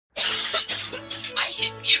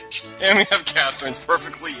mute. And we have Catherine's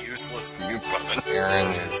perfectly useless mute button. Aaron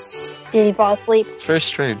is... Did he fall asleep? It's very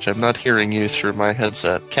strange. I'm not hearing you through my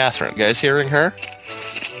headset. Catherine, you guys hearing her?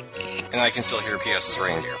 And I can still hear P.S.'s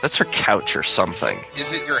reindeer. That's her couch or something.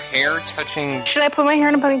 Is it your hair touching... Should I put my hair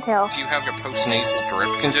in a ponytail? Do you have your post-nasal drip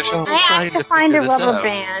condition? I have to find a rubber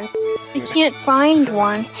band. I can't find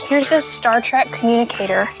one. Here's a Star Trek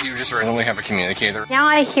communicator. You just randomly have a communicator? Now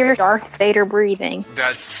I hear Darth Vader breathing.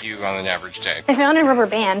 That's you on an average day. I found a rubber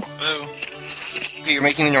band. Boo. Okay, you're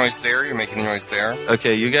making the noise there, you're making the noise there.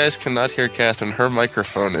 Okay, you guys cannot hear Catherine. Her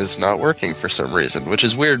microphone is not working for some reason, which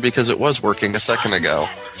is weird because it was working a second ago.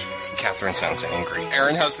 Catherine sounds angry.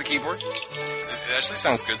 Aaron, how's the keyboard? It actually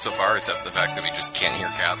sounds good so far, except for the fact that we just can't hear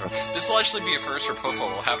Catherine. This will actually be a first for Poufwa.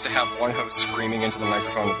 We'll have to have one host screaming into the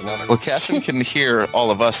microphone of another. Well, Catherine can hear all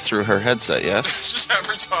of us through her headset, yes? Just have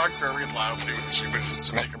her talk very loudly when she wishes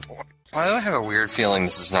to make a point. Why do I have a weird feeling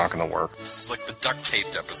this is not going to work? This is like the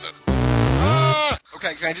duct-taped episode.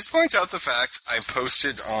 Okay, can I just point out the fact I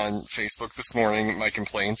posted on Facebook this morning my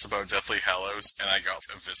complaints about Deathly Hallows, and I got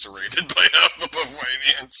eviscerated by half the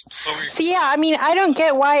Poufwanians. So yeah, I mean, I don't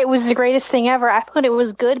get why it was the greatest thing ever. I thought it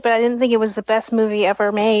was good, but I didn't think it was the best movie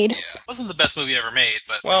ever made. Yeah. It wasn't the best movie ever made,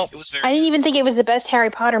 but it was very I didn't even think it was the best Harry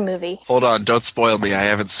Potter movie. Hold on, don't spoil me. I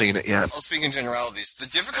haven't seen it yet. I'll speak in generalities. The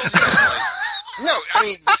difficulty is like... No, I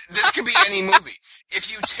mean, this could be any movie. If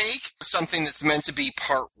you take something that's meant to be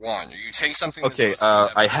part one, or you take something that's Okay,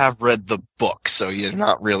 I have read the book, so you're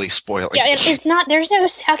not really spoiling. Yeah, it's not, there's no,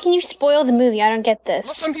 how can you spoil the movie? I don't get this.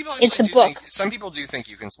 Well, some people actually it's a book. Some people do think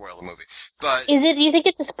you can spoil the movie, but... Do you think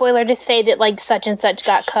it's a spoiler to say that, like, such and such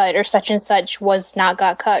got cut, or such and such was not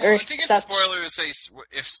got cut, or I think it's a spoiler to say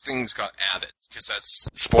if things got added. Because that's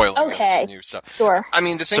spoiling okay. new stuff. Sure. I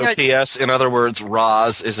mean, the thing So, P.S., in other words,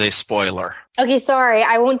 Roz is a spoiler. Okay, sorry.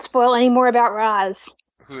 I won't spoil any more about Roz.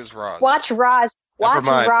 Who is Roz? Watch Roz. Watch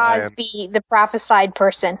mind, Roz Ryan. be the prophesied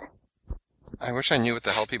person. I wish I knew what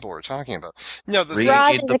the hell people were talking about. No, the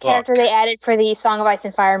Roz is the character they added for the Song of Ice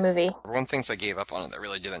and Fire movie. One thing I gave up on it, I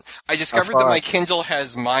really didn't. I discovered that my Kindle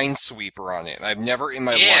has Minesweeper on it. I've never in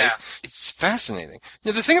my life... It's fascinating.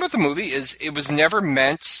 Now, the thing about the movie is it was never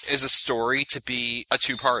meant as a story to be a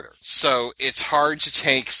two-parter. So it's hard to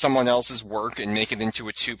take someone else's work and make it into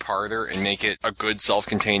a two-parter and make it a good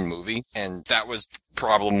self-contained movie. And that was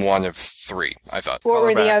problem one of three, I thought. What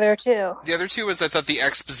were the other two? The other two was I thought the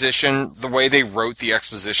exposition, the way they wrote the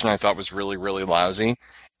exposition, I thought was really, really lousy.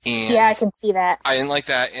 And yeah, I can see that. I didn't like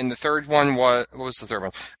that. And the third one was, what was the third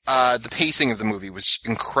one? The pacing of the movie was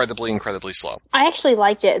incredibly, incredibly slow. I actually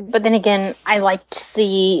liked it, but then again, I liked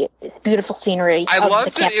the beautiful scenery. I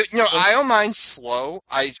loved it. I don't mind slow.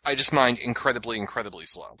 I just mind incredibly, incredibly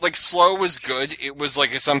slow. Like, slow was good. It was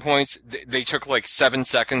like, at some points, they took like 7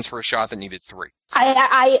 seconds for a shot that needed 3.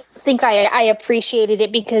 I think I appreciated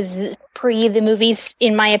it because the movies,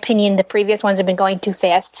 in my opinion, the previous ones have been going too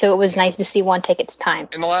fast, so it was nice to see one take its time.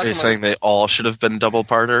 And the last Are you saying they all should have been double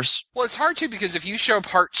parters? Well, it's hard to, because if you show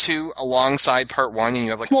part 2 alongside part 1 and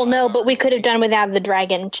you have like... Well, no, but we could have done without the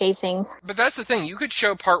dragon chasing. But that's the thing. You could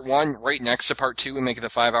show part 1 right next to part 2 and make it a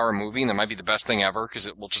 5-hour movie, and that might be the best thing ever, because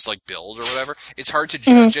it will just like build or whatever. It's hard to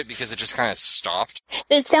judge it because it just kind of stopped.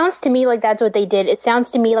 It sounds to me like that's what they did. It sounds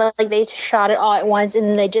to me like they shot it all at once and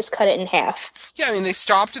then they just cut it in half. Yeah, I mean, they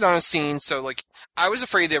stopped it on a scene, so like, I was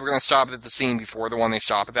afraid they were going to stop it at the scene before the one they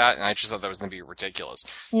stopped it at, and I just thought that was going to be ridiculous.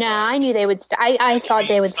 Nah, I knew they would I thought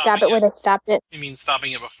they would stop it where they stopped it. You mean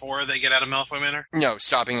stopping it before they get out of Malfoy Manor? No,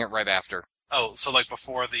 stopping it right after. Oh, so like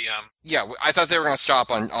before the, Yeah, I thought they were going to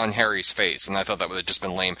stop on Harry's face, and I thought that would have just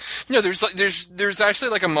been lame. No, there's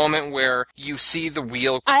actually like a moment where you see the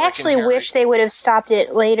wheel. I actually wish they would have stopped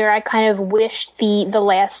it later. I kind of wished the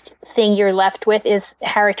last thing you're left with is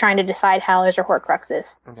Harry trying to decide Hallows or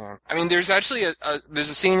Horcruxes. Yeah. I mean, there's actually there's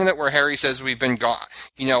a scene in it where Harry says, "We've been gone.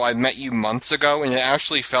 You know, I met you months ago," and it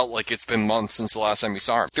actually felt like it's been months since the last time we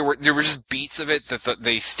saw him. There were just beats of it that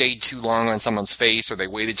they stayed too long on someone's face, or they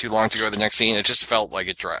waited too long to go to the next scene. It just felt like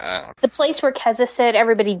it dragged. The place where Keza said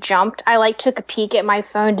everybody jumped, I took a peek at my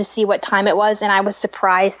phone to see what time it was, and I was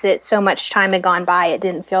surprised that so much time had gone by. It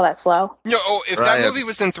didn't feel that slow. No, if Ryan. that movie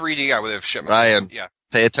was in 3D, I would have shipped my Ryan, yeah.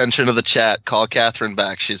 Pay attention to the chat. Call Catherine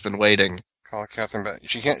back. She's been waiting. Call Catherine back.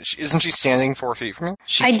 Isn't she standing 4 feet from me?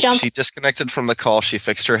 I jumped. She disconnected from the call. She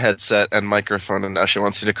fixed her headset and microphone, and now she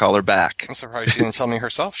wants you to call her back. I'm surprised she didn't tell me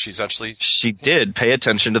herself. She's actually... She did. Pay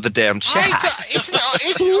attention to the damn chat. This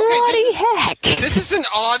is an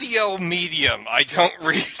audio medium. I don't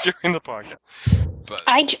read during the podcast. But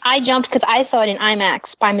I jumped because I saw it in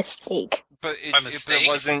IMAX by mistake. But it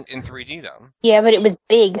wasn't in 3D, though. Yeah, but it was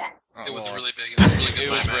big. It was really big. It was really good.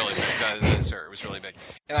 It was really big. That is true. It was really big.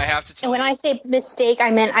 And I have to tell you... When I say mistake,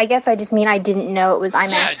 I guess I just mean I didn't know it was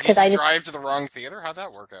IMAX. Did you drive to the wrong theater? How'd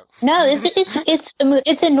that work out? No,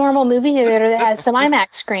 it's a normal movie theater that has some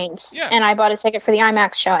IMAX screens. Yeah. And I bought a ticket for the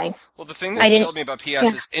IMAX showing. Well, the thing that killed me about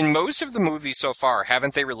PS is, in most of the movies so far,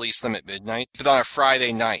 haven't they released them at midnight? But on a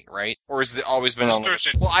Friday night, right? Or has it always been on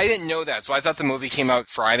Thursday? Well, I didn't know that, so I thought the movie came out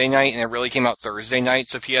Friday night, and it really came out Thursday night.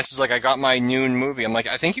 So PS is like, I got my noon movie. I'm like,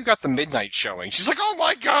 I think you got the midnight showing. She's like, oh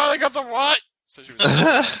my god, I got the what? So she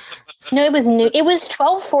was No, it was new. It was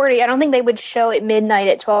 12:40. I don't think they would show at midnight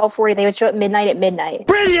at 12:40. They would show at midnight at midnight.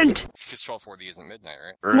 Brilliant! Because 12:40 isn't midnight,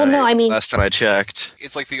 right? Well, no, I mean... Last time I checked.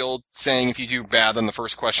 It's like the old saying, if you do bad on the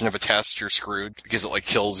first question of a test, you're screwed, because it, like,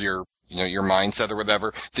 kills your mindset or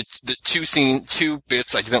whatever. The two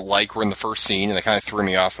bits I didn't like were in the first scene, and they kind of threw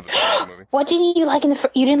me off of the movie. What didn't you like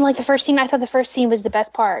you didn't like the first scene? I thought the first scene was the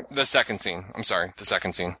best part. The second scene. I'm sorry. The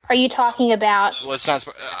second scene. Are you talking about... Let's not...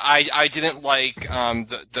 I didn't like,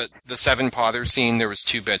 the Seven Potters scene. There was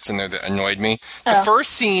two bits in there that annoyed me. The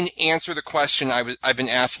first scene answered the question I've been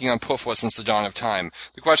asking on Poufwa since the dawn of time.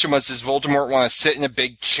 The question was, does Voldemort want to sit in a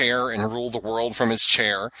big chair and rule the world from his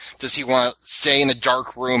chair? Does he want to stay in a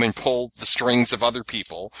dark room and pull the strings of other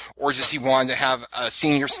people, or does he want to have a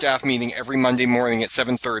senior staff meeting every Monday morning at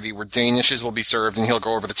 7:30 where Danishes will be served and he'll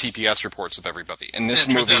go over the TPS reports with everybody? In this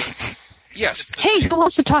movie, yes. Hey, who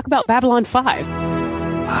wants to talk about Babylon 5?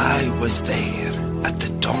 I was there at the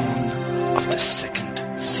dawn of the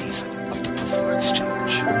second season of the Poufwa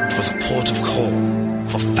Exchange. It was a port of call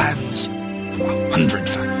for fans from 100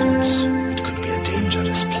 fandoms. It could be a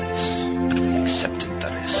dangerous place, but we accepted the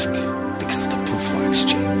risk because the Poufwa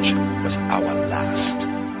Exchange was our last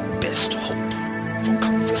best hope for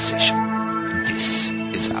conversation. This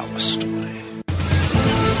is our story.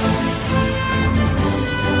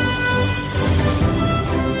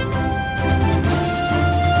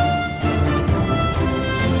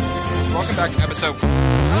 Welcome back to episode...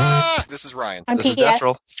 This is Ryan. I'm This is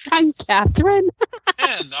Dethryl. I'm Catherine.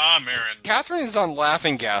 And I'm Aaron. Catherine is on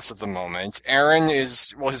laughing gas at the moment. Aaron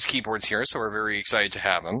is, well, his keyboard's here, so we're very excited to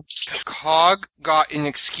have him. Cog got an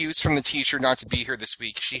excuse from the teacher not to be here this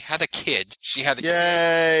week. She had a kid.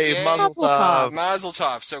 Yay! Mazel tov. Mazel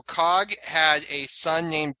tov. So Cog had a son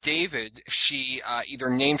named David. She either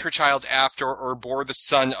named her child after or bore the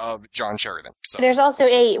son of John Sheridan. So. There's also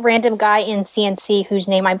a random guy in CNC whose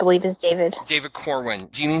name I believe is David. David Corwin.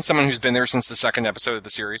 Do you mean someone who's been there since the second episode of the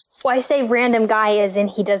series? Well, I say random guy as in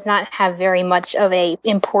he does not have very much of a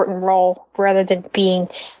important role rather than being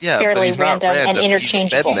fairly random and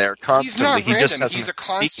interchangeable. He's been there constantly. He's not he random. just doesn't He's a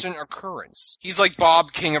constant occurrence. He's like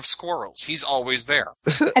Bob, King of Squirrels. He's always there.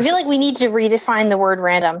 I feel like we need to redefine the word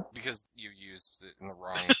random. Because you used it in the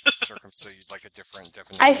wrong circumstance, so you'd like a different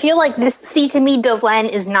definition. I feel like this, see, to me, Delenn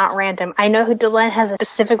is not random. I know who Delenn has a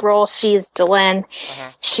specific role. She is Delenn.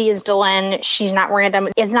 She is Delenn. She's not random.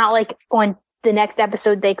 It's not like on the next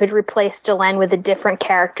episode they could replace Delenn with a different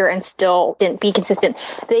character and still didn't be consistent.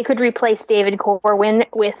 They could replace David Corwin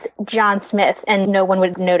with John Smith and no one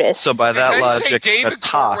would notice. So by that logic, David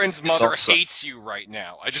Natoth Corwin's mother also... hates you right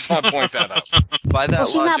now. I just want to point that out. By that well,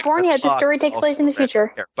 she's not born yet. The story takes place in the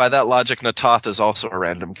future. By that logic, Natoth is also a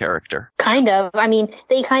random character. Kind of. I mean,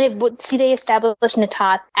 they kind of they established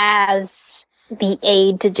Natoth as the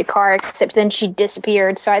aide to Jakar, except then she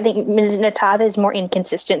disappeared. So I think Natoth is more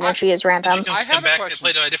inconsistent than she is random. She comes come back and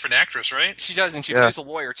played by a different actress, right? She does, and she plays a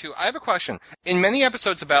lawyer too. I have a question. In many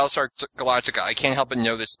episodes of Battlestar Galactica, I can't help but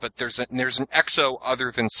notice, but there's an EXO other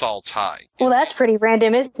than Saul Tigh. Well, that's pretty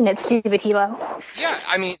random, isn't it, stupid Hilo? Yeah,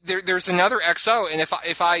 I mean, there's another EXO, and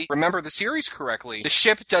if I remember the series correctly, the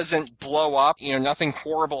ship doesn't blow up. Nothing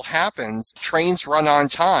horrible happens. Trains run on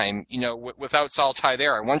time. Without Saul Tigh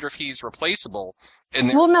there, I wonder if he's replaceable.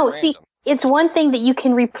 Well, no, see, it's one thing that you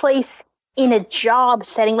can replace in a job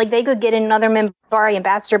setting. Like, they could get another Minbari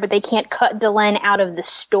ambassador, but they can't cut Delenn out of the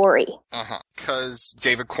story. Because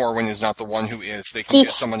David Corwin is not the one who is. They can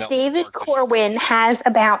get someone else. David Corwin has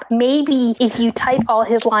about, maybe if you type all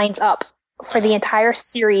his lines up for the entire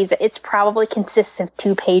series, it's probably consists of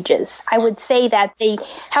 2 pages. I would say that's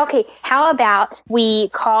how about we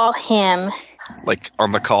call him... Like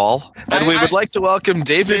on the call. And we would like to welcome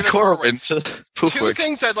David Corwin to Poufwa. 2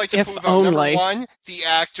 things I'd like to prove out. Number 1, the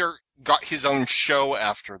actor got his own show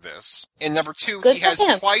after this. And number 2, he has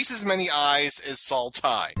twice as many eyes as Saul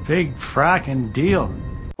Tigh. Big fracking deal.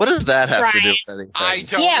 What does that have to do Right. with anything? I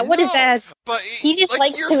don't Yeah, know. what is that? But He just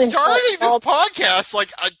likes you're to insult starting this all- podcast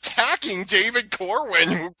like attacking David Corwin,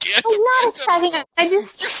 who can't I'm not defend attacking. himself. I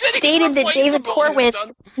just You said he's stated that David replaceable and he's Corwin's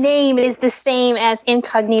done- name is the same as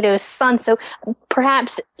Incognito's son, so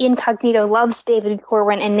perhaps Incognito loves David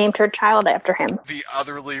Corwin and named her child after him. The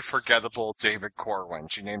utterly forgettable David Corwin.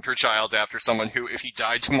 She named her child after someone who, if he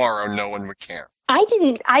died tomorrow, no one would care. I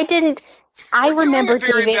didn't. I We're remember doing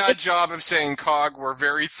a very David. bad job of saying, Cog, we're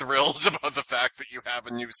very thrilled about the fact that you have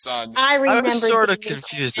a new son. I I remember. was sort of David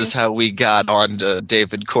confused Corwin. as how we got on to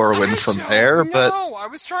David Corwin from there, but No, I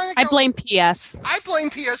was trying to I go... blame PS. I blame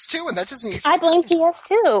PS2, and that doesn't... I blame PS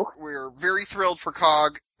too. We're very thrilled for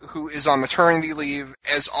Cog, who is on maternity leave.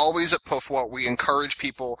 As always at Poufwa, we encourage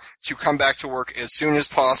people to come back to work as soon as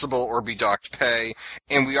possible or be docked pay.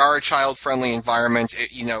 And we are a child-friendly environment.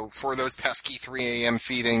 For those pesky 3 a.m.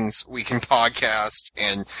 feedings, we can podcast,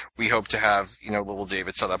 and we hope to have, little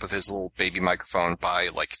David set up with his little baby microphone by,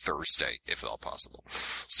 Thursday, if at all possible.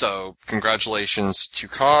 So, congratulations to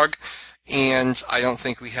Cog. And I don't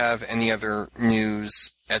think we have any other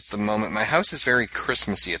news at the moment. My house is very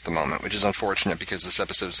Christmassy at the moment, which is unfortunate because this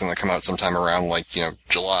episode is going to come out sometime around,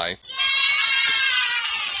 July.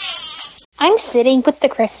 I'm sitting with the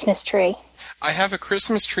Christmas tree. I have a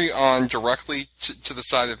Christmas tree on directly to the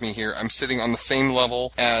side of me here. I'm sitting on the same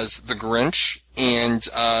level as the Grinch and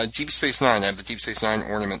Deep Space Nine. I have the Deep Space Nine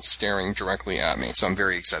ornament staring directly at me, so I'm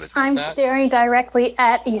very excited about I'm that. staring directly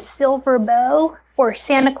at a silver bow, or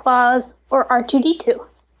Santa Claus, or R2-D2.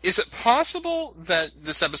 Is it possible that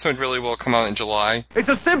this episode really will come out in July? It's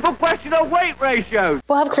a simple question of weight ratios.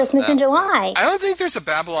 We'll have Christmas in July. I don't think there's a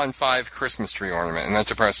Babylon 5 Christmas tree ornament, and that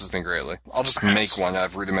depresses me greatly. I'll just make one out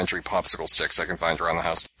of rudimentary popsicle sticks I can find around the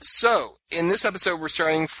house. So, in this episode, we're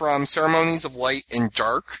starting from Ceremonies of Light and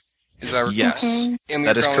Dark. Is that right? yes. And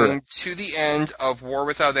That we're is going correct. to the end of War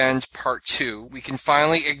Without End Part 2. We can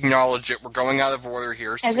finally acknowledge it. We're going out of order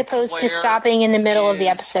here. As opposed to Sinclair stopping in the middle of the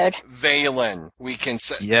is episode. Valen. We can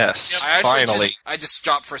say... Yes, I actually finally. I just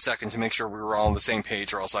stopped for a second to make sure we were all on the same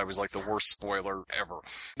page, or else I was like the worst spoiler ever.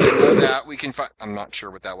 We know that we can I'm not sure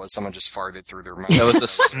what that was. Someone just farted through their mouth. That was a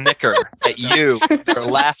snicker at you. They're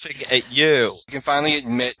laughing at you. We can finally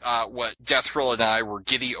admit what Dethryl and I were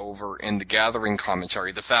giddy over in the Gathering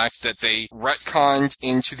commentary. The fact that they retconned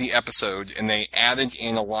into the episode and they added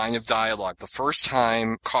in a line of dialogue. The first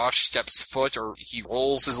time Kosh steps foot, or he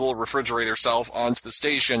rolls his little refrigerator self onto the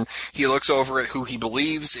station, he looks over at who he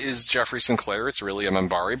believes is Jeffrey Sinclair. It's really a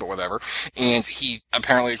Minbari, but whatever. And he,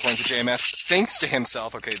 apparently, according to JMS, thinks to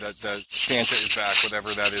himself, okay, the Santa is back, whatever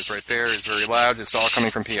that is right there is very loud. It's all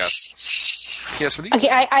coming from PS. PS, what do you...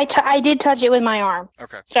 Okay, I did touch it with my arm.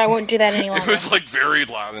 Okay. So I won't do that any It longer. was very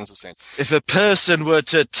loud and sustained. If a person were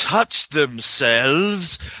to touch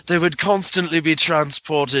themselves, they would constantly be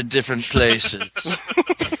transported different places.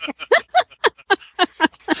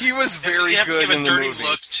 He was very you have good to give in a the dirty movie.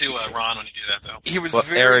 look to Ron when you do that, though. He was Well,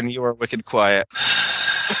 very... Aaron, you are wicked quiet.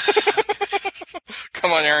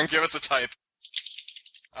 Come on, Aaron, give us a type.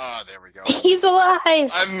 Ah, there we go. He's alive!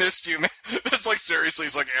 I've missed you, man. That's seriously,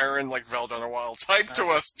 it's Aaron, fell down a while. Type to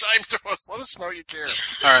us, let us know you care.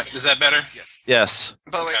 Alright, is that better? Yes. Yes.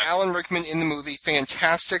 By the way, Okay. Alan Rickman in the movie,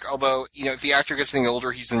 fantastic, although, if the actor gets any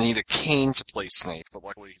older, he's gonna need a cane to play Snape, but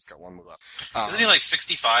luckily he's got one move left. Isn't he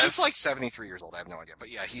 65? He's 73 years old, I have no idea, but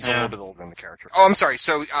yeah, he's a little bit older than the character. Oh, I'm sorry,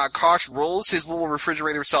 so, Kosh rolls his little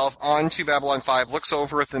refrigerator self onto Babylon 5, looks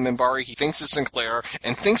over at the Minbari he thinks is Sinclair,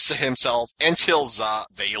 and thinks to himself, until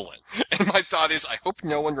Valen. And my thought is, I hope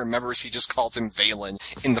no one remembers he just called him Valen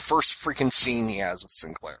in the first freaking scene he has with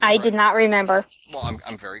Sinclair. I did not remember. Well,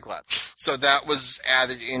 I'm very glad. So that was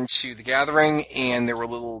added into the Gathering, and there were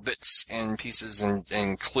little bits and pieces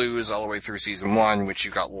and clues all the way through season 1, which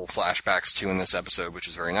you got little flashbacks to in this episode, which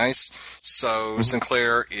is very nice. So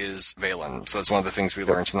Sinclair is Valen. So that's one of the things we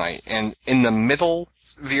learned tonight. And in the middle,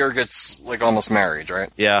 Veer gets, almost married, right?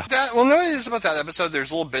 Yeah. No, it is about that episode.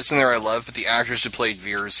 There's little bits in there I love, but the actress who played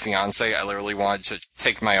Veer's fiance, I literally wanted to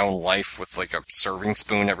take my own life with, a serving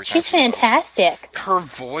spoon every time. She's fantastic. Her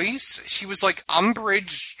voice, she was like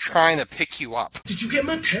Umbridge trying to pick you up. Did you get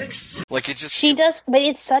my texts? She does, but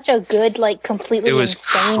it's such a good, completely It was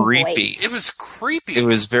insane creepy. voice. It was creepy. It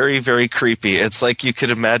was very, very creepy. It's like you could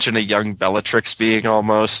imagine a young Bellatrix being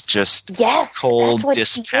almost just Yes, cold, that's what she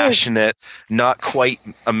is. dispassionate, not quite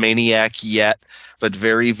a maniac yet, but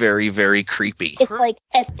very, very, very creepy. It's like,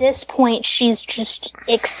 at this point, she's just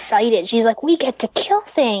excited. She's like, we get to kill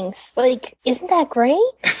things. Like, isn't that great?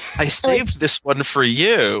 I saved this one for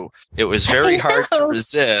you. It was very hard to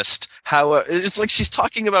resist. How it's like she's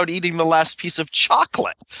talking about eating the last piece of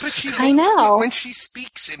chocolate. But I know. When she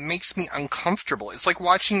speaks, it makes me uncomfortable. It's like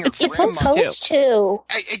watching your It's grandma. supposed to. Well,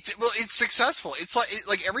 it's successful. It's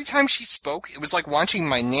like every time she spoke, it was like watching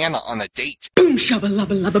my Nana on a date. Boom, shabba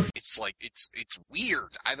lubba lubba. It's like it's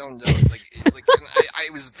weird. I don't know. I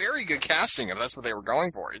was very good casting if that's what they were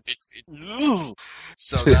going for.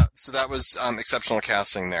 So that was exceptional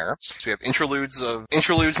casting there. So we have interludes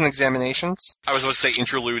and examinations. I was about to say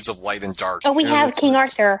interludes of light and dark. Oh, we have King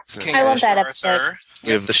Arthur. I love that episode.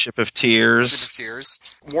 We have the Ship of Tears. Ship of Tears.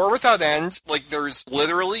 War Without End. Like, there's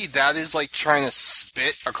literally, that is like trying to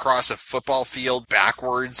spit across a football field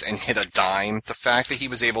backwards and hit a dime. The fact that he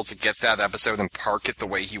was able to get that episode and park it the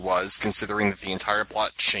way he was, considering that the entire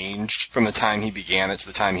plot changed from the time he began it to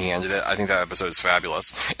the time he ended it, I think that episode is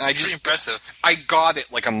fabulous. And Pretty impressive. I got it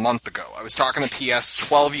like a month ago. I was talking to PS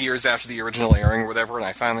 12 years after the original airing or whatever, and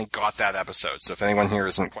I finally got that episode. So if anyone here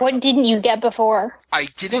isn't quite... What didn't you get before? I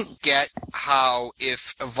didn't get how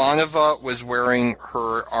if Ivanova was wearing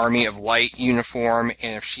her Army of Light uniform,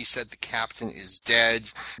 and if she said the captain is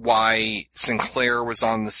dead, why Sinclair was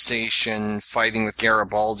on the station fighting with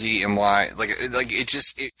Garibaldi, and why,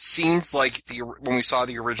 it seemed like when we saw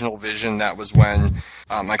the original Vision, that was when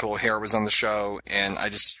Michael O'Hare was on the show, and I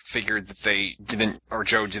just figured that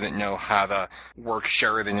Joe didn't know how to work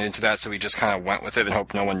Sheridan into that, so he just kind of went with it and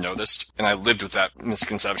hoped no one noticed. And I lived with that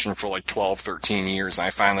misconception for like 12, 13 years, and I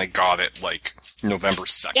finally got it like November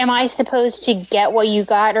 2nd. Am I supposed to get what you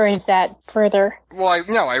got, or is that further? Well,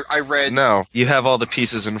 I read... No, you have all the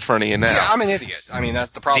pieces in front of you now. Yeah, I'm an idiot. I mean,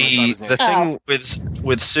 that's the problem. The thing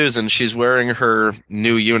with Susan, she's wearing her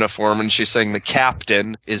new uniform, and she's saying the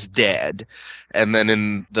captain is dead. And then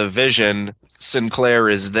in the Vision, Sinclair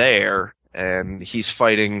is there, and he's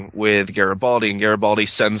fighting with Garibaldi, and Garibaldi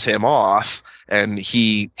sends him off, and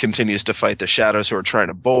he continues to fight the Shadows who are trying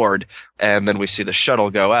to board, and then we see the shuttle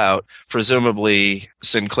go out. Presumably,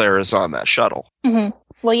 Sinclair is on that shuttle. Mm-hmm.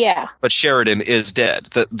 Well, yeah. But Sheridan is dead.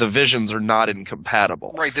 The Visions are not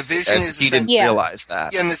incompatible. Right, the Vision and is... he didn't realize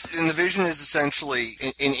that. Yeah, and the Vision is essentially,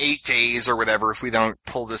 in 8 days or whatever, if we don't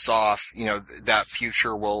pull this off, that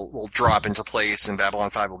future will drop into place and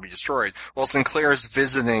Babylon 5 will be destroyed. Well, Sinclair is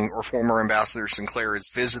visiting, or former Ambassador Sinclair is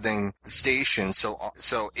visiting the station, so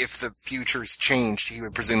if the future's changed, he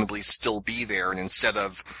would presumably still be there, and instead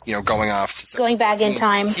of, going off to... Going back in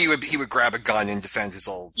time. He would grab a gun and defend his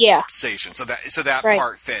old station. So that right.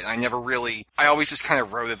 part fit. I always just kind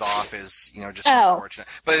of wrote it off as, just unfortunate.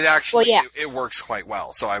 But it actually, it works quite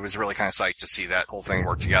well. So I was really kind of psyched to see that whole thing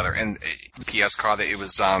work together. And the PS caught it. It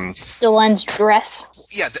was, Delen's dress.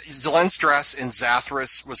 Yeah, Delen's dress, and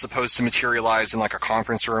Zathras was supposed to materialize in like a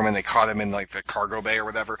conference room, and they caught him in like the cargo bay or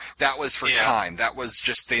whatever. That was for time. That was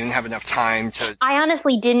just, they didn't have enough time to... I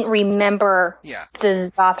honestly didn't remember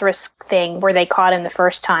the Zathras thing where they caught him the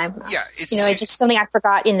first time. Yeah, it's just something I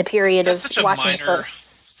forgot in the period of watching it.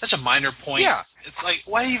 Such a minor point. Yeah. It's like,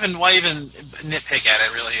 why even nitpick at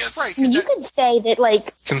it, really? It's right. You could say that,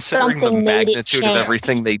 like, considering something the made it magnitude of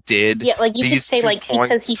everything they did. Yeah, like, you could say, like,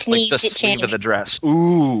 because he sneezed, like the it sleeve changed. of the dress.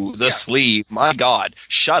 Ooh, the sleeve. My God.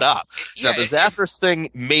 Shut up. Now, the Zathras thing,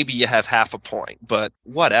 maybe you have half a point, but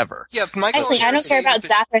whatever. Yeah, Michael Actually, I don't care about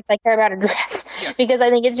Zathras, I care about her dress. Yeah. Because I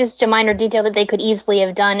think it's just a minor detail that they could easily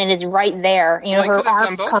have done, and it's right there. Her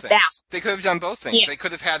arm comes out. They could have done both things. Yeah. They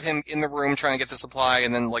could have had him in the room trying to get the supply,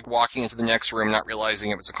 and then, like, walking into the next room not realizing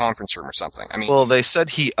it was a conference room or something. I mean, well, they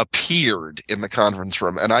said he appeared in the conference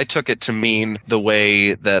room, and I took it to mean the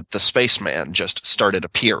way that the spaceman just started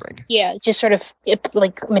appearing. Yeah, just sort of,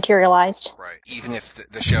 materialized. Right. Even if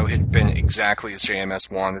the show had been exactly as JMS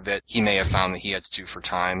wanted it, he may have found that he had to do for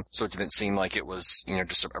time, so it didn't seem like it was,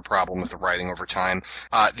 just a problem with the writing over time.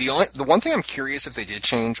 The one thing I'm curious if they did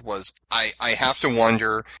change was, I have to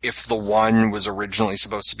wonder if the one was originally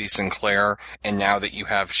supposed to be Sinclair, and now that you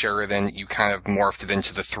have Sheridan, you kind of morphed it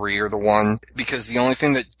into the 3 or the 1, because the only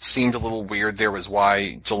thing that seemed a little weird there was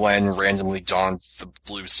why Delenn randomly donned the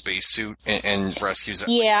blue spacesuit and rescues it.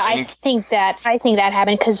 Yeah, I think that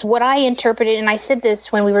happened, because what I interpreted, and I said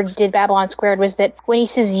this when we did Babylon Squared, was that when he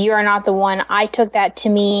says you're not the one, I took that to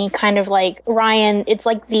mean kind of like, Ryan, it's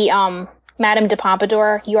like the, Madame de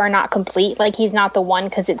Pompadour, you are not complete. Like, he's not the one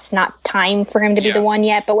because it's not time for him to be the one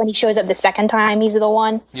yet, but when he shows up the second time, he's the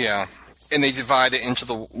one. Yeah. and they divide it into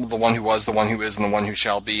the one who was, the one who is, and the one who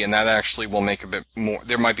shall be, and that actually will make a bit more.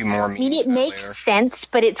 There might be more meaning. I mean, it makes sense,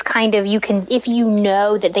 but it's kind of, you can, if you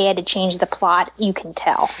know that they had to change the plot, you can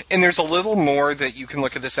tell. And there's a little more that you can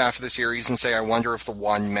look at this after the series and say, I wonder if the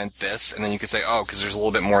one meant this, and then you could say, oh, because there's a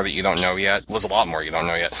little bit more that you don't know yet. There's a lot more you don't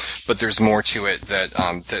know yet, but there's more to it that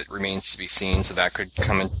that remains to be seen, so that could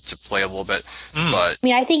come into play a little bit. But I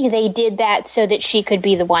mean, I think they did that so that she could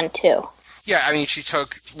be the one too. yeah, I mean, she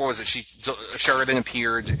took, what was it? Sheridan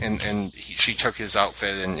appeared and she took his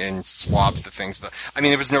outfit and swapped the things. I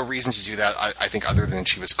mean, there was no reason to do that, I think, other than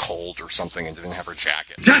she was cold or something and didn't have her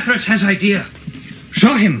jacket. Zathras has idea.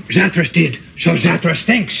 Saw him, Zathras did, so Zathras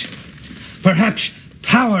thinks. Perhaps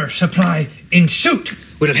power supply in suit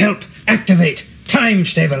will help activate time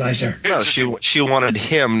stabilizer. No, she wanted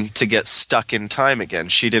him to get stuck in time again.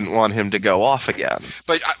 She didn't want him to go off again.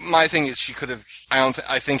 But my thing is, she could have.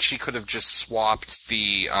 I think she could have just swapped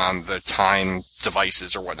the time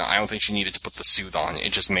devices or whatnot. I don't think she needed to put the suit on.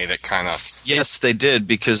 It just made it kind of. Yes, they did,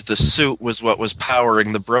 because the suit was what was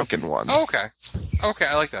powering the broken one. Oh, okay,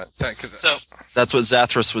 I like that. So that's what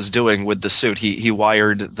Zathras was doing with the suit. He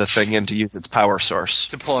wired the thing in to use its power source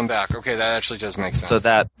to pull him back. Okay, that actually does make sense. So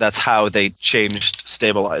that's how they changed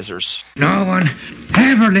stabilizers. No one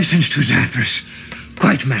ever listens to Zathras.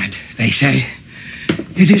 Quite mad, they say.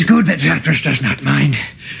 It is good that Zathras does not mind.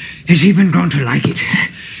 Is even grown to like it.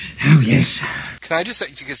 Oh, yes. Can I just say,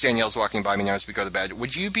 because Danielle's walking by me now as we go to bed,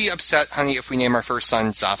 would you be upset, honey, if we name our first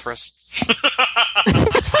son Zathras?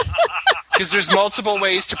 Because there's multiple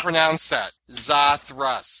ways to pronounce that.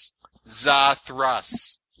 Zathras.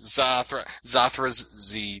 Zathras. Zathras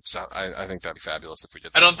Z. So I think that'd be fabulous if we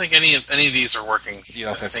did that. I don't think any of these are working. You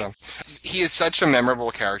don't think so? He is such a memorable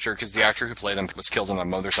character because the actor who played him was killed in a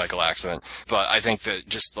motorcycle accident. But I think that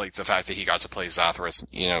just like the fact that he got to play Zathras,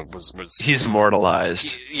 was he's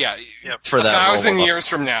immortalized. Yeah. For that 1,000 years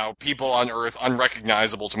from now, people on Earth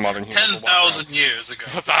unrecognizable to modern humans. 10,000 years ago.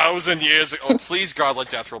 1,000 years ago. Oh, please God, let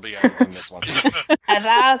Dethryl be edited in this one.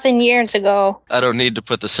 1,000 years ago. I don't need to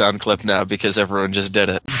put the sound clip now because everyone just did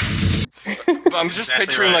it. But I'm just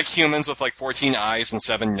picturing like humans with like 14 eyes and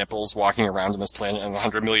 7 nipples walking around on this planet in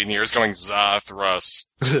 100 million years going Zathras.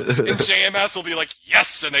 And JMS will be like,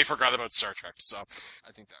 yes, and they forgot about Star Trek. So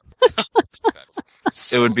I think that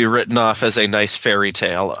it would be written off as a nice fairy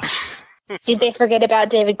tale. Did they forget about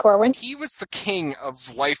David Corwin? He was the king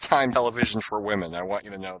of Lifetime television for women. I want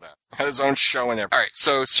you to know that. Had his own show and everything. All right,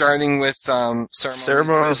 so starting with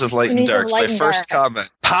Ceremonies of Light and Dark. My first comment.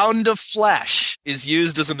 Pound of flesh is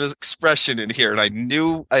used as an expression in here, and I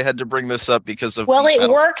knew I had to bring this up because of... Well, it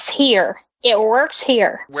works here. It works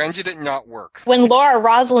here. When did it not work? When Laura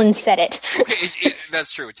Roslin said it. Okay,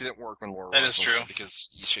 that's true. It didn't work when Laura Roslin said it because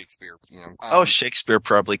Shakespeare, Shakespeare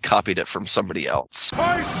probably copied it from somebody else.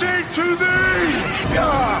 I say to thee!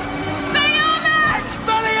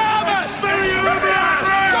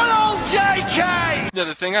 No,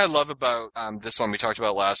 the thing I love about this one we talked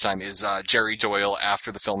about last time is Jerry Doyle, after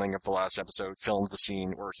the filming of the last episode, filmed the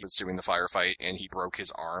scene where he was doing the firefight and he broke his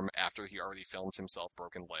arm after he already filmed himself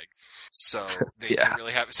broken leg. So they didn't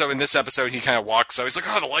really have. So in this episode, he kind of walks. So he's like,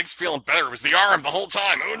 "Oh, the leg's feeling better. It was the arm the whole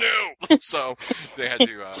time. Who knew?" So they had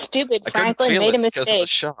to. Stupid Franklin made a mistake. Because of the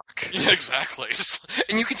shock. Yeah, exactly.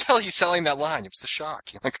 And you can tell he's selling that line. It was the shock.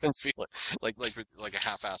 I couldn't feel it. Like a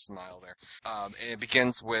half-assed smile there. And it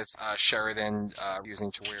begins with Sheridan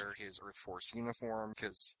refusing to wear his Earth Force uniform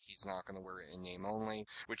because he's not going to wear it in name only,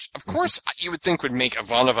 which of course you would think would make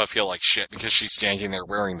Ivanova feel like shit because she's standing there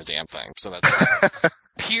wearing the damn thing. So that's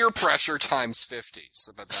peer pressure times 50.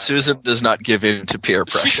 So, but Susan does not give in to peer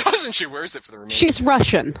pressure. She doesn't. She wears it for the remainder. She's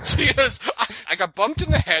Russian. She is. I got bumped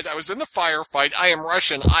in the head. I was in the firefight. I am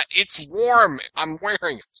Russian. It's warm. I'm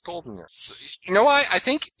wearing it. It's cold in here. So, you know what? I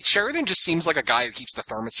think Sheridan just seems like a guy who keeps the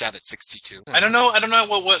thermostat at 62. I don't know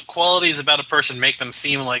what qualities about a person make them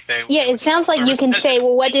seem like they... Yeah, it sounds like you can say,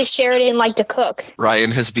 well, what does Sheridan like to cook?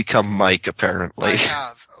 Ryan has become Mike, apparently. I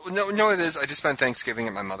have. No, it is. I just spent Thanksgiving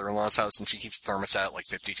at my mother-in-law's house, and she keeps the thermostat at like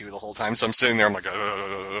 52 the whole time. So I'm sitting there, I'm like,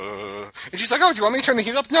 and she's like, "Oh, do you want me to turn the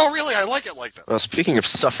heat up?" No, really, I like it like that. Well, speaking of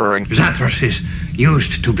suffering, Zathras is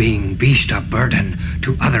used to being beast of burden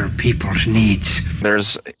to other people's needs.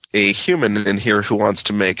 There's a human in here who wants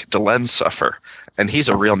to make Delenn suffer, and he's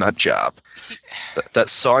a real nut job. That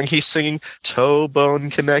song he's singing, toe bone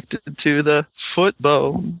connected to the foot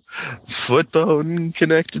bone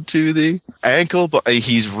connected to the ankle bone.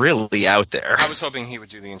 He's really out there. I was hoping he would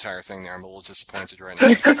do the entire thing there. I'm a little disappointed right now.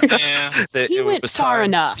 Yeah. He went far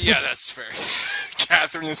enough. Yeah, that's fair.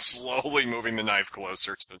 Catherine is slowly moving the knife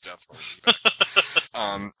closer to Dethryl.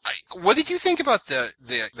 What did you think about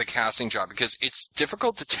the casting job? Because it's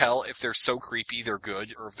difficult to tell if they're so creepy they're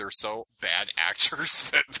good, or if they're so bad actors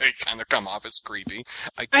that they kind of come off as creepy.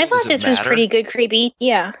 I thought this was pretty good creepy.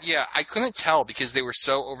 Yeah. Yeah, I couldn't tell because they were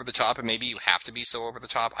so over the top, and maybe you have to be so over the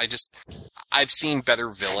top. I've seen better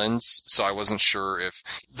villains, so I wasn't sure if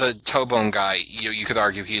the Tobone guy, you could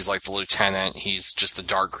argue he's like the lieutenant, he's just the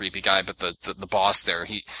dark creepy guy, but the boss there,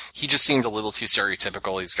 he just seemed a little too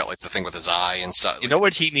stereotypical. He's got like the thing with his eye and stuff. You know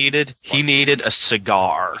what he needed? He needed a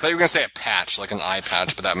cigar. I thought you were going to say a patch, like an eye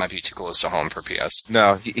patch, but that might be too close to home for PS.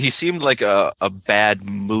 No, he seemed like a bad,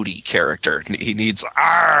 moody character. He needs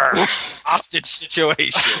hostage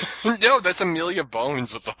situation. No, that's Amelia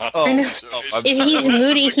Bones with the hostage situation. If he's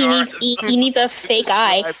moody, he needs a fake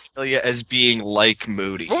eye. Amelia as being like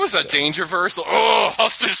Moody. What was that, Dangerverse? Oh,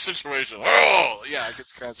 hostage situation. Oh, yeah,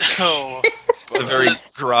 it's kind of... Oh. The very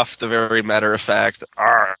gruff, the very matter-of-fact,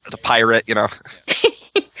 the pirate, you know.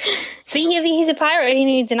 See, if he's a pirate, he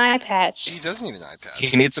needs an eye patch. He does need an eye patch.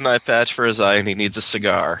 He needs an eye patch for his eye, and he needs a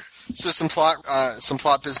cigar. So some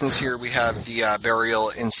plot business here. We have the burial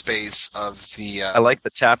in space of the... I like the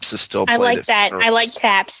Taps is still played. I like that. I like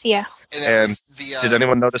Taps, yeah. And did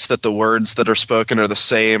anyone notice that the words that are spoken are the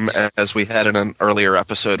same as we had in an earlier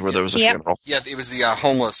episode where there was a funeral? Yeah, it was the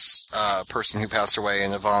homeless person who passed away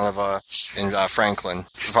in Ivanova and Franklin.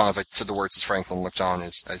 Ivanova said the words as Franklin looked on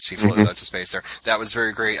as he floated out to space there. That was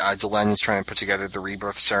very great. Delenn is trying to put together the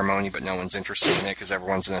rebirth ceremony, but no one's interested in it because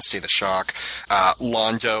everyone's in a state of shock.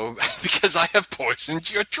 Londo, because I have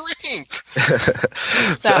poisoned your drink.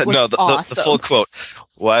 That was awesome. The full quote.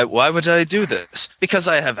 Why would I do this? Because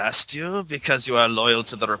I have asked you, because you are loyal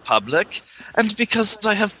to the Republic, and because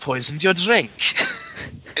I have poisoned your drink.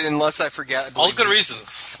 Unless I forget... All good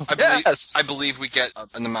reasons. I believe we get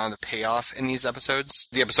an amount of payoff in these episodes.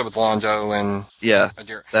 The episode with Londo and... Yeah,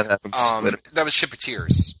 that happens. That was Ship of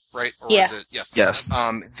Tears, right? Or yeah. was it? Yes.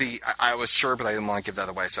 I was sure, but I didn't want to give that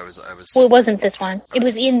away, so I was... Well, it wasn't this one. It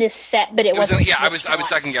was in this set, but it wasn't... I was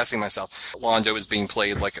second guessing myself. Londo is being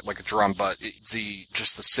played like a drum, but the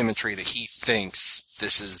symmetry that he thinks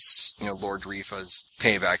this is, Lord Rifa's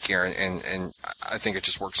payback here, and I think it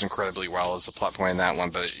just works incredibly well as a plot point in that one,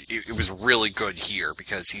 but it was really good here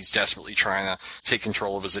because he's desperately trying to take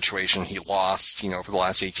control of a situation he lost, for the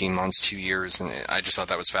last 18 months, 2 years, and I just thought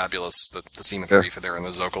that was fabulous, the scene with Rifa there in the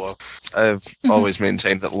Zocalo. I've always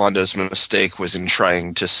maintained that Londo's mistake was in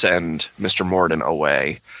trying to send Mr. Morden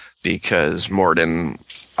away, because Morden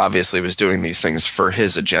obviously was doing these things for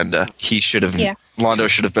his agenda. He should have... Yeah. Londo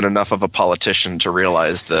should have been enough of a politician to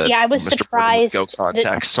realize that I was Mr. surprised Morden would go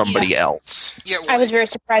contact somebody else. Yeah, I was very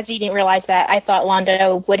surprised he didn't realize that. I thought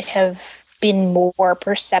Londo would have been more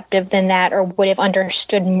perceptive than that, or would have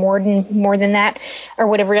understood more than that, or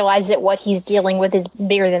would have realized that what he's dealing with is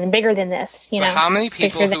bigger than this. But how many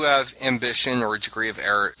people who have ambition or a degree of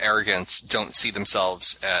arrogance don't see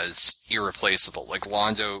themselves as irreplaceable? Like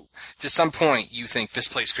Londo, to some point, you think this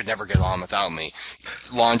place could never get on without me.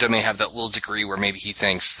 Londo may have that little degree where maybe he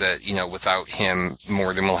thinks that, without him,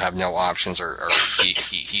 Morden will have no options, or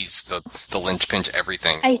he's the linchpin to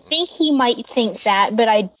everything. I think he might think that, but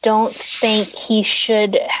I don't think he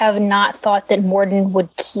should have not thought that Morden would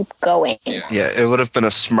keep going. Yeah, it would have been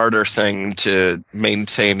a smarter thing to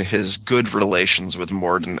maintain his good relations with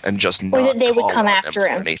Morden and just not. Or that they would come after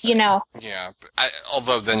him, Yeah,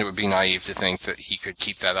 although then it would be naive to think that he could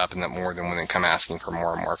keep that up and that Morden wouldn't come asking for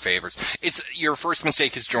more and more favors. Your first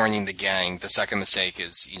mistake is joining the gang. The second mistake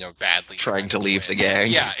is, badly trying to leave the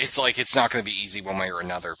gang. Yeah, it's like it's not going to be easy one way or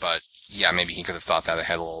another, but yeah, maybe he could have thought that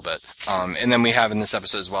ahead a little bit. And then we have in this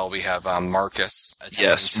episode as well, we have Marcus.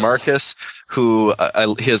 Yes, Marcus, who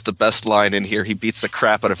he has the best line in here. He beats the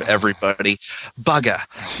crap out of everybody. Bugger!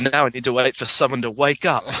 Now I need to wait for someone to wake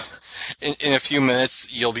up. In a few minutes,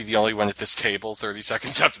 you'll be the only one at this table. 30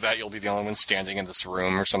 seconds after that, you'll be the only one standing in this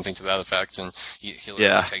room or something to that effect. And he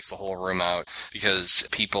literally takes the whole room out because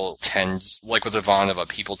people tend, like with Ivanova,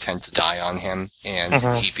 people tend to die on him.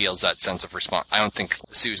 And he feels that sense of I don't think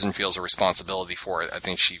Susan feels a responsibility for it. I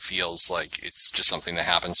think she feels like it's just something that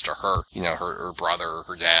happens to her. Her brother,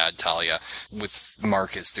 her dad, Talia. With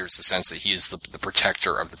Marcus, there's the sense that he is the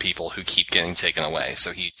protector of the people who keep getting taken away.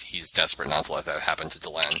 So he's desperate not to let that happen to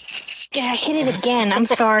Delenn. Yeah, I hit it again. I'm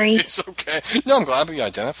sorry. It's okay. No, I'm glad we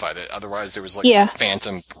identified it. Otherwise, there was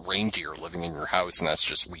phantom reindeer living in your house, and that's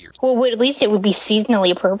just weird. Well, at least it would be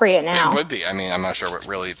seasonally appropriate now. It would be. I mean, I'm not sure what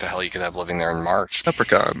really the hell you could have living there in March.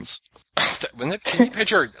 Leprechauns. Can you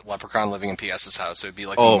picture a leprechaun living in PS's house? It would be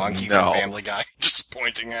like a monkey from Family Guy. Just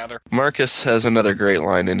pointing at her. Marcus has another great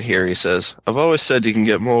line in here. He says, I've always said you can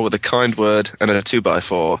get more with a kind word and a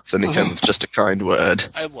 2x4 than you can with just a kind word.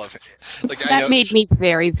 I love it. That made me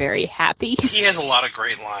very, very happy. He has a lot of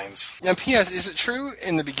great lines. Now, P.S., is it true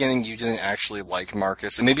in the beginning you didn't actually like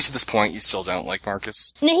Marcus? And maybe to this point you still don't like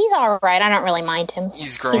Marcus? No, he's alright. I don't really mind him.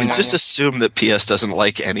 He's growing on just you. assume that P.S. doesn't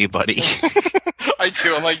like anybody. I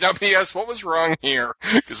do. I'm like, now, P.S., what was wrong here?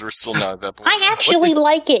 Because we're still not at that point. I actually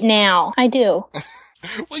like it now. I do.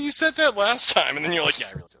 Well, you said that last time, and then you're like, yeah,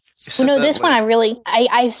 I really do. Well, no, this one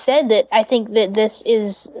I've said that I think that this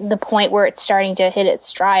is the point where it's starting to hit its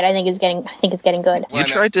stride. I think it's getting good. You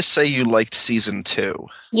tried to say you liked season 2.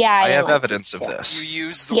 Yeah, I have evidence of this. You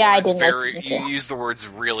used the words you used the words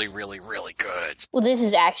really, really, really good. Well, this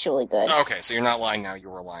is actually good. Okay, so you're not lying now,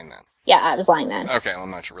 you were lying then. Yeah, I was lying then. Okay, well, I'm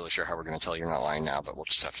not really sure how we're going to tell you're not lying now, but we'll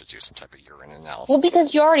just have to do some type of urine analysis. Well,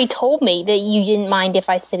 because you already told me that you didn't mind if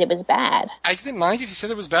I said it was bad. I didn't mind if you said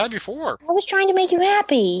it was bad before. I was trying to make you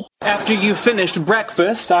happy. After you finished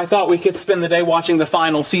breakfast, I thought we could spend the day watching the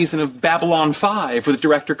final season of Babylon 5 with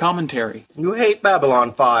director commentary. You hate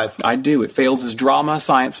Babylon 5. I do. It fails as drama,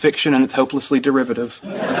 science fiction, and it's hopelessly derivative.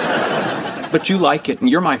 But you like it, and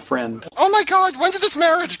you're my friend. Oh my God, when did this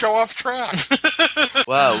marriage go off track?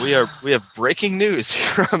 Wow, we have breaking news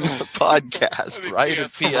here on the podcast.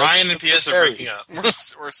 Ryan and PS are breaking up.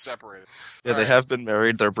 We're separated. Yeah, they have been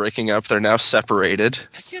married. They're breaking up. They're now separated.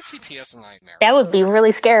 I can't see PS and I married. That would be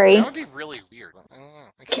really scary. That would be really weird. I don't know.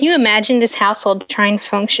 Can you imagine this household trying to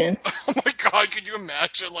function? Oh my God, could you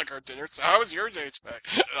imagine, like, our dinner? How was your day today?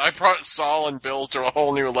 I brought Saul and Bill to a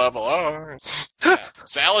whole new level. Oh, yeah.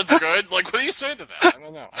 Salad's good. Like, what do you say to that? I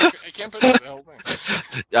don't know. I can't put the whole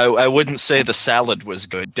thing. I wouldn't say the salad was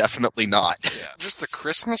good. Definitely not. Yeah, just the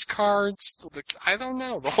Christmas cards. I don't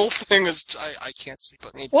know. The whole thing is, I can't see.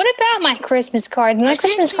 But maybe. What about my Christmas cards? My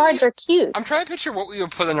Christmas cards are cute. I'm trying to picture what we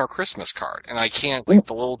would put in our Christmas card, and I can't. Like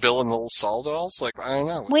the little Bill and the little Saul dolls. Like, I don't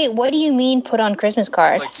know. Wait, what do you mean put on Christmas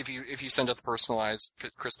cards? Like if you send out the personalized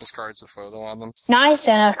Christmas cards with a photo on them. No, I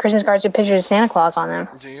send out Christmas cards with pictures of Santa Claus on them.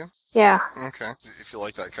 Do you? Yeah. Okay. If you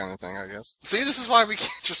like that kind of thing, I guess. See, this is why we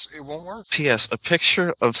can't it won't work. P.S. A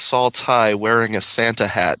picture of Saul Ty wearing a Santa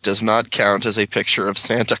hat does not count as a picture of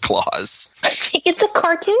Santa Claus. It's a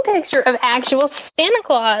cartoon picture of actual Santa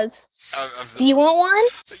Claus. Do you want one?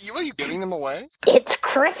 Are you giving them away? It's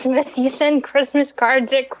Christmas. You send Christmas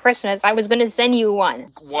cards at Christmas. I was going to send you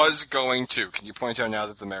one. Was going to. Can you point out now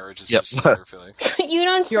that the marriage is just Philly? You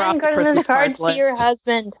don't send Christmas cards to your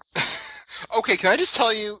husband. Okay, can I just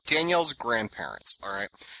tell you, Danielle's grandparents, alright?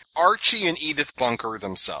 Archie and Edith Bunker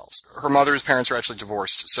themselves. Her mother's parents are actually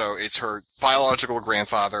divorced, so it's her biological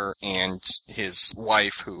grandfather and his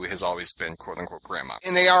wife, who has always been quote-unquote grandma.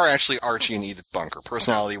 And they are actually Archie and Edith Bunker,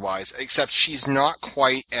 personality-wise, except she's not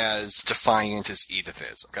quite as defiant as Edith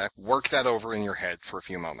is, okay? Work that over in your head for a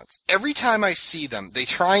few moments. Every time I see them, they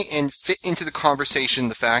try and fit into the conversation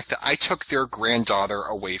the fact that I took their granddaughter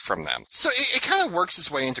away from them. So it kind of works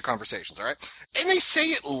its way into conversations, alright? And they say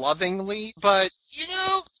it lovingly, but, you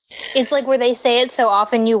know... It's like where they say it so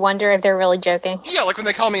often you wonder if they're really joking. Yeah, like when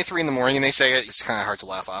they call me at 3 a.m. and they say it, it's kind of hard to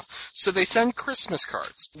laugh off. So they send Christmas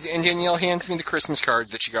cards. And Danielle hands me the Christmas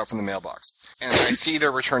card that she got from the mailbox. And I see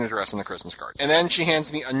their return address on the Christmas card. And then she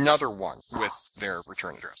hands me another one with their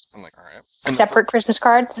return address. I'm like, alright. Separate Christmas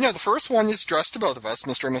cards? No, the first one is addressed to both of us,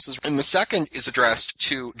 Mr. and Mrs. And the second is addressed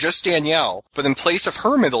to just Danielle, but in place of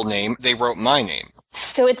her middle name, they wrote my name.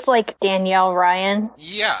 So it's like Danielle Ryan?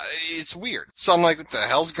 Yeah, it's weird. So I'm like, what the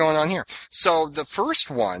hell's going on here? So the first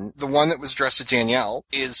one, the one that was addressed to Danielle,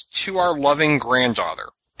 is to our loving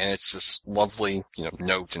granddaughter. And it's this lovely,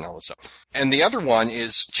 note and all this stuff. And the other one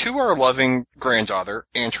is to our loving granddaughter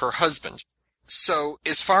and her husband. So,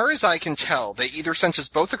 as far as I can tell, they either sent us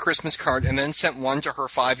both a Christmas card and then sent one to her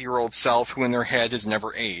 5-year-old self who in their head has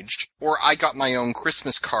never aged, or I got my own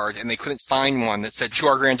Christmas card and they couldn't find one that said to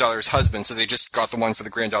our granddaughter's husband, so they just got the one for the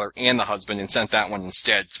granddaughter and the husband and sent that one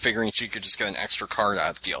instead, figuring she could just get an extra card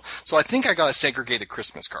out of the deal. So I think I got a segregated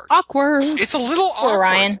Christmas card. Awkward. It's a little awkward. Poor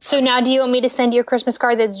Ryan. So now do you want me to send you a Christmas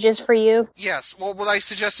card that's just for you? Yes. Well, what I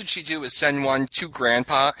suggested she do is send one to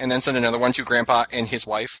Grandpa and then send another one to Grandpa and his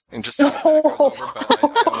wife and just see if that goes over, but I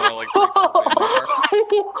don't want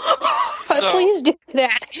to, Please do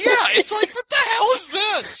that. Yeah, it's like, what the hell is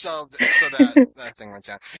this? So that thing went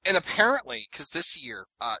down. And apparently, because this year,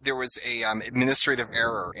 there was a administrative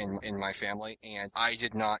error in my family, and I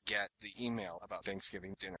did not get the email about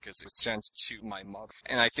Thanksgiving dinner because it was sent to my mother.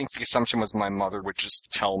 And I think the assumption was my mother would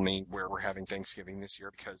just tell me where we're having Thanksgiving this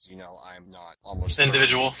year because, I'm not almost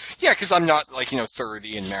individual. 30. Yeah, because I'm not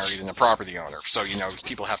 30 and married and a property owner. So,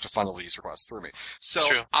 people have to funnel these requests through me.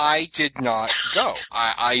 So I did not go.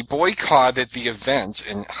 I boycotted the event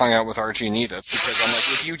and hung out with Archie and Edith because I'm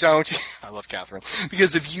like, if you don't, I love Catherine,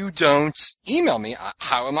 because if you don't email me,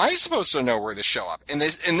 how am I supposed to know where to show up? And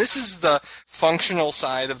this is the functional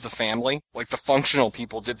side of the family. Like the functional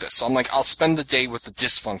people did this. So I'm like, I'll spend the day with the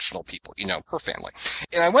dysfunctional people, her family.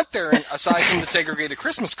 And I went there, and aside from the segregated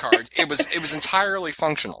Christmas card, it was entirely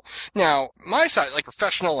functional. Now, my side, like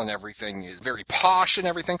professional and everything, is very posh and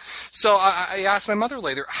everything. So I asked my mother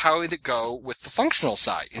later, how did it go with the functional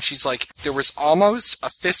side? And she's like, there was almost a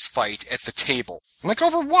fist fight at the table. I'm like,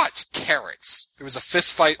 over what? Carrots. There was a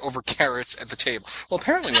fist fight over carrots at the table. Well,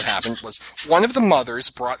 apparently what happened was one of the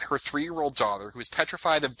mothers brought her 3-year-old daughter, who was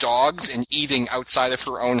petrified of dogs and eating outside of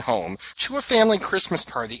her own home, to a family Christmas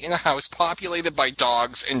party in a house populated by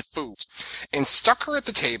dogs and food, and stuck her at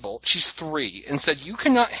the table. She's 3, and said, you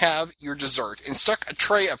cannot have your dessert, and stuck a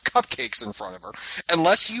tray of cupcakes in front of her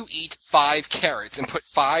unless you eat 5 carrots, and put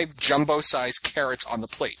 5 jumbo-sized carrots on the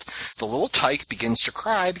plate. The little tyke begins to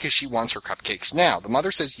cry because she wants her cupcakes now. The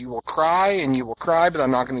mother says, you will cry and you will cry, but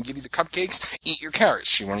I'm not going to give you the cupcakes. Eat your carrots.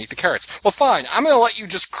 She won't eat the carrots. Well, fine. I'm going to let you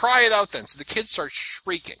just cry it out then. So the kids start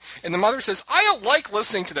shrieking. And the mother says, I don't like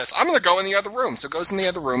listening to this. I'm going to go in the other room. So goes in the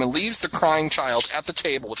other room and leaves the crying child at the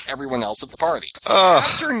table with everyone else at the party. So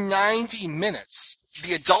after 90 minutes,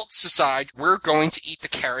 the adults decide we're going to eat the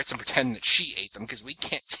carrots and pretend that she ate them because we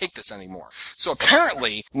can't take this anymore. So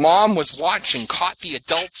apparently, Mom was watching, caught the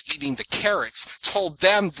adults eating the carrots, told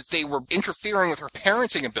them that they were interfering with her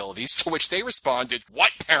parenting abilities, to which they responded,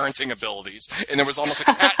 what parenting abilities? And there was almost a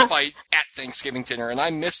cat fight at Thanksgiving dinner, and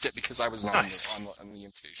I missed it because I was not on the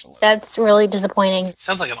invitation list. That's really disappointing.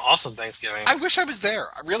 Sounds like an awesome Thanksgiving. I wish I was there.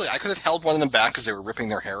 I could have held one of them back because they were ripping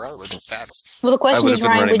their hair out. It would have been fabulous. Well, the question is,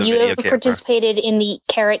 Ryan, would you have participated in the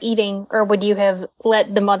carrot eating, or would you have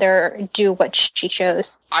let the mother do what she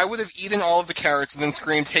chose? I would have eaten all of the carrots and then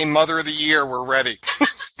screamed, hey, Mother of the Year, we're ready.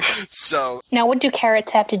 So. Now, what do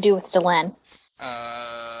carrots have to do with Delenn?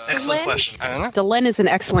 Excellent question. I don't know. Delenn is an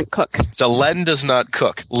excellent cook. Delenn does not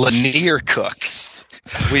cook. Lanier cooks.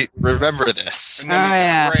 We remember this. And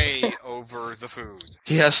then we pray over the food.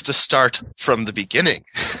 He has to start from the beginning.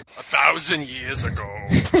 1,000 years ago.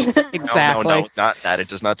 Exactly. No, not that. It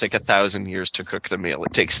does not take 1,000 years to cook the meal.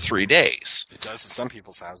 It takes 3 days. It does in some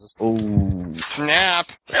people's houses. Ooh.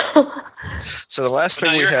 Snap! So the last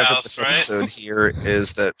thing we have in this episode here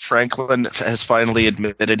is that Franklin has finally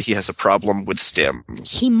admitted he has a problem with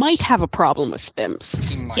stims. He might have a problem with stims.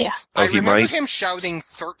 He might. Yeah. I remember him shouting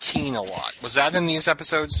 13 a lot. Was that in these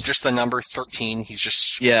episodes? Just the number 13? He's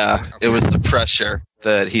just... Yeah, okay. It was the pressure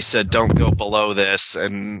that he said, don't go below this,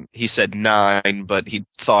 and he said 9, but he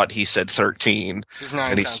thought he said 13. His 9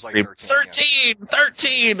 and he sounds screamed, like 13.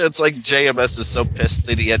 13! It's like JMS is so pissed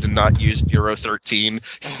that he had to not use Bureau 13.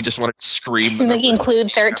 He just wanted to scream. Like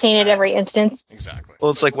include 13 at every instance. Exactly. Well,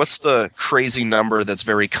 it's like, what's the crazy number that's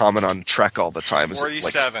very common on Trek all the time? Is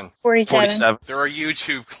 47. It like 47. There are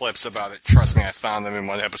YouTube clips about it. Trust me, I found them in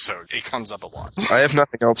one episode. It comes up a lot. I have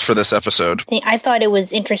nothing else for this episode. I thought it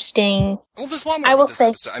was interesting. Well, there's a lot more about this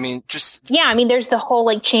episode. I mean, just... Yeah, I mean, there's the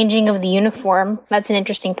whole, changing of the uniform. That's an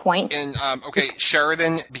interesting point. And, okay,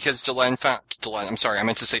 Sheridan, because Delenn found... I'm sorry, I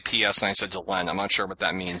meant to say P.S. and I said Delenn. I'm not sure what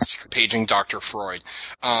that means. Paging Dr. Freud.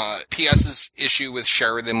 P.S.'s issue with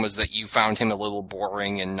Sheridan was that you found him a little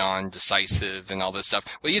boring and non-decisive and all this stuff.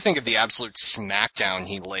 What do you think of the absolute smackdown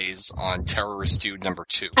he lays on Terrorist Dude number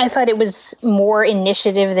 2? I thought it was more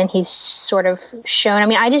initiative than he's sort of shown. I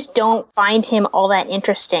mean, I just don't find him all that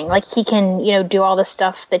interesting. He can, do all the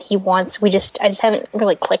stuff that he wants. I just haven't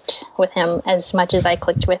really clicked with him as much as I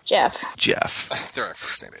clicked with Jeff. They're on a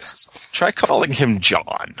first name basis. Try calling him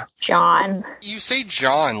John. John. You say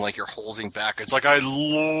John like you're holding back. It's like, I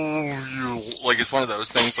love you. Like, it's one of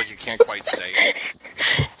those things you can't quite say it.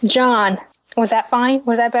 John. Was that fine?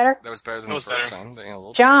 Was that better? That was better than the first time.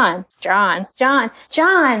 John. I'm not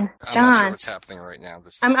sure what's happening right now.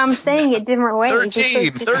 I'm saying it different ways.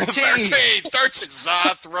 13!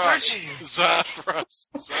 Zathras.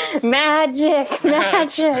 Magic.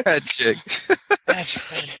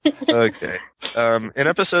 Okay. In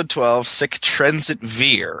episode 12, Sic Transit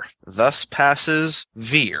Veer. Thus passes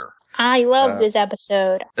Veer. I love this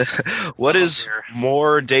episode. What is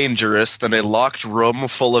more dangerous than a locked room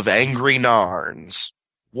full of angry Narns?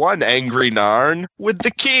 one angry Narn with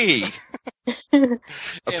the key.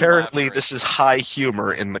 Apparently, this is high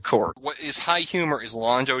humor in the court. What is high humor is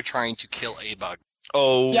Londo trying to kill a bug.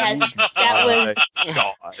 Oh, yes, that was.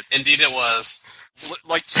 God. Indeed, it was.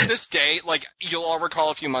 Like, to this day, like, you'll all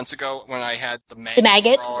recall a few months ago when I had the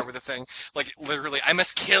maggots all over the thing. Like, literally, I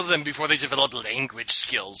must kill them before they develop language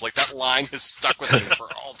skills. Like, that line has stuck with me for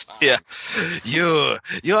all time. Yeah.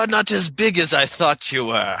 You're not as big as I thought you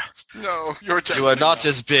were. No, you're definitely You are not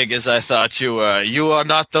as big as I thought you were. You are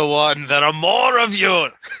not the one. There are more of you.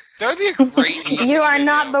 That would be a great music You are video.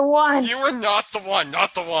 not the one. You are not the one.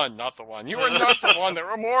 Not the one. Not the one. You are not the one. There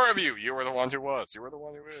were more of you. You were the one who was. You were the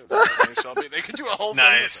one who is. They could do a whole thing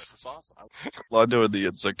with this. It's awesome. Londo and the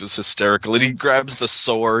insect is hysterical, and he grabs the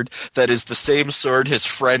sword that is the same sword his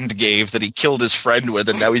friend gave that he killed his friend with,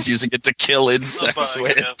 and now he's using it to kill insects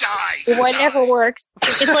with. Die! Whatever works.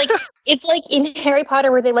 It's like in Harry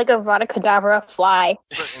Potter where they like Avada Kedavra fly.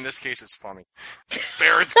 But in this case, it's funny.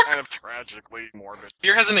 There, it's kind of tragically morbid.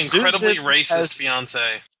 Veer has an incredibly Susan racist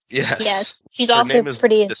fiance. Yes. She's Her also name is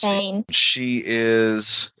pretty Misty. insane. She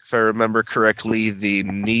is, if I remember correctly, the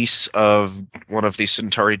niece of one of the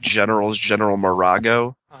Centauri generals, General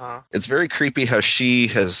Morago. Uh-huh. It's very creepy how she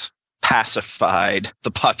has pacified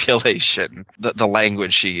the population. The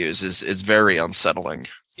language she uses is very unsettling.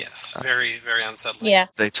 Yes, very, very unsettling. Yeah.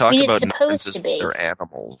 They talk it's about supposed Narns as to be. they're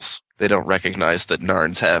animals. They don't recognize that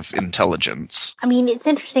Narns have intelligence. I mean, it's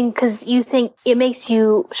interesting because you think it makes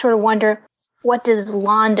you sort of wonder, what does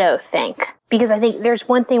Londo think? Because I think there's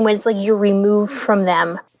one thing when it's like you're removed from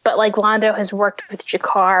them, but like Londo has worked with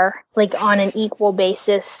Jakar like on an equal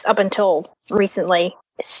basis up until recently.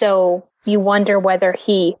 So you wonder whether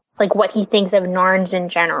what he thinks of Narns in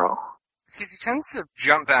general. He tends to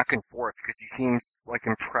jump back and forth because he seems like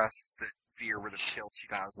impressed that Veer would have killed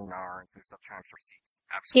 2,000 Narn, who sometimes receives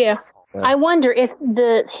absolutely awful. I wonder if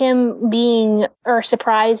him being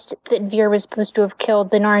surprised that Veer was supposed to have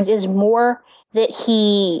killed the Narns is more that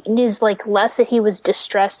he is like less that he was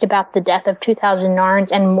distressed about the death of 2,000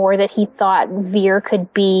 Narns and more that he thought Veer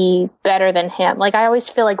could be better than him. Like, I always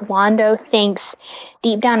feel like Londo thinks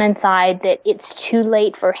deep down inside that it's too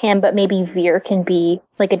late for him, but maybe Veer can be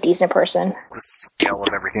like a decent person. The scale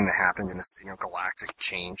of everything that happened in this, galactic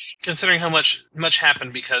change. Considering how much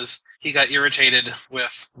happened because he got irritated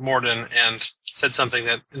with Morden and said something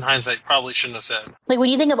that, in hindsight, probably shouldn't have said. Like, when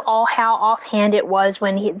you think of how offhand it was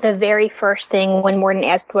when the very first thing when Morden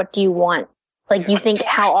asked, "What do you want?" Like, you think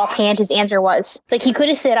how offhand his answer was. Like, he could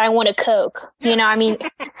have said, "I want a Coke." You know, I mean...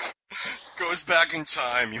 Goes back in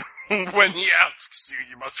time. When he asks you,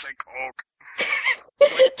 you must say Coke.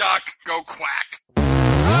 Like, duck, go quack.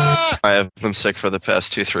 I have been sick for the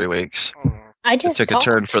past 2-3 weeks. I just took a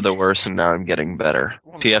turn for the worse, and now I'm getting better.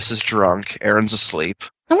 PS is drunk. Aaron's asleep.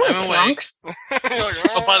 I'm awake.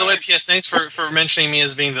 Oh, by the way, P.S. Thanks for mentioning me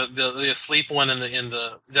as being the asleep one in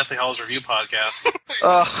the Deathly Hallows review podcast.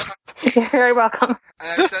 You're very welcome.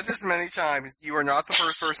 And I've said this many times. You are not the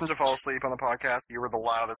first person to fall asleep on the podcast. You were the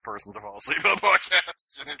loudest person to fall asleep on the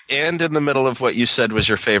podcast. And in the middle of what you said was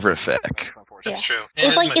your favorite fic. That's true.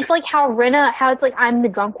 It's like how Rinna, it's like I'm the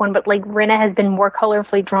drunk one, but like Rinna has been more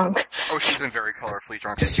colorfully drunk. Oh, she's been very colorfully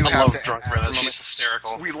drunk. I love drunk Rinna. She's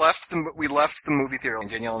hysterical. We left the movie theater, and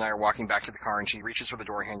Danielle and I are walking back to the car, and she reaches for the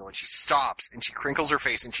door handle, and she stops, and she crinkles her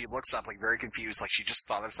face, and she looks up like very confused, like she just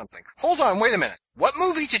thought of something. Hold on, wait a minute. What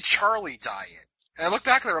movie did Charlie die in? And I look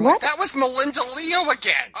back at her, I'm like, that was Melinda Leo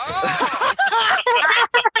again! Oh!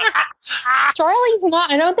 Charlie's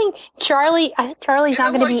not, I think Charlie's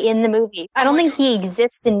not going to be in the movie. I don't think he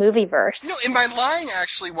exists in Movieverse. No, and my line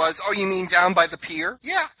actually was, oh, you mean down by the pier?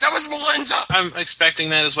 Yeah, that was Melinda! I'm expecting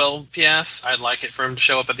that as well, P.S. I'd like it for him to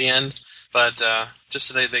show up at the end, but just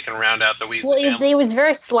so they can round out the Weasley family. It was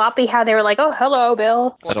very sloppy how they were like, oh, hello,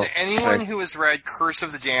 Bill. Well, to anyone who has read Curse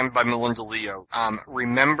of the Damned by Melinda Leo,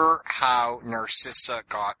 remember how Narcissa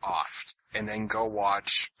got offed, and then go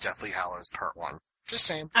watch Deathly Hallows Part 1. Just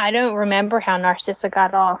saying. I don't remember how Narcissa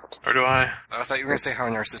got offed. Or do I? I thought you were going to say how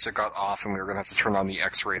Narcissa got off and we were going to have to turn on the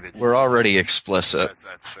X-rated. We're already explicit.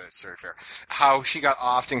 That's very fair. How she got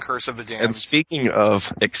offed in Curse of the Damned. And speaking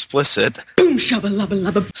of explicit, boom shabba lubba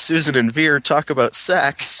lubba. Susan and Veer talk about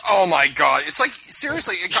sex. Oh my god. It's like,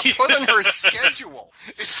 seriously, it got put on her schedule.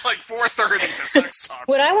 It's like 4:30 the sex talk.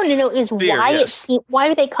 What I want to know is why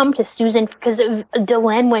did they come to Susan? Because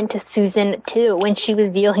Delenn went to Susan too when she was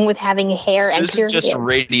dealing with having hair and piercings. just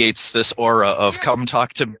radiates this aura of come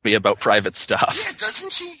talk to me about private stuff. Yeah,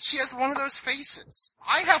 doesn't she? She has one of those faces.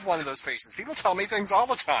 I have one of those faces. People tell me things all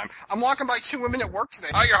the time. I'm walking by 2 women at work today.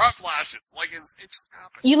 Oh, your hot flashes. Like, it just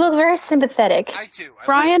happens. You look very sympathetic. I do.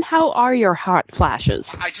 Brian, how are your hot flashes?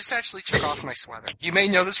 I just actually took off my sweater. You may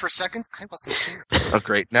know this for a second. I wasn't here. Oh,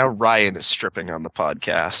 great. Now Ryan is stripping on the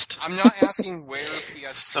podcast. I'm not asking where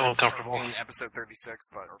PS so uncomfortable in episode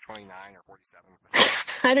 36, or 29 or 47.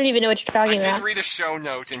 I don't even know what you're talking about. I did read a show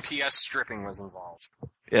note, and PS stripping was involved.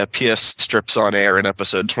 Yeah, PS strips on air in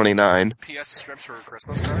episode 29. PS strips for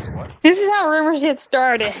Christmas cards? What? This is how rumors get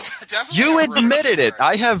started. You admitted it.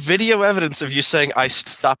 I have video evidence of you saying I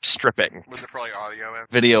stopped stripping. Was it probably audio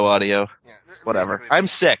evidence? Video, audio. Yeah, whatever. I'm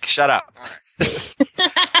sick. Shut up. All right.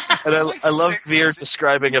 And I love Veer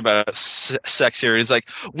describing about sex here. He's like,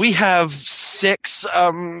 we have 6,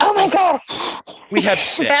 oh my god! We have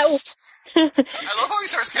 6. I love how he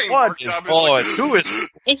starts getting worked up. Who is?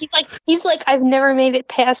 And he's like, I've never made it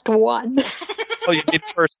past 1. Oh, you did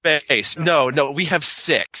first base. No, we have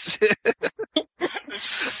 6.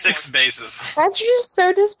 6 bases. That's just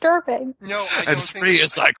so disturbing. No, I don't and think 3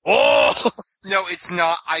 is like, oh! No, it's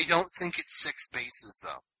not. I don't think it's 6 bases,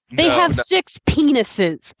 though. They have 6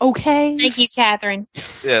 penises, okay? Thank you, Catherine.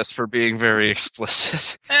 Yes, for being very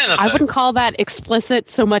explicit. I wouldn't call that explicit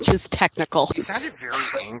so much as technical. You sounded very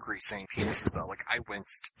angry saying penises, though. Like, I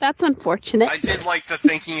winced. That's unfortunate. I did like the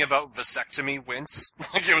thinking about vasectomy wince.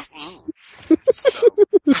 Like, it was, ooh. So,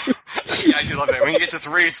 yeah, I do love that. When you get to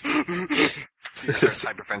 3, it's... Fear starts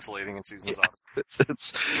hyperventilating in Susan's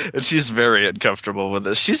office. And she's very uncomfortable with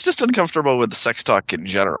this. She's just uncomfortable with the sex talk in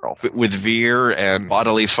general. With Veer and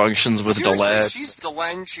bodily functions with Delenn. She's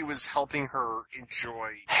Delenn. She was helping her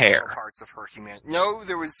enjoy hair parts of her humanity. No,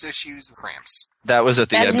 there was issues with cramps. That was at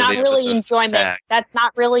the end of the episode. That's not really enjoyment. That's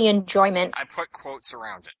not really enjoyment. I put quotes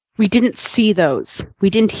around it. We didn't see those. We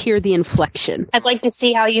didn't hear the inflection. I'd like to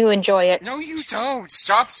see how you enjoy it. No, you don't.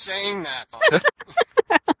 Stop saying that.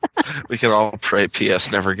 We can all pray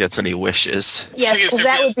PS never gets any wishes. Yes, because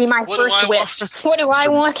that would be my first wish. What do I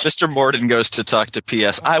want? Mr. Morden goes to talk to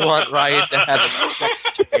PS. I want Ryan to have a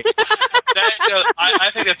sex change. I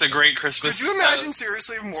think that's a great Christmas. Could you imagine,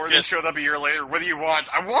 seriously, if Morden showed up a year later? What do you want?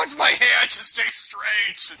 I want my hair to stay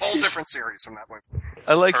straight. Whole different series from that point.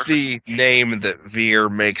 I like the name that Veer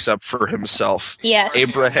makes up for himself. Yes.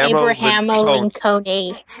 Abrahamo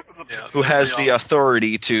Lincoln. Who has the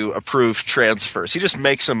authority to approve transfers. He just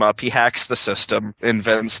makes them up. He hacks the system,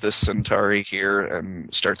 invents this Centauri here,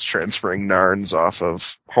 and starts transferring Narns off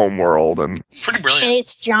of Homeworld. And it's pretty brilliant. And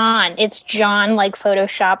it's John. It's John, like,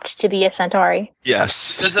 photoshopped to be a Centauri.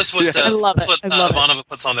 Yes. That's what, Ivanova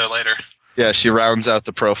puts on there later. Yeah, she rounds out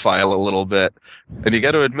the profile a little bit. And you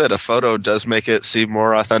got to admit, a photo does make it seem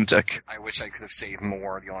more authentic. I wish I could have saved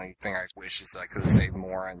more. The only thing I wish is I could have saved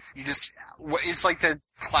more. And you just, it's like the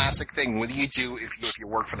classic thing. What do you do if you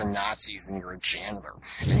work for the Nazis and you're a janitor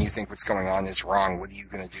and you think what's going on is wrong? What are you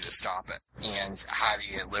going to do to stop it? And how do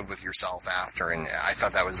you live with yourself after? And I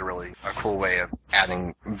thought that was really a cool way of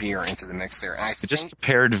adding Veer into the mix there. And I just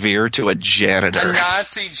compared Veer to a janitor. A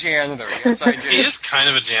Nazi janitor. Yes, I did. He is kind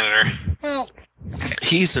of a janitor. Well,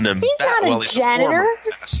 he's not a janitor.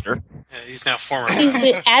 Yeah, he's now former. He's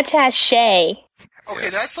an attaché. Okay,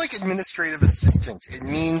 that's like administrative assistant. It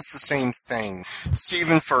means the same thing.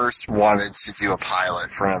 Steven first wanted to do a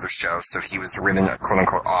pilot for another show, so he was written,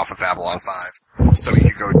 quote-unquote, off of Babylon 5. So he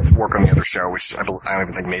could go work on the other show, which I don't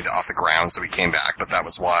even think made it off the ground, so he came back. But that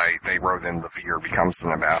was why they wrote in the Veer becomes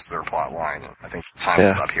an ambassador plot line. And I think time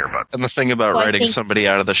is up here. But and the thing about writing somebody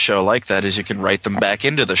out of the show like that is you can write them back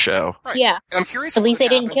into the show. Right. Yeah. And I'm curious. At least they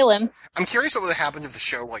didn't kill him. I'm curious what would have happened if the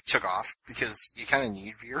show took off, because you kind of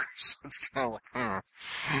need Veer, so it's kind of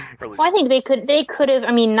really. Well, I think they could have.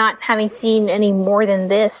 I mean, not having seen any more than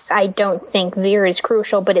this, I don't think Veer is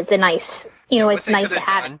crucial, but it's a nice. It's nice to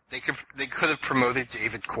have. They could have promoted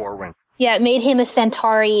David Corwin. Yeah, it made him a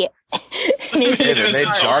Centauri. It made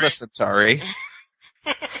John a Centauri.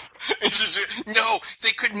 No,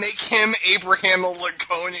 they could make him Abraham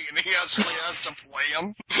Lincoln, and he actually has to play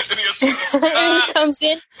him. And he comes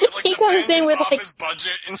in. He comes in with his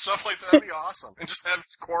budget and stuff like that. That'd be awesome. And just have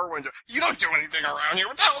Corwin. You don't do anything around here.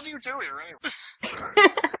 What the hell do you do here?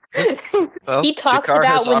 Well, he talks Jakar about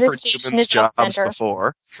has when the offered station humans is jobs center.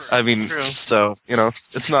 before. I mean, so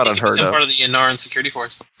it's not unheard of. Part of the Narn security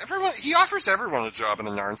force. He offers everyone a job in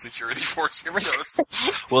the Narn security force. Everyone knows.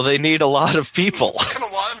 Well, they need a lot of people. They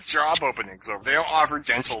have a lot of job openings over. They don't offer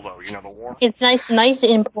dental though. The war. It's nice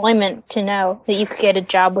employment to know that you could get a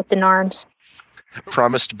job with the Narns.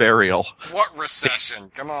 Promised burial. What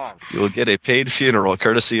recession? Come on. You will get a paid funeral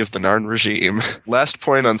courtesy of the Narn regime. Last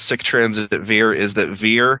point on sick transit Veer is that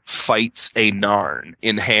Veer fights a Narn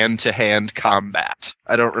in hand-to-hand combat.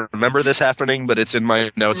 I don't remember this happening, but it's in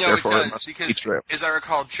my notes, therefore it must be true. As I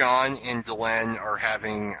recall, John and Delenn are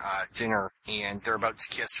having dinner, and they're about to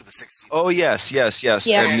kiss for the 6th season. Oh, yes. Yeah.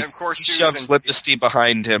 And of course, he shoves Lipsty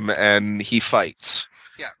behind him, and he fights.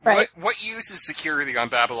 Yeah. Right. What use is security on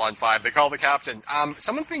Babylon 5? They call the captain.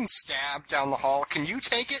 Someone's being stabbed down the hall. Can you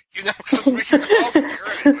take it? Because we can call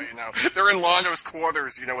security, but, they're in Londo's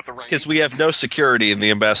quarters, with the range. Because we have no security in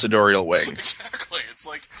the ambassadorial wing. Exactly. It's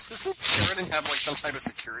like, doesn't Sheridan have, some type of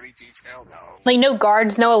security detail? No. No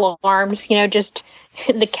guards, no alarms, just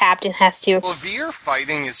the captain has to. Well, Veer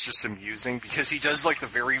fighting is just amusing because he does, the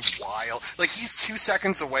very wild... he's 2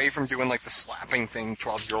 seconds away from doing, the slapping thing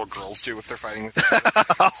 12-year-old girls do if they're fighting with each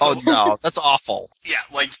other. Oh, no. That's awful. Yeah,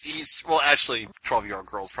 he's... Well, actually, 12-year-old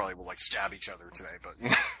girls probably will, stab each other today, but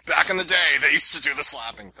back in the day, they used to do the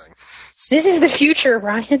slapping thing. So, this is the future,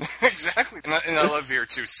 Ryan. Exactly. And I love Veer,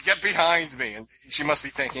 too. So get behind me. And she must be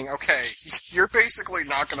thinking, okay, you're basically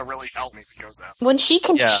not going to really help me if he goes out. When she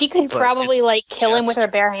could probably, kill him with her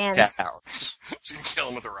bare hands. Counts. She can kill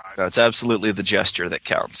him with a ride. No, it's absolutely the gesture that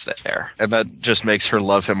counts there. And that just makes her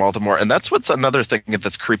love him all the more. And that's what's another thing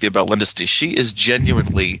that's creepy about Lindisty. She is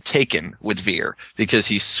genuinely taken with Veer because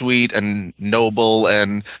he's sweet and noble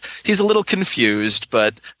and he's a little confused,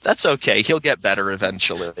 but that's okay. He'll get better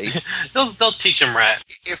eventually. They'll teach him right.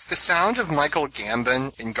 If the sound of Michael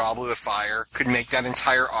Gambon in Goblet of Fire could make that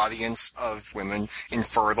entire audience of women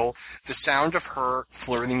infertile, the sound of her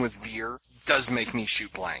flirting with Veer does make me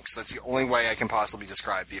shoot blanks. That's the only way I can possibly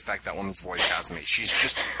describe the effect that woman's voice has on me. She's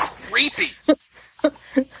just creepy.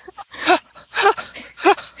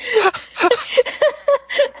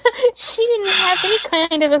 She didn't have any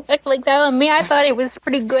kind of effect like that on me. I thought it was a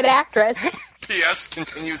pretty good actress. P.S.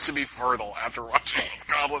 continues to be fertile after watching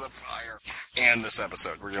Goblet of Fire and this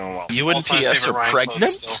episode. We're doing well. You and P.S. are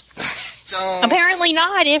pregnant? Apparently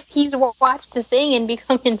not if he's watched the thing and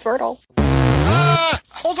become infertile.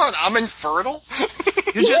 Hold on, I'm infertile?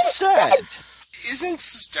 You just said. Isn't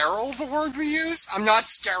sterile the word we use? I'm not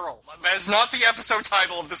sterile. That is not the episode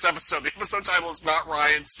title of this episode. The episode title is not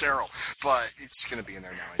Ryan Sterile. But it's going to be in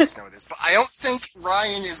there now. I just know it is. But I don't think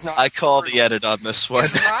Ryan is not I call fertile. the edit on this one.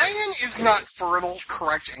 If Ryan is not fertile,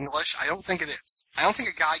 correct English, I don't think it is. I don't think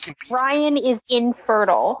a guy can be... Ryan is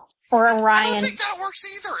infertile. Or a Ryan. I don't think that works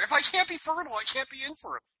either. If I can't be fertile, I can't be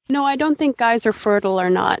infertile. No, I don't think guys are fertile or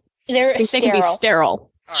not. They're I think sterile. they can be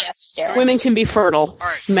sterile. Right. Yes, sterile. So Women can be fertile.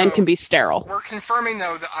 Right, Men so can be sterile. We're confirming,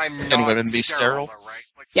 though, that I'm not Can women be sterile? though,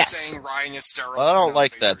 right? Yes. Saying Ryan is sterile. Well, I don't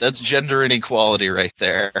like that. That's gender inequality right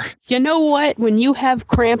there. You know what? When you have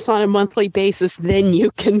cramps on a monthly basis, then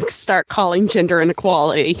you can start calling gender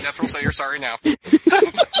inequality. Dethryl, say you're sorry now. Doesn't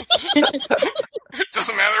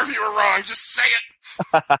matter if you were wrong. Just say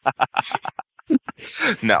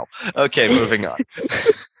it. No. Okay, moving on.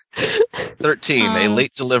 13, a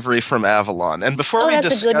late delivery from Avalon. And before we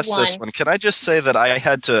discuss this one, can I just say that I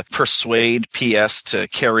had to persuade PS to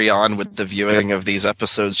carry on with the viewing of these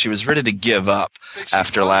episodes. She was ready to give up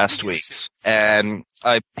after last week's. And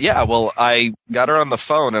I got her on the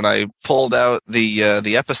phone and I pulled out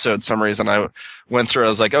the episode summaries and I went through. I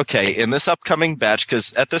was like, okay, in this upcoming batch,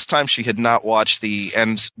 because at this time she had not watched the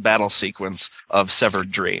end battle sequence of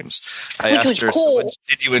Severed Dreams. I asked her, cool. So,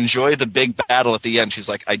 did you enjoy the big battle at the end? She's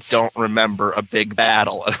like, I don't remember a big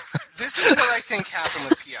battle. This is what I think happened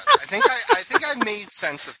with PS. I think I made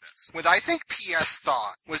sense of this. What I think PS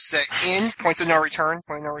thought was that in Points of No Return,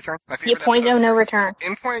 my favorite Point of No Return.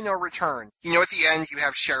 In Point of No Return, at the end you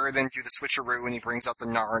have Sheridan do the switcheroo and he brings out the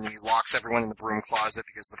Narn and he locks everyone in the broom closet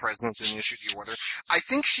because the president didn't issue the order. I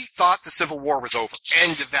think she thought the Civil War was over.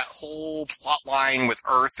 End of that whole plot line with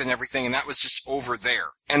Earth and everything, and that was just over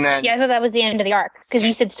there. And then... Yeah, I thought that was the end of the arc, because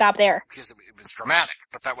you said stop there. Because it was dramatic,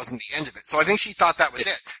 but that wasn't the end of it. So I think she thought that was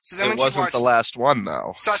it. So then it wasn't the last one,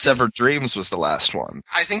 though. So Severed Dreams was the last one.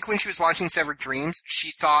 I think when she was watching Severed Dreams,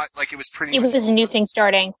 she thought it was pretty much... It was a new thing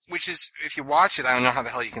starting. Which is, if you watch it, I don't know how the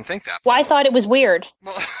hell you can think that. Well, I thought it was weird.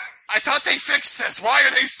 Well... I thought they fixed this. Why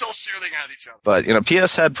are they still shooting at each other? But,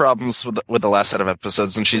 PS had problems with the last set of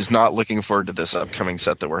episodes, and she's not looking forward to this upcoming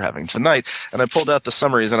set that we're having tonight. And I pulled out the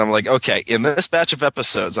summaries, and I'm like, okay, in this batch of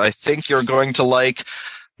episodes, I think you're going to like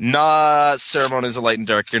Not Ceremonies of Light and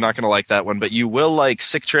Dark. You're not going to like that one, but you will like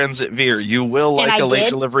Sick Transit Veer. You will like A Late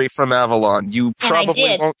Delivery from Avalon. You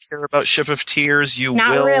probably won't care about Ship of Tears. You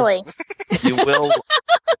not will. Really. You will.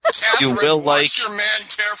 Catherine, you will watch your man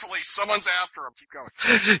carefully. Someone's after him. Keep going.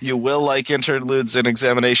 You will like Interludes and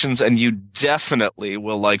Examinations, and you definitely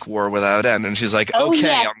will like War Without End. And she's like, okay,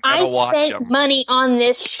 yes, I'm going to watch them. I spent money on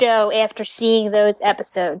this show after seeing those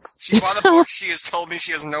episodes. She bought a book she has told me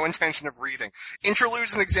she has no intention of reading.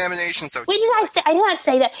 Interludes and Examinations, though. What did I say? I did not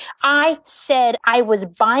say that. I said I was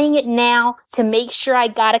buying it now to make sure I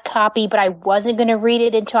got a copy, but I wasn't going to read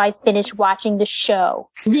it until I finished watching the show.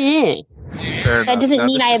 Yeah. That doesn't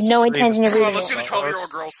mean I have no intention of reading it. Let's do the 12-year-old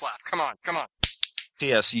girl slap. Come on.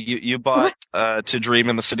 Yes, you bought To Dream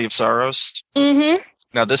in the City of Sorrows? Mm-hmm.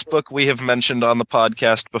 Now, this book we have mentioned on the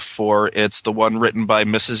podcast before. It's the one written by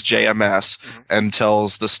Mrs. JMS and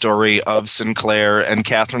tells the story of Sinclair and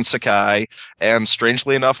Catherine Sakai and,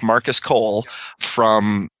 strangely enough, Marcus Cole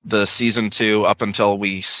from the season 2 up until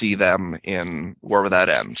we see them in War Without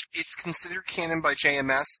End. It's considered canon by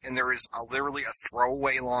JMS, and there is literally a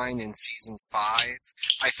throwaway line in season 5,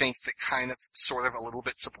 I think, that kind of sort of a little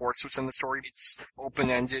bit supports what's in the story. It's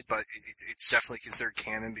open-ended, but it's definitely considered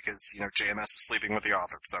canon because, JMS is sleeping with the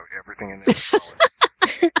author, so everything in there is solid.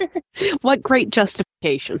 What great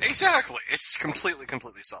justification. Exactly. It's completely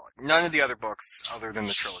solid. None of the other books, other than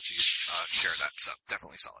the trilogies, share that, so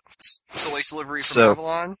definitely solid. So Late Delivery from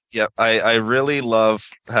Avalon? Yeah, I really love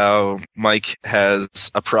how Mike has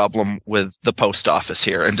a problem with the post office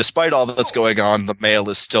here, and despite all that's going on, the mail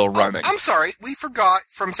is still running. I'm sorry, we forgot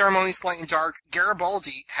from Ceremonies Light and Dark,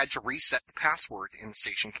 Garibaldi had to reset the password in the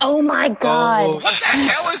station. Oh my god. What the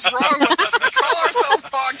hell is wrong with us? We call ourselves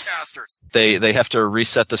podcasters. They have to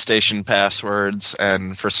reset the station passwords,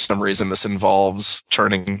 and for some reason this involves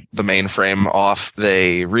turning the mainframe off.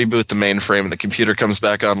 They reboot the mainframe, and the computer comes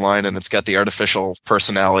back online, and it's got the artificial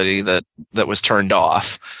personality that was turned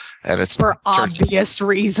off. And it's for obvious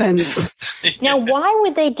reasons. Now, why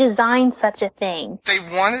would they design such a thing? They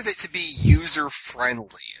wanted it to be user-friendly,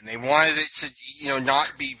 and they wanted it to, not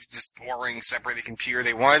be just boring, separated computer.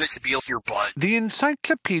 They wanted it to be like your butt. The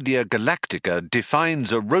Encyclopedia Galactica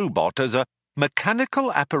defines a robot as a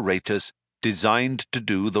mechanical apparatus designed to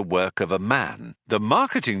do the work of a man. The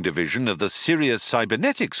marketing division of the Sirius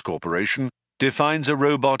Cybernetics Corporation defines a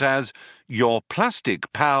robot as your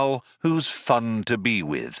plastic pal who's fun to be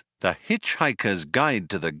with. The Hitchhiker's Guide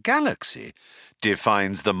to the Galaxy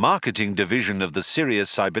defines the marketing division of the Sirius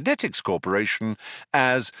Cybernetics Corporation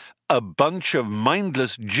as a bunch of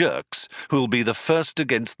mindless jerks who'll be the first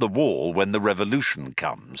against the wall when the revolution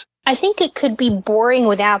comes. I think it could be boring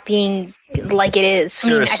without being like it is.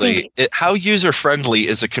 Seriously, how user-friendly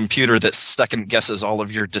is a computer that second-guesses all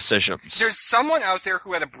of your decisions? There's someone out there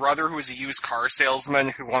who had a brother who was a used car salesman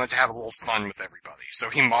who wanted to have a little fun with everybody. So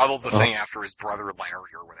he modeled the thing after his brother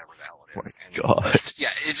Larry or whatever the hell it is. God.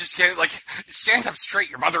 Yeah, it just gave, stand up straight.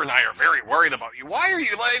 Your mother and I are very worried about you. Why are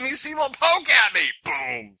you letting these people poke at me?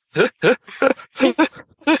 Boom.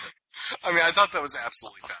 I thought that was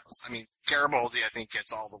absolutely fabulous. Garibaldi, I think,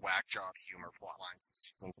 gets all the whack job humor plot lines this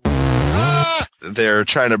season. They're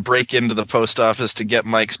trying to break into the post office to get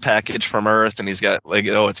Mike's package from Earth, and he's got,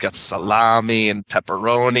 it's got salami and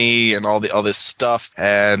pepperoni and all this stuff.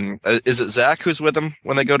 And is it Zach who's with him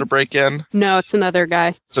when they go to break in? No, it's another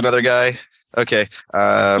guy. It's another guy? Okay.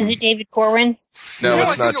 Is it David Corwin? No,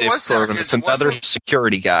 it's not David Corwin. It's another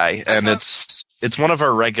security guy, and it's one of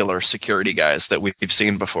our regular security guys that we've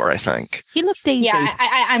seen before, I think. He looked Asian. Yeah,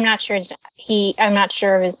 I'm not sure. I'm not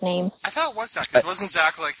sure of his name. I thought it was Zach, because wasn't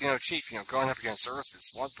Zach Chief, going up against Earth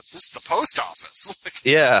is one, but this is the post office.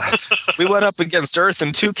 Yeah, we went up against Earth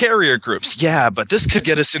in 2 carrier groups. Yeah, but this could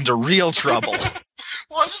get us into real trouble.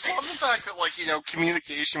 Well, I just love the fact that,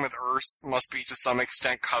 communication with Earth must be to some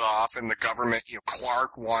extent cut off, and the government,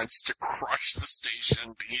 Clark wants to crush the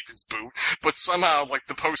station beneath his boot, but somehow,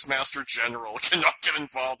 the Postmaster General cannot get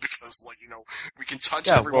involved because, we can touch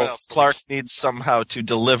everyone else. Clark needs somehow to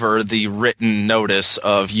deliver the written notice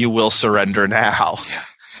of "you will surrender now." Yeah.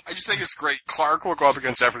 I just think it's great. Clark will go up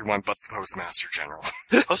against everyone but the Postmaster General.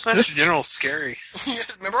 Postmaster General's scary.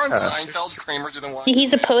 Remember on Seinfeld, Kramer didn't want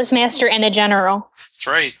He's a postmaster and a general. That's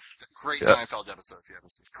right. Great Seinfeld episode if you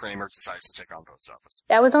haven't seen. Kramer decides to take on post office.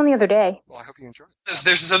 That was on the other day. Well, I hope you enjoyed it.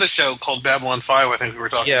 There's this other show called Babylon 5, I think we were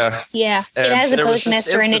talking about. Yeah, it has a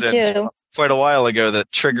postmaster in it too. quite a while ago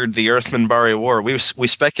that triggered the Earth-Minbari War. We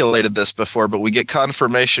speculated this before, but we get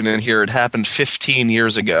confirmation in here it happened 15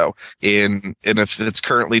 years ago. And if it's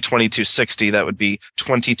currently 2260, that would be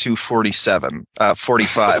 2247.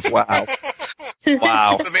 45. Wow.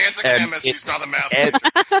 Wow. The man's a chemist. He's not a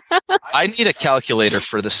math. I need a calculator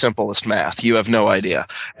for the simplest math. You have no idea.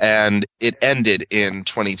 And it ended in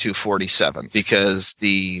 2247 because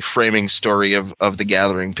the framing story of the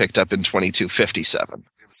Gathering picked up in 2257.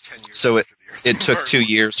 So it took 2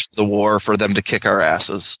 years for the war for them to kick our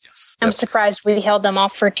asses. Yes. I'm surprised we held them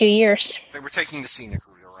off for 2 years. They were taking the scenic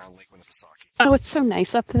route around Lake Winnipesaukee. Oh, it's so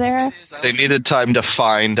nice up there. They needed time to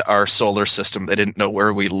find our solar system. They didn't know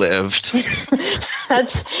where we lived.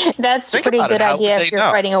 That's a pretty good idea if you're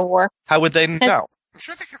fighting a war. How would they know? I'm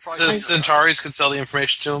sure they could probably. The Centauri's could sell the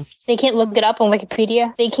information to them. They can't look it up on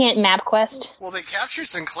Wikipedia. They can't MapQuest. Well, they captured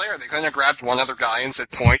Sinclair. They couldn't have grabbed one other guy and said,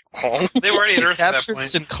 point home. They were already at Earth at that captured point.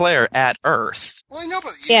 Sinclair at Earth. Well, I know,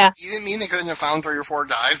 but you didn't mean they couldn't have found 3 or 4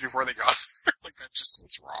 guys before they got there. Like, that just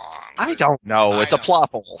seems wrong. I don't know. It's a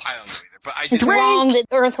plot hole. I don't know either. But It's wrong that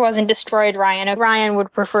Earth wasn't destroyed, Ryan. Ryan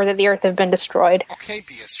would prefer that the Earth had been destroyed. Okay,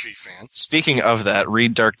 BSG fan. Speaking of that,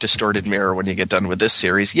 read Dark Distorted Mirror when you get done with this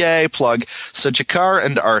series. Yay, plug. So Jakar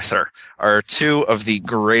and Arthur are 2 of the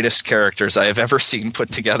greatest characters I have ever seen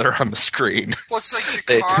put together on the screen. Well, it's like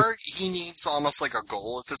Jakar, he needs almost like a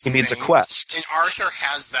goal at this point. He needs a quest. And Arthur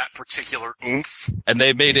has that particular oomph. And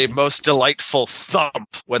they made a most delightful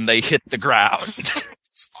thump when they hit the ground.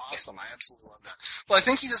 It's awesome. I absolutely love that. Well, I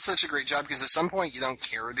think he does such a great job because at some point you don't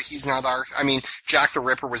care that he's not Arthur. I mean, Jack the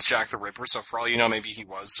Ripper was Jack the Ripper, so for all you know, maybe he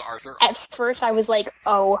was Arthur. At first, I was like,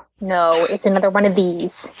 oh, no, it's another one of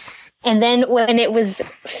these. And then when it was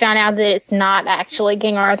found out that it's not actually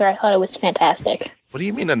King Arthur, I thought it was fantastic. What do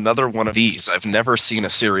you mean another one of these? I've never seen a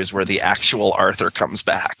series where the actual Arthur comes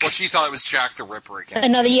back. Well, she thought it was Jack the Ripper again.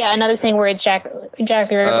 Another thing where it's Jack the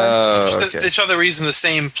Ripper. Okay. They thought they were using the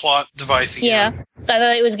same plot device again. Yeah. I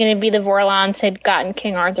thought it was going to be the Vorlons had gotten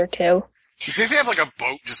King Arthur too. You think they have like a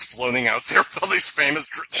boat just floating out there with all these famous...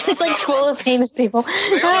 It's like full of famous people.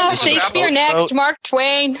 Shakespeare next, boat? Mark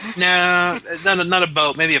Twain. No, not a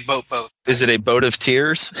boat. Maybe a boat. Is it a boat of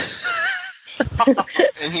tears?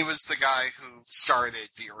 And he was the guy who started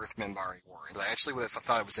the Earth-Minbari War. And I actually would have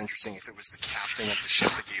thought it was interesting if it was the captain of the ship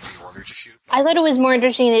that gave the order to shoot. I thought it was more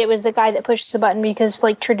interesting that it was the guy that pushed the button because,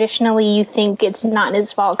 like, traditionally you think it's not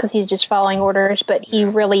his fault because he's just following orders, but he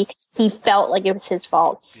felt like it was his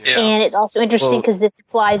fault. Yeah. And it's also interesting because this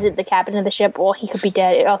implies that the captain of the ship, well, he could be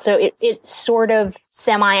dead. It also, it sort of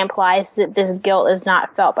semi-implies that this guilt is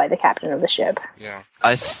not felt by the captain of the ship. Yeah.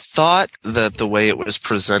 I thought that the way it was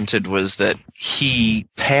presented was that he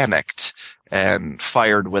panicked and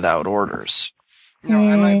fired without orders. No,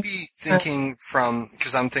 I might be thinking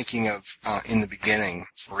because I'm thinking of in the beginning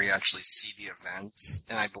where you actually see the events,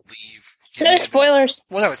 and I believe... No spoilers.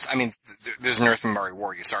 Well, no, there's an Earth-Minbari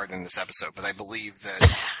War. You saw it in this episode, but I believe that...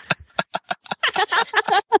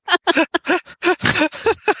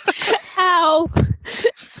 Ow.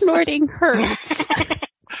 Snorting hurts.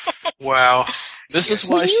 Wow. This is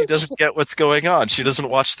why she doesn't get what's going on. She doesn't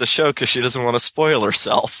watch the show because she doesn't want to spoil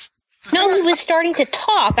herself. No, he was starting to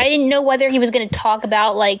talk. I didn't know whether he was going to talk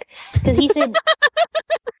about, because he said,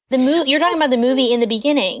 you're talking about the movie in the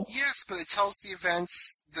beginning. Yes, but it tells the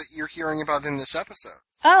events that you're hearing about in this episode.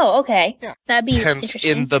 Oh, okay. Yeah. That'd be hence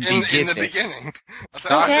interesting. in the beginning. In the beginning.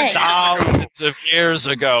 Thousands of years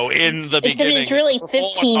ago, in the beginning. It's really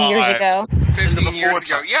 15 years ago. 15 years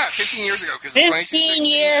ago. Yeah, 15 years ago. 15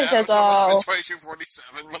 years ago.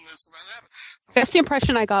 2247 when this event happened. That's the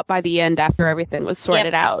impression I got by the end after everything was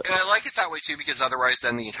sorted out. And I like it that way, too, because otherwise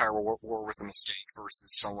then the entire war was a mistake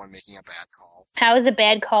versus someone making a bad call. How is a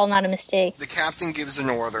bad call not a mistake? The captain gives an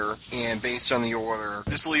order, and based on the order,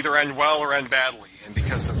 this will either end well or end badly. And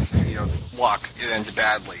because of, luck, it ended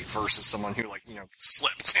badly versus someone who,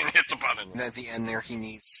 slipped and hit the button. And at the end there, he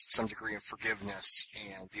needs some degree of forgiveness,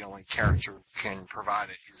 and the only character who can provide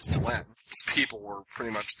it is Delenn. People were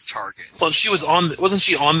pretty much the target. Well, wasn't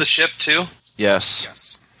she on the ship, too?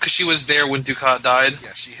 Yes. Because she was there when Dukat died?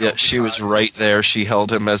 Yeah, she was right there. She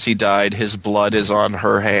held him as he died. His blood is on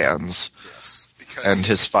her hands. Yes. And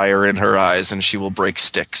his fire in her eyes, and she will break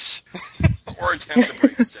sticks. Or attempt to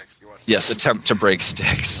break sticks. Yes, attempt to break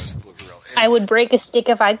sticks. I would break a stick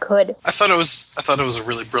if I could. I thought it was a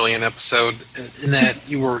really brilliant episode in that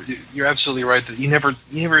you're absolutely right that you never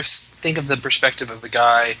think of the perspective of the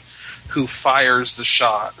guy who fires the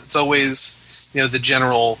shot. It's always, the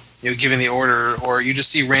general, giving the order, or you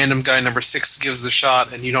just see random guy number 6 gives the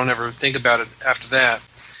shot and you don't ever think about it after that.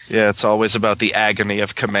 Yeah, it's always about the agony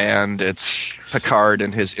of command. It's Picard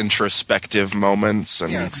and his introspective moments.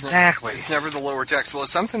 And exactly. It's never the lower decks. Well,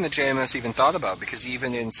 it's something that JMS even thought about, because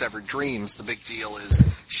even in Severed Dreams, the big deal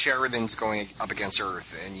is Sheridan's going up against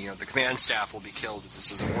Earth, and the command staff will be killed if this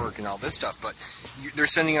doesn't work and all this stuff, but they're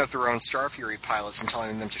sending out their own Star Fury pilots and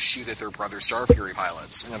telling them to shoot at their brother Star Fury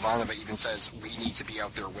pilots, and Ivanova even says, we need to be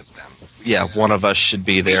out there with them. One of us should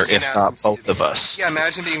be there, if not both of us. Yeah,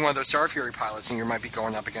 imagine being one of those Star Fury pilots, and you might be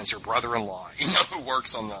going up against your brother-in-law, who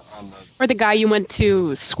works on the... Or the guy you went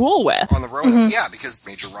to school with. On the road, yeah, because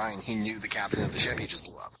Major Ryan, he knew the captain of the ship he just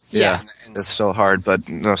blew up. Yeah, it's still hard, but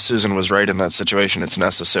Susan was right in that situation. It's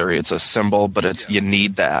necessary. It's a symbol, but you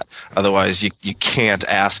need that. Otherwise, you can't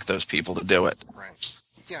ask those people to do it. Right.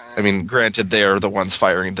 Yeah. I mean, granted, they are the ones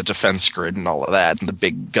firing the defense grid and all of that, and the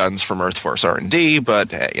big guns from Earth Force R&D,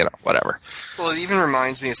 but, whatever. Well, it even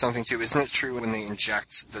reminds me of something, too. Isn't it true when they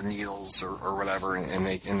inject the needles or whatever, and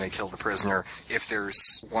they kill the prisoner, if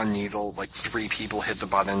there's one needle, like 3 people hit the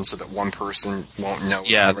button so that one person won't know?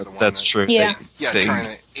 Yeah, that's true. Yeah, trying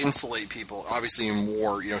to insulate people. Obviously, in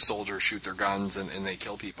war, soldiers shoot their guns and they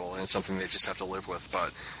kill people, and it's something they just have to live with.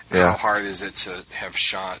 But how hard is it to have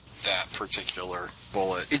shot that particular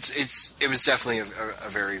bullet? It was definitely a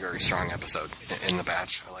very, very strong episode in the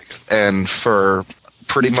batch. I like it. And for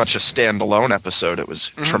pretty much a standalone episode, it was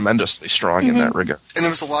tremendously strong in that regard. And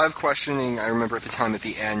there was a lot of questioning, I remember at the time at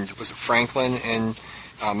the end. Was it Franklin and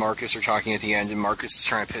Marcus are talking at the end, and Marcus is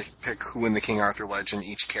trying to pick who in the King Arthur legend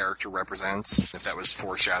each character represents, if that was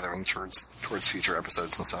foreshadowing towards future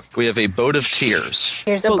episodes and stuff. We have a boat of tears.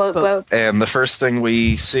 Here's a boat. And the first thing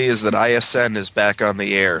we see is that ISN is back on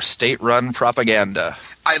the air. State-run propaganda.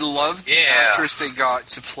 I love the actress they got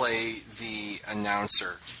to play the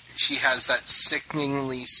announcer. She has that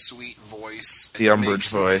sickeningly sweet voice. The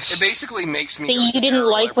Umbridge voice. It basically makes me. That you didn't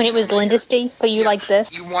like when it was Lindisty, but you like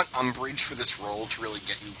this. You want Umbridge for this role to really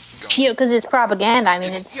get you going. Yeah, because it's propaganda. I mean,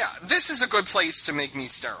 it's... Yeah, this is a good place to make me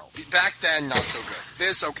sterile. Back then, not so good.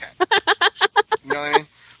 This, okay. You know what I mean?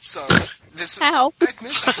 So, this... Ow. I've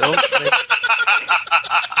missed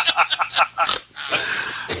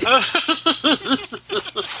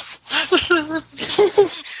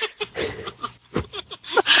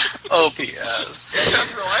OPS.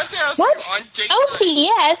 Dethryl, I have to ask you on date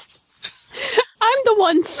night. OPS? I'm the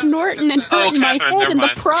one snorting and hurting my head in the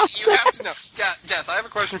process. You have to know. Death, I have a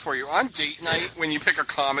question for you. On date night, when you pick a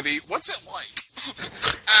comedy, what's it like?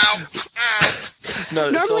 Ow. No,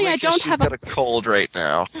 normally it's only I don't she's have got a cold right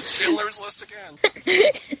now. Schindler's List again.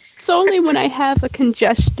 It's only when I have a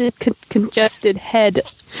congested head.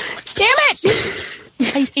 Damn it!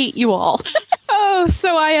 I hate you all. Oh,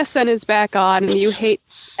 so ISN is back on, and you hate...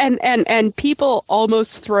 And people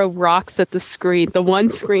almost throw rocks at the screen, the one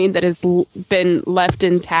screen that has been left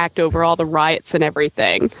intact over all the riots and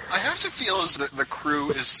everything. I have to feel as that the crew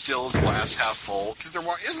is still glass half full, because they're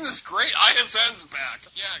isn't this great? ISN's back!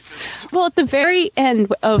 Yeah, well, at the very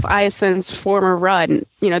end of ISN's former run,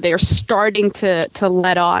 they are starting to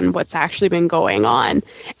let on what's actually been going on.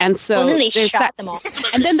 And so... Well, then they shot them all.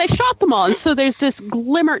 And then they shot them all, and so there's this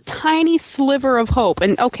tiny sliver of hope.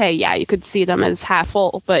 And okay, yeah, you could see them as half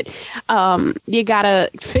full, but you gotta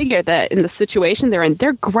figure that in the situation they're in,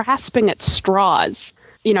 they're grasping at straws.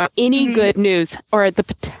 Any good news or the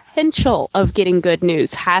potential of getting good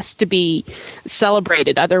news has to be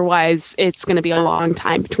celebrated. Otherwise, it's going to be a long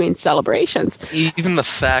time between celebrations. Even the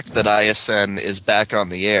fact that ISN is back on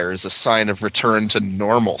the air is a sign of return to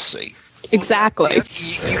normalcy. Exactly.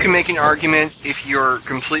 You can make an argument if you're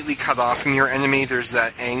completely cut off from your enemy. There's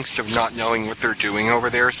that angst of not knowing what they're doing over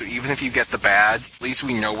there. So even if you get the bad, at least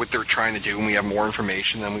we know what they're trying to do, and we have more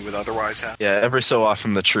information than we would otherwise have. Yeah, every so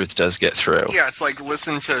often the truth does get through. Yeah, it's like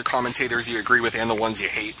listen to commentators you agree with and the ones you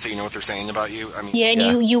hate, so you know what they're saying about you. I mean,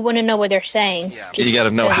 you want to know what they're saying. Yeah, you got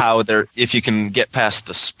to know how they're. If you can get past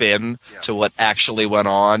the spin to what actually went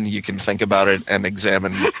on, you can think about it and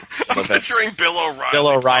examine. I'm picturing Bill O'Reilly. Bill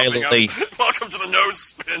O'Reilly. Welcome to the no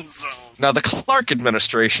spin zone. Now the Clark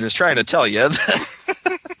administration is trying to tell you that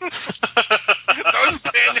those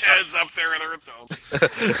pinheads up there in Earth Dome.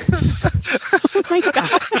 Oh my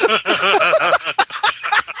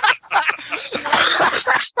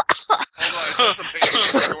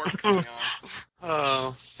god.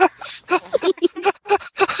 Oh.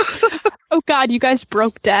 Oh god, you guys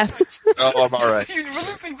broke Death. Oh, I'm all right. You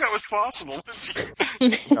wouldn't think that was possible, would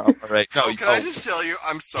you? No, I'm all right. No, can I just tell you?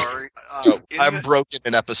 I'm sorry. I'm broken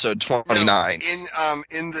in episode 29.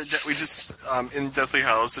 In Deathly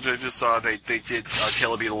Hallows, which I just saw, they did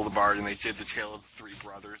Tale of Beetle the Bard, and they did the Tale of the Three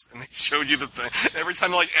Brothers, and they showed you the thing. Every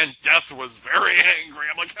time, like, and Death was very angry.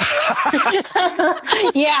 I'm like,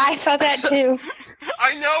 yeah, I saw that too.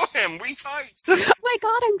 I know him. We tight. Oh my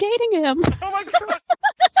god, I'm dating him. Oh my god.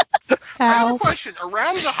 I have a question.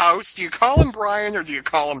 Around the house, do you call him Brian or do you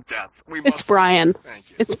call him Death? It's Brian.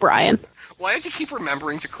 Thank you. It's Brian. Well, I have to keep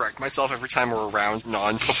remembering to correct myself every time we're around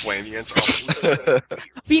non-Puffwanians.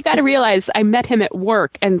 You got to realize I met him at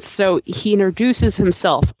work, and so he introduces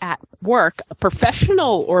himself at work, a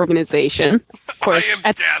professional organization. Of course, I am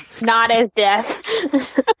Death. Not as Death.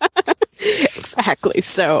 Exactly.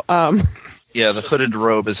 So, yeah, the hooded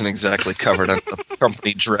robe isn't exactly covered on the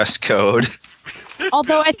company dress code.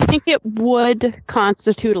 Although I think it would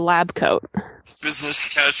constitute a lab coat.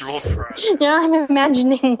 Business casual Friday. Yeah, I'm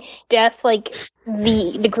imagining Death like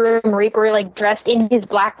the Grim Reaper, like dressed in his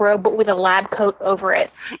black robe but with a lab coat over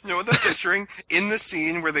it. You know what I'm picturing? In the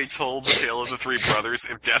scene where they told the tale of the three brothers,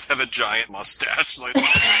 if Death had a giant mustache, like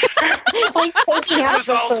it was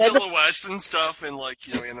all silhouettes and stuff, and like,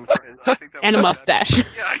 you know, I think that and a mustache.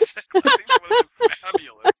 Yeah, exactly. I think that would have been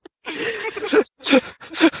fabulous.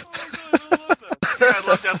 See, I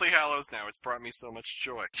love Deathly Hallows now. It's brought me so much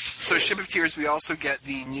joy. So, Ship of Tears, we also get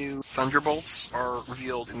the new Thunderbolts are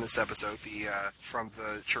revealed in this episode. From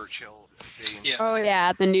the Churchill. Yes. Oh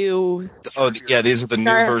yeah, the new. Oh yeah, these are the new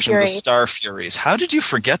version of the Star Furies. How did you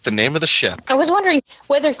forget the name of the ship? I was wondering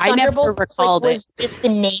whether Thunderbolts was just the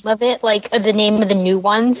name of it, like the name of the new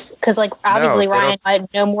ones, because like obviously Ryan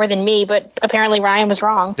might know more than me, but apparently Ryan was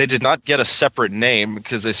wrong. They did not get a separate name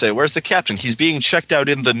because they say, "Where's the captain? He's being checked out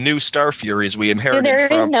in the new Star Furies we inherited." So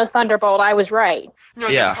there is no Thunderbolt. I was right. No,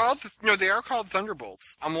 they are called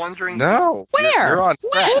Thunderbolts. I'm wondering. No, where? You're on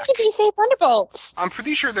track. Where did he say Thunderbolts? I'm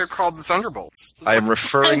pretty sure they're called the Thunderbolts. I am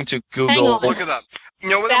referring to Google. Look it up. You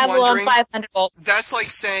know what Babylon I'm wondering? 500 volts. That's like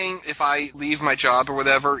saying if I leave my job or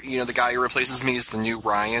whatever, you know, the guy who replaces me is the new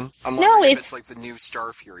Ryan. I'm wondering if it's like the new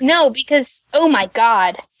Star Fury. No, because oh my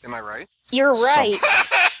god. Am I right? You're right.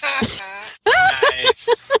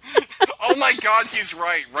 Nice. Oh my god, he's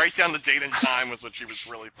right. Write down the date and time was what she was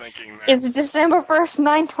really thinking there. It's December 1st,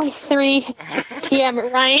 9:23 p.m.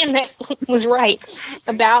 Ryan that was right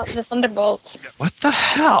about the Thunderbolts. What the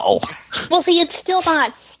hell? Well, see, it's still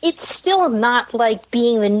not like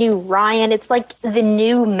being the new Ryan. It's like the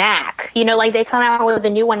new Mac. You know, like they come out with a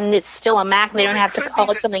new one and it's still a Mac. They don't have to call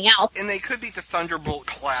it something else. And they could be the Thunderbolt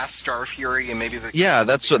class Star Fury and maybe the... Yeah,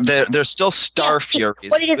 that's what they're still Star Furies.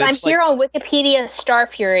 What it is, I'm here on Wikipedia Star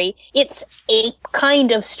Fury. It's a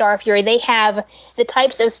kind of Star Fury. They have the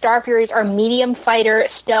types of Star Furies are medium fighter,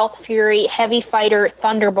 stealth fury, heavy fighter,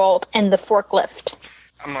 Thunderbolt, and the forklift.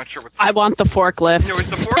 I'm not sure what I want the forklift. No,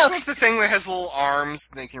 is the forklift the thing that has little arms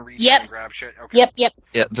and they can reach out and grab shit? Okay. Yep.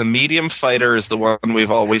 Yeah, the medium fighter is the one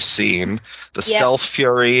we've always seen. The stealth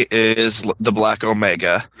fury is the Black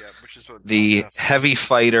Omega. Yeah, which is what the heavy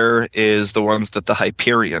fighter is the ones that the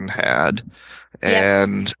Hyperion had.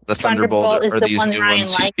 And the Thunderbolt are these new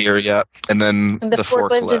ones here, and then the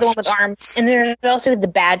forklift is the one with arms. And there's also the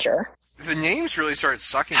Badger. The names really started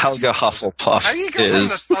sucking. Helga Hufflepuff How do you go from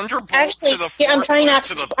the Thunderbolt to the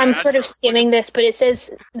forklift I'm sort of skimming this, but it says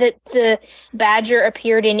that the Badger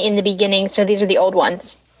appeared in the beginning, so these are the old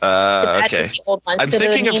ones. Okay. The old ones. I'm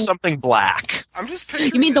thinking of something black. I'm just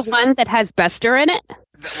picturing. You mean the one that has Bester in it?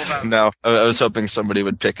 No, I was hoping somebody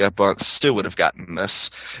would pick up on. Stu would have gotten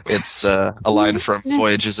this. It's a line from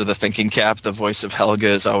Voyages of the Thinking Cap. The voice of Helga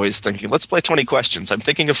is always thinking, let's play 20 questions. I'm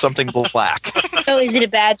thinking of something black. Oh, is it a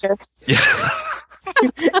badger? Yeah.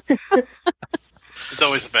 It's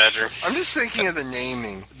always a badger. I'm just thinking of the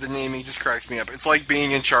naming. The naming just cracks me up. It's like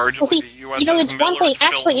being in charge of the USS You know, it's one thing.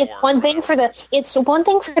 Actually, it's one thing for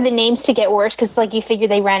the names to get worse because, like, you figure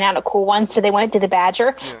they ran out of cool ones, so they went to the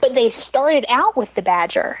Badger. Yeah. But they started out with the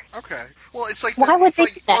Badger. Okay. Well, it's like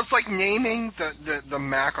it's like naming the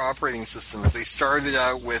Mac operating systems. They started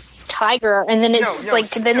out with Tiger, and then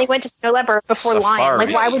they went to Snow Leopard before Lion.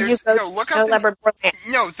 Like, why would you go to Snow Leopard before Lion?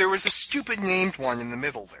 No, there was a stupid named one in the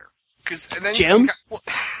middle there. Jim?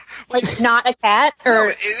 Like not a cat, or no,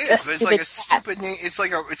 it is. But it's like a stupid name. It's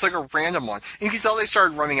like a random one. And you can tell they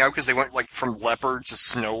started running out because they went like from leopard to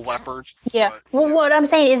snow leopard. Yeah. Well, what I'm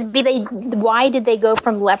saying is, why did they go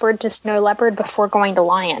from leopard to snow leopard before going to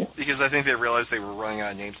lion? Because I think they realized they were running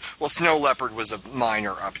out of names. Well, snow leopard was a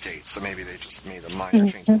minor update, so maybe they just made a minor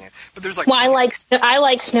change in the name. But there's like. Well, I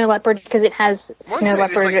like snow leopard because it has snow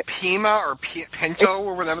leopard. It's like Puma or Pinto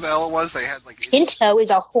or whatever the hell it was. They had like Pinto is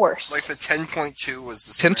a horse. Like the 10.2 was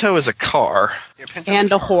the. Pinto is a car. Yeah,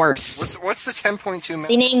 and a horse. What's the 10.2?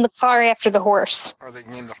 They named the car after the horse. Or they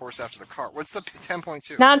named the horse after the car. What's the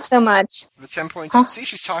 10.2? Not so much. The 10.2. Huh? See,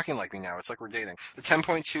 she's talking like me now. It's like we're dating. The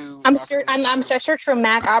 10.2. I'm search for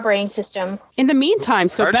Mac operating system. In the meantime,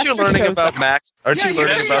 aren't you learning about Mac? Aren't you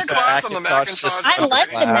learning about the Macintosh system? I like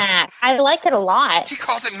the Mac. I like it a lot. She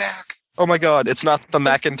called it Mac. Oh my God! It's not the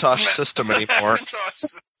Macintosh system anymore.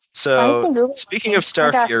 So, speaking of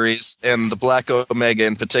Star Furies and the Black Omega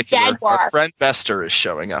in particular, Jaguar. our friend Bester is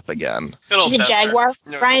showing up again. Is it Jaguar?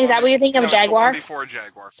 No, Brian, is that what you're thinking of, Jaguar? Before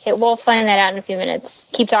Jaguar. Okay, we'll find that out in a few minutes.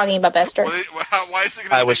 Keep talking about Bester. Why is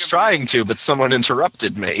it I was trying to, but someone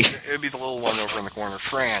interrupted me. It would be the little one over in the corner.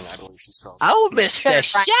 Fran, I believe she's called. Oh, Mr.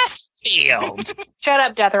 Sheffield. Shut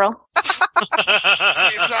up, Dethryl. See,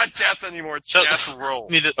 it's not Death anymore. It's Dethryl.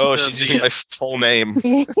 She's using my full name.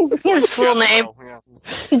 His full name.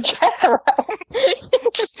 Jethro.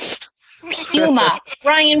 Puma.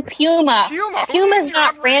 Ryan, Puma. Puma's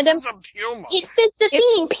not random. It fits the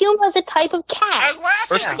theme. Puma's a type of cat.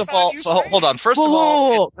 First of all, hold on. First of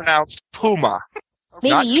all, it's pronounced Puma. Maybe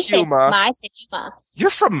not you say Puma. Puma. I say Puma. You're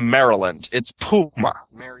from Maryland. It's Puma.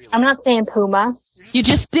 I'm not saying Puma. You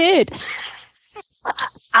just did.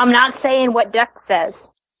 I'm not saying what Duck says.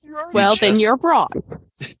 Well, then you're wrong.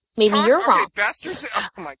 Maybe you're wrong. Bester's. Oh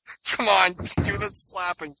my! Come on, just do the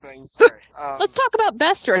slapping thing. Let's talk about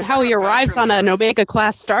Bester and how he arrives on an Omega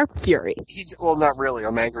class Star Fury. Well, not really.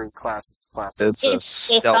 Omega class is the class.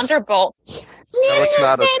 It's a Thunderbolt. No, it's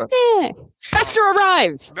not a. Bester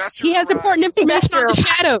arrives. He has important information on the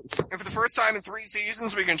shadows. And for the first time in 3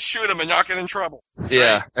 seasons, we can shoot him and not get in trouble.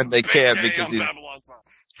 Yeah, and they can because he's.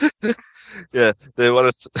 Yeah, they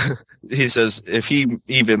want to. He says, if he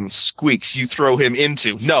even squeaks, you throw him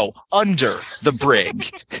under the brig.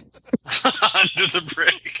 Under the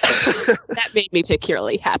brig. That made me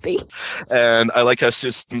particularly happy. And I like how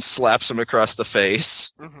Susan slaps him across the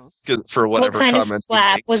face for whatever what kind comment of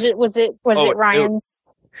slap? He makes. Was it Ryan's?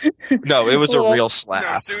 No, it was a real slap.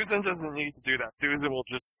 No, Susan doesn't need to do that. Susan will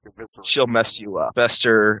just eviscerate. She'll mess you up.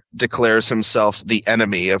 Bester declares himself the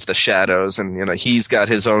enemy of the shadows, and he's got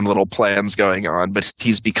his own little plans going on, but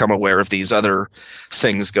he's become aware of these other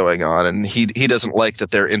things going on, and he doesn't like that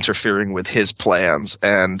they're interfering with his plans.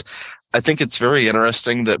 And I think it's very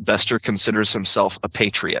interesting that Bester considers himself a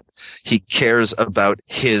patriot. He cares about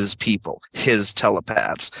his people, his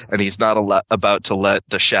telepaths, and he's not about to let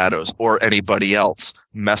the shadows or anybody else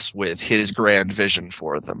mess with his grand vision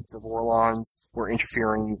for them. The Vorlons were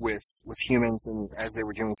interfering with humans, and as they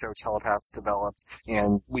were doing so, telepaths developed,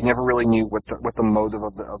 and we never really knew what the motive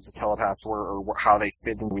of the telepaths were or how they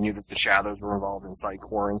fit in. We knew that the shadows were involved in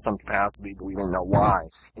Psychor in some capacity, but we didn't know why.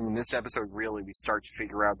 And in this episode, really, we start to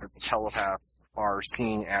figure out that the telepaths are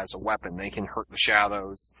seen as a weapon. They can hurt the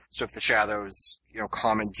shadows, so if the shadows,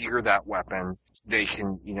 commandeer that weapon, they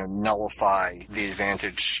can, nullify the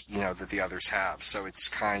advantage, that the others have. So it's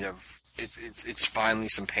kind of, it's finally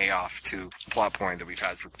some payoff to the plot point that we've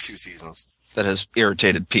had for 2 seasons. That has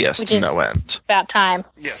irritated PS to no end. About time.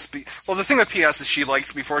 Yes. Well, the thing with PS is she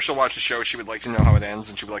likes, before she'll watch the show, she would like to know how it ends,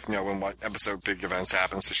 and she would like to know when what episode big events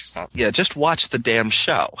happen, so she's not. Yeah, just watch the damn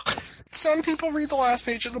show. Some people read the last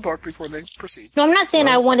page of the book before they proceed. No, I'm not saying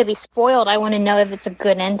I want to be spoiled. I want to know if it's a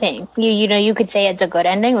good ending. You could say it's a good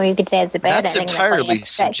ending, or you could say it's a bad ending. That's entirely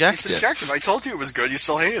subjective. It's subjective. I told you it was good. You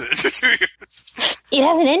still hated it for 2 years. It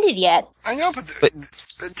hasn't ended yet. I know, but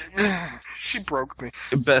she broke me.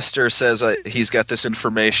 Bester says he's got this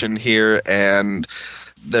information here, and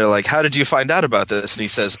they're like, how did you find out about this? And he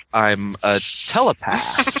says, I'm a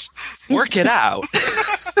telepath. Work it out.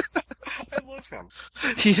 I love him.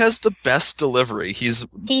 He has the best delivery. He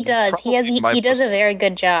does. He does a very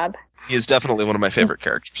good job. He is definitely one of my favorite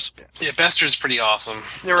characters. Yeah, Bester's pretty awesome.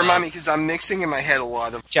 Yeah, remind me, because I'm mixing in my head a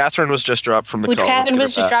lot of... Catherine was just dropped from the call. Catherine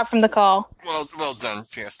was just dropped from the call. Well done,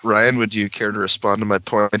 yes. Ryan, would you care to respond to my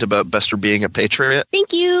point about Bester being a patriot?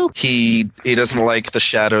 Thank you. He doesn't like the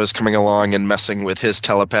shadows coming along and messing with his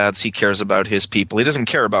telepaths. He cares about his people. He doesn't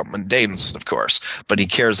care about mundanes, of course, but he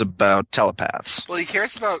cares about telepaths. Well, he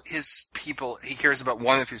cares about his people. He cares about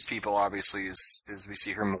one of his people, obviously, as we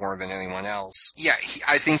see her more than anyone else. Yeah,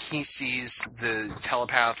 I think he sees the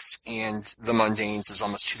telepaths and the mundanes as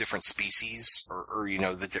almost two different species, or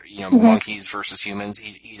monkeys versus humans.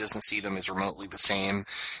 He doesn't see them as remotely the same.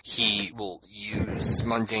 He will use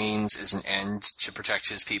mundanes as an end to protect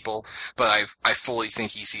his people, but I fully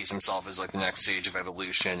think he sees himself as like the next stage of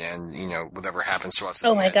evolution, and whatever happens to us.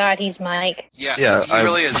 Oh my God, he's Mike. Yeah, he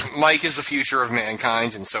really is. Mike is the future of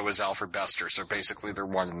mankind, and so is Alfred Bester. So basically, they're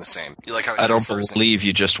one and the same. You like how I don't believe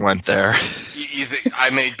you just went there. You think I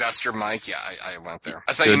made Bester Mike? Yeah, I went there.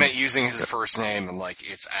 I thought you meant using his first name. I'm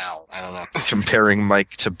like, it's Al. I don't know. Comparing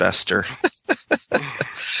Mike to Bester.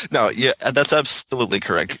 No, yeah, that's absolutely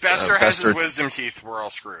correct. If Bester has his wisdom teeth, we're all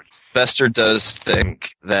screwed. Bester does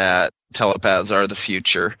think that telepaths are the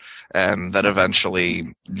future, and that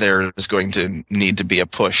eventually there is going to need to be a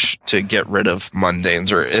push to get rid of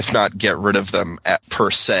mundanes, or if not get rid of them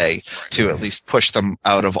per se, to at least push them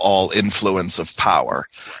out of all influence of power,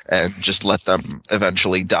 and just let them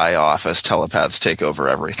eventually die off as telepaths take over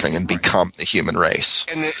everything and become the human race.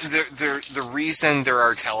 And the reason there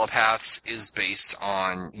are telepaths is based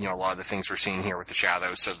on, a lot of the things we're seeing here with the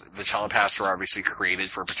shadows. So the telepaths were obviously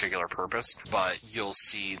created for a particular purpose, but you'll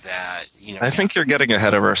see that, I think you're getting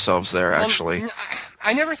ahead of ourselves there, actually.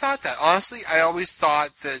 I never thought that. Honestly, I always thought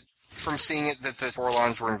that from seeing it that the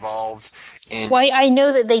Vorlons were involved in... Why, I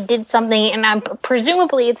know that they did something, and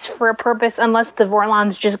presumably it's for a purpose, unless the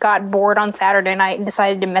Vorlons just got bored on Saturday night and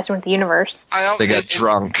decided to mess with the universe. They got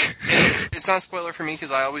drunk. It's not a spoiler for me,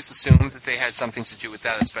 because I always assumed that they had something to do with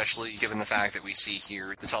that, especially given the fact that we see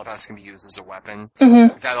here the telepaths can be used as a weapon.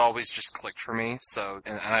 Mm-hmm. That always just clicked for me,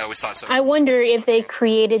 and I always thought so. I wonder if they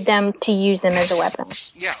created them to use them as a weapon.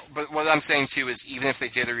 Yeah, but what I'm saying, too, is even if they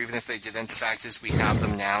did or even if they didn't, the fact is we have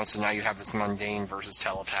them now, so now you have this mundane versus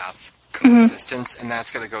telepath coexistence, and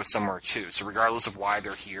that's going to go somewhere too. So regardless of why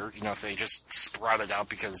they're here, if they just sprouted out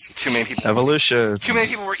because too many people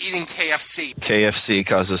were eating KFC. KFC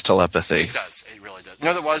causes telepathy. It does. It really does. You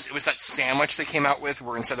know what it was that sandwich they came out with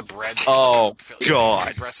where instead of bread, God.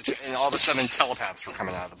 And all of a sudden telepaths were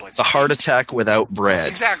coming out of the place. A heart attack without bread.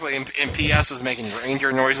 Exactly. And PS was making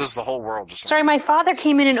reindeer noises. The whole world just... Sorry, my father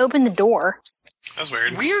came in and opened the door. That's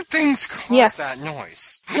weird. Weird things cause that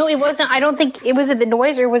noise. No, it wasn't. I don't think it was the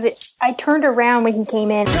noise, or was it? I turned around when he came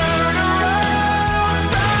in.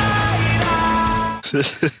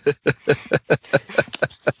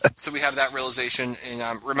 So we have that realization, and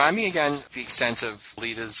remind me again the extent of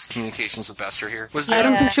Lita's communications with Bester here. I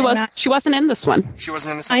don't think she was. She wasn't in this one. She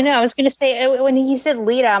wasn't in this one. I know. I was going to say when he said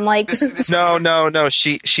Lita, I'm like, no.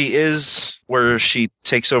 She is where she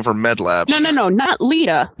takes over MedLab. No, not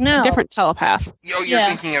Lita. No, different telepath. Oh, you're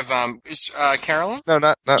thinking of Carolyn? No,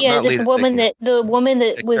 not Lita. The woman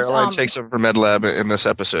that was Caroline takes over MedLab in this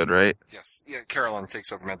episode, right? Yes, Carolyn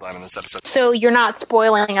takes over MedLab in this episode. So you're not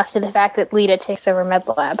spoiling us to the fact that Lita takes over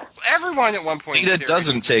MedLab. Everyone at one point. Lita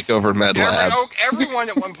doesn't take over MedLab. Everyone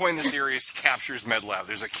at one point in the series captures MedLab.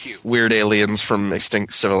 There's a cue. Weird aliens from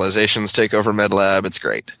extinct civilizations take over MedLab. It's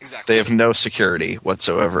great. Exactly. They have no security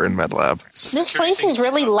whatsoever in MedLab. This place is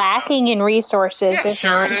really lacking in resources. Yeah,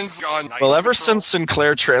 Sheridan's gone. Well, ever since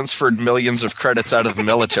Sinclair transferred millions of credits out of the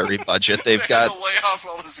military budget, they've got to lay off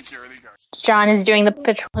all the security guards. John is doing the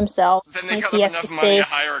patrol himself. Then they got enough money to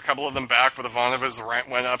hire a couple of them back, but Ivanova's rent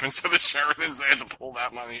went up, and so the Sheridans, they had to pull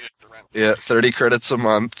that money at the rent. Yeah, 30 credits a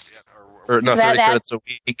month. Yeah, or 30 credits a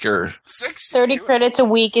week, or... 30 credits a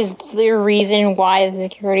week is the reason why the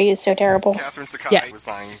security is so terrible. Catherine Sakai was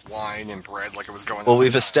buying wine and bread like it was going on. Well,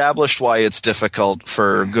 we've established why it's difficult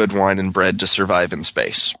for good wine and bread to survive in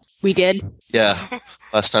space. We did? Yeah.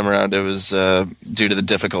 Last time around, it was due to the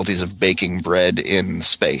difficulties of baking bread in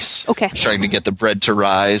space. Okay. Trying to get the bread to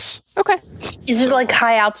rise. Okay. Is it like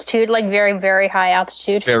high altitude? Like very, very high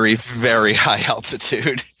altitude? Very, very high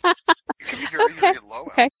altitude. It could be very, very low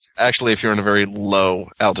altitude. Actually, if you're in a very low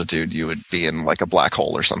altitude, you would be in like a black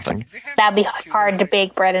hole or something. That'd be hard to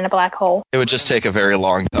bake bread in a black hole. It would just take a very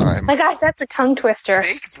long time. My gosh, that's a tongue twister.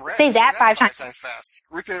 Say that five times fast.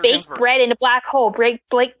 Bake bread in a black hole. Break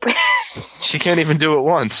bread. She can't even do it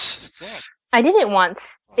once. I did it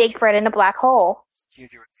once. Bake bread in a black hole.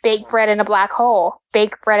 Bake bread in a black hole.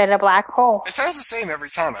 Bake bread in a black hole. It sounds the same every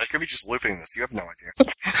time. I could be just looping this. You have no idea.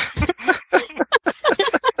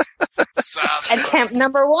 Attempt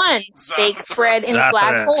number 1, bake bread in a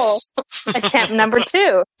black hole. Attempt number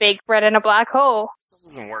 2, bake bread in a black hole. This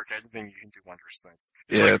doesn't work. I think you can do wondrous things.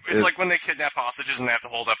 It's like when they kidnap hostages and they have to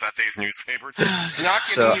hold up that day's newspaper. They're not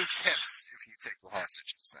giving you tips if you take the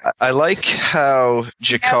hostages. I like how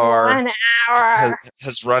Jakar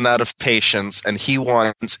has run out of patience and he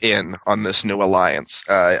wants in on this new alliance.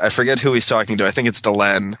 I forget who he's talking to. I think it's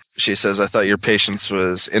Delenn. She says, I thought your patience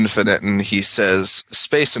was infinite. And he says,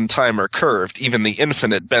 space and time are curved. Even the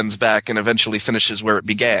infinite bends back and eventually finishes where it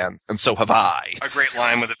began. And so have I. A great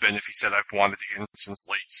line would have been if he said, I've wanted in since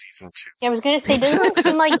late season 2. Yeah, I was going to say, doesn't it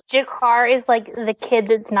seem like Jakar is like the kid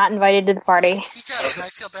that's not invited to the party? He does, and I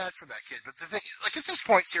feel bad for that kid. But the thing, like at this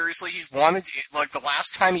point, seriously, he's wanted to, like the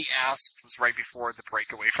last time he asked was right before the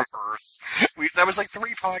breakaway from Earth. That was like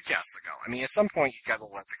 3 podcasts ago. I mean, at some point, you got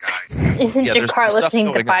to let the guy. Isn't Jakar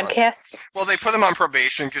listening to podcasts? Well, they put him on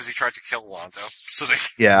probation because he tried to kill Londo. So they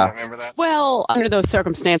remember that? Well, under those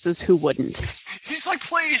circumstances, who wouldn't? He's like,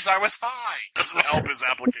 please, I was high. Doesn't help his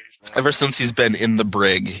application. Ever since he's been in the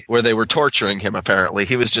brig, where they were torturing him, apparently,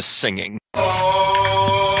 he was just singing.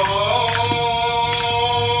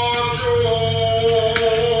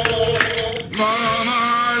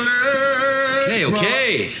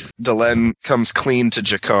 Okay. Delenn comes clean to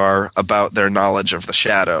Jakar about their knowledge of the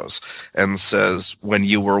shadows and says, when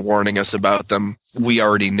you were warning us about them, we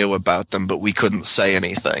already knew about them, but we couldn't say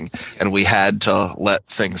anything. And we had to let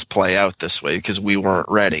things play out this way because we weren't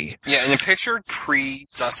ready. Yeah, and a picture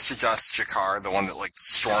pre-Dust to Dust Jakar, the one that like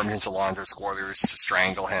stormed into Londo's quarters to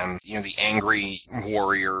strangle him. You know, the angry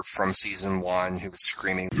warrior from season 1 who was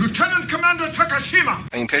screaming, Lieutenant Commander Takashima!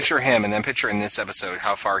 I mean, picture him, and then picture in this episode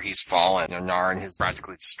how far he's fallen. You know, Narn is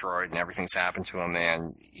practically destroyed and everything's happened to him,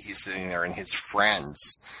 and he's sitting there and his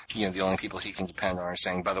friends, you know, the only people he can depend on are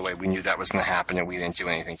saying, by the way, we knew that was going to happen and we didn't do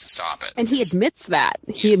anything to stop it. And he admits that.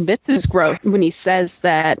 He admits his growth when he says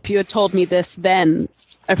that if you had told me this then,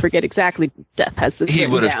 I forget exactly, Death has this he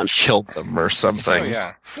would have down. killed them or something. Oh,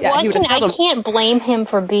 yeah. Well, I can't blame him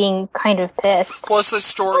for being kind of pissed. Well, it's the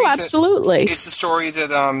story. Oh, absolutely. It's the story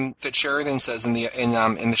that Sheridan says in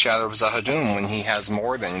the Shadow of Zahadum when he has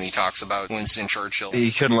Morden and he talks about Winston Churchill.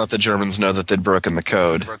 He couldn't let the Germans know that they'd broken the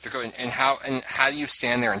code. And how do you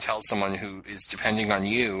stand there and tell someone who is depending on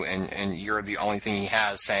you and you're the only thing he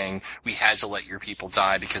has saying we had to let your people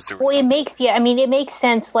die because there was it makes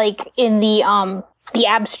sense like in the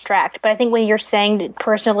abstract, but I think when you're saying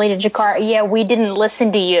personally to Jakar, we didn't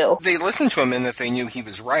listen to you. They listened to him in that they knew he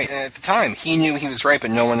was right. And at the time, he knew he was right, but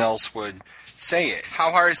no one else would say it.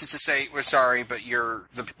 How hard is it to say, we're sorry, but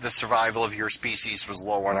the survival of your species was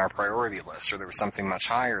low on our priority list, or there was something much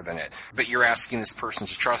higher than it, but you're asking this person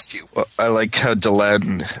to trust you? Well, I like how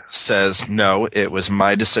Delenn says, no, it was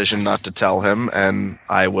my decision not to tell him, and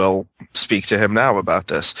I will speak to him now about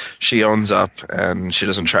this. She owns up, and she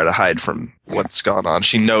doesn't try to hide from what's gone on.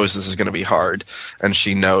 She knows this is going to be hard, and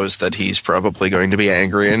she knows that he's probably going to be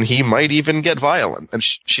angry, and he might even get violent. And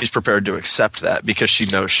she's prepared to accept that because she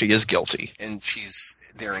knows she is guilty. And she's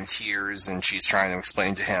there in tears, and she's trying to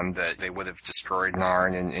explain to him that they would have destroyed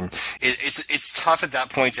Narn, and it's tough at that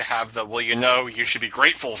point to have the, well, you should be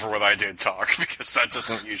grateful for what I did talk, because that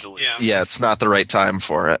doesn't usually... Yeah, it's not the right time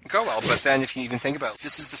for it. Go well, but then if you even think about it,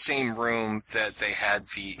 this is the same room that they had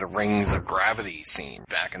the Rings of Gravity scene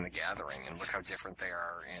back in The Gathering, and look how different they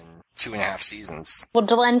are in 2.5 seasons. Well,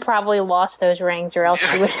 Delenn probably lost those rings, or else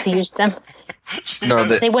she would have used them. No,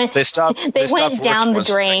 they went down the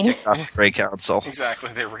drain. Grey Council. Exactly.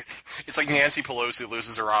 It's like Nancy Pelosi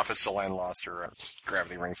loses her office, Delenn lost her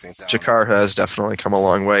gravity ring scenes down. Jakar has definitely come a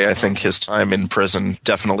long way. I think his time in prison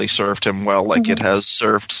definitely served him well, like it has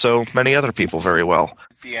served so many other people very well.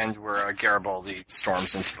 The end where Garibaldi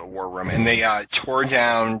storms into the war room, and they tore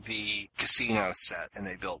down the casino set, and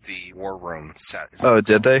they built the war room set.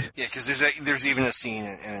 Did they? Yeah, because there's even a scene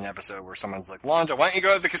in an episode where someone's like, Londo, why don't you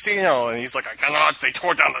go to the casino? And he's like, I cannot, they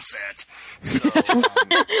tore down the set. So,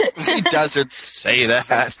 he doesn't say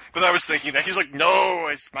that. But I was thinking that. He's like, no,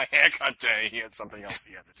 it's my haircut day. He had something else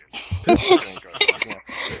he had to do.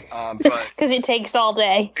 Because it takes all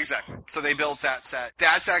day. Exactly. So they built that set.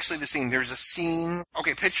 That's actually the scene. There's a scene.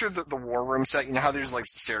 Okay, picture the war room set. You know how there's like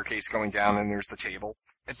the staircase going down and there's the table?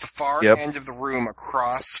 At the far end of the room,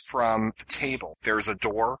 across from the table, there's a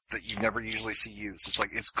door that you never usually see used. It's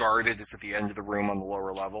like, it's guarded. It's at the end of the room on the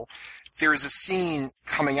lower level. There's a scene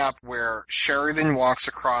coming up where Sheridan walks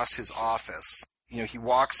across his office he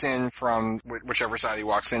walks in from whichever side he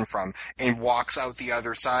walks in from and walks out the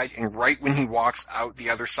other side, and right when he walks out the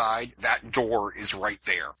other side, that door is right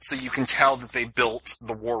there. So you can tell that they built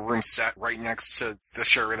the war room set right next to the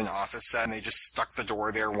Sheridan office set, and they just stuck the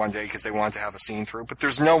door there one day because they wanted to have a scene through. But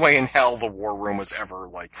there's no way in hell the war room was ever,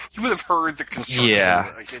 like, you would have heard the construction.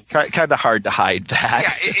 Yeah, kind of hard to hide that.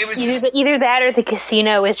 Yeah, it was either that or the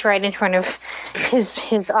casino is right in front of his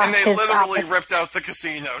office. And they literally ripped out the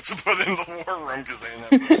casino to put in the war room because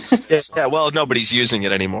they never Yeah, well, nobody's using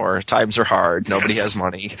it anymore. Times are hard. Nobody has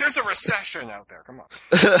money. There's a recession out there. Come on.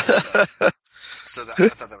 So I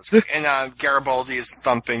thought that was great. And Garibaldi is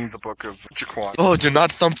thumping the Book of Jaquan. Oh, do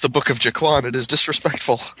not thump the Book of Jaquan. It is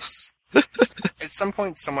disrespectful. Yes. At some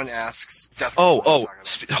point, someone asks Dethryl.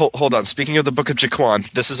 Hold on. Speaking of the Book of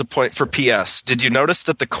Jaquan, this is a point for PS. Did you notice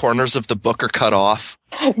that the corners of the book are cut off?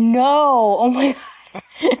 No. Oh my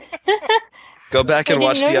God. Go back and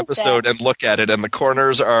watch the episode and look at it, and the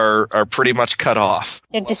corners are pretty much cut off.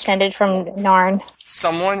 They're descended from Narn.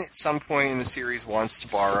 Someone at some point in the series wants to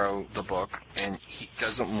borrow the book, and he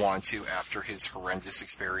doesn't want to after his horrendous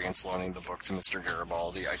experience loaning the book to Mr.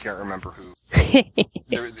 Garibaldi. I can't remember who.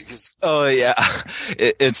 Oh, yeah.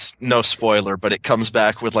 It's no spoiler, but it comes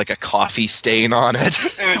back with like a coffee stain on it.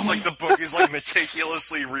 And it's like the book is like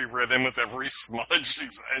meticulously rewritten with every smudge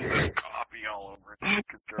and there's coffee all over it.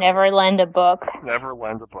 Never lend a book. Never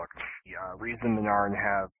lend a book. The reason the Narn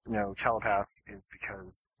have no telepaths is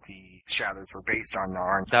because the shadows were based on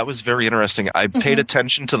Narn. That was very interesting. I paid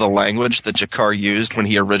attention to the language that Jakar used when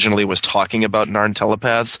he originally was talking about Narn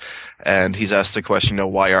telepaths, and he's asked the question,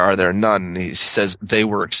 why are there none? And he says they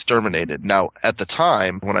were exterminated. Now, at the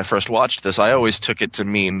time, when I first watched this, I always took it to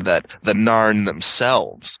mean that the Narn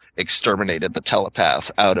themselves exterminated the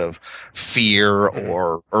telepaths out of fear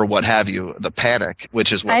or what have you, the panic,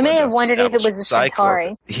 which is what I may have wondered if it was the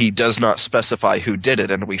Centauri. He does not specify who did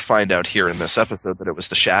it, and we find out here in this episode that it was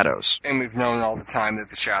the Shadows. And we've known all the time that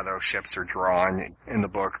the shadow ships are drawn in the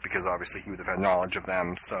book because obviously he would have had knowledge of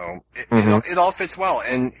them, so it all fits well.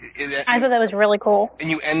 And I thought that was really cool. And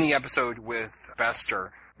you end the episode with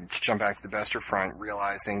Bester, to jump back to the Bester front,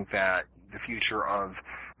 realizing that the future of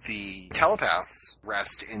the telepaths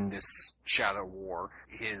rest in this shadow war.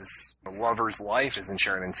 His lover's life is in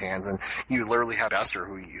Sheridan's hands, and you literally have Bester,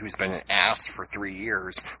 who's been an ass for 3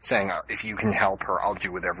 years, saying, if you can help her, I'll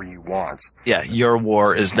do whatever you want. Yeah, your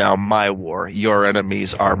war is now my war. Your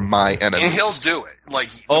enemies are my enemies. And he'll do it. Like,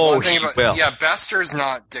 he will. Yeah, Bester's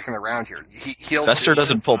not dicking around here. Bester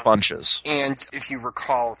doesn't pull punches. And if you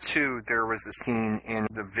recall, too, there was a scene in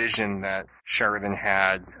the vision that Sheridan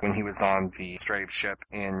had when he was on the straight ship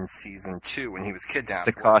in season 2 when he was kidnapped.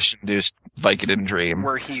 The Kosh-induced Vicodin dream.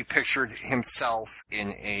 Where he pictured himself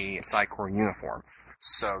in a Psychor uniform.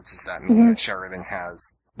 So does that mean that Sheridan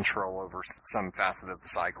has control over some facet of the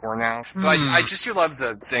Psychor now? But I just do love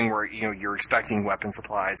the thing where, you're expecting weapon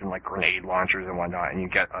supplies and like grenade launchers and whatnot, and you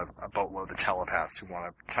get a boatload of telepaths who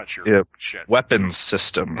want to touch your shit. Weapons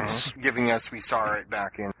systems. Giving us, we saw it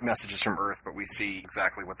back in Messages from Earth, but we see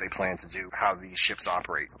exactly what they plan to do, how these ships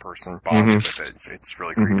operate. The person bonded with it. It's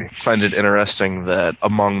really creepy. Find it interesting that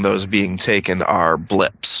among those being taken are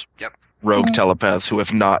blips. Yep. Rogue telepaths who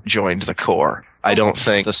have not joined the Corps. I don't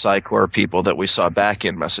think the Psychor people that we saw back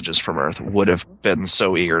in Messages from Earth would have been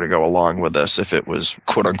so eager to go along with this if it was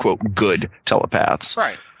quote-unquote good telepaths.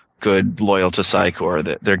 Right. Good, loyal to Psychor,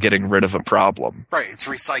 that they're getting rid of a problem. Right, it's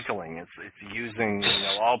recycling. It's using,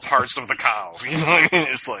 all parts of the cow. You know what I mean?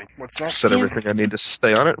 It's like, what's next? Is that everything I need to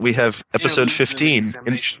say on it? We have episode 15.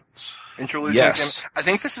 Interludes. Yes. I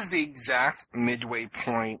think this is the exact midway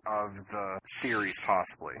point of the series,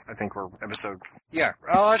 possibly. I think we're episode... Yeah.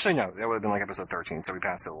 Oh, actually, no. That would have been like episode 13, so we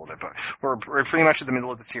passed it a little bit. But we're pretty much at the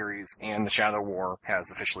middle of the series, and the Shadow War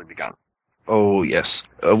has officially begun. Oh, yes.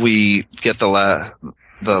 We get the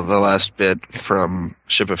last bit from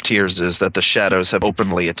Ship of Tears is that the Shadows have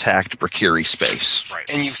openly attacked Mercury space.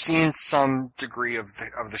 Right. And you've seen some degree of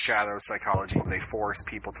the Shadow psychology. They force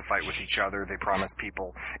people to fight with each other. They promise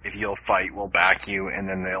people, if you'll fight, we'll back you, and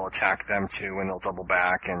then they'll attack them too, and they'll double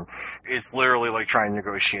back. And it's literally like trying to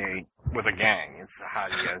negotiate with a gang. It's how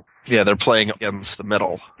do you... Yeah, they're playing against the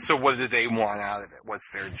middle. So what do they want out of it?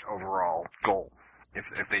 What's their overall goal?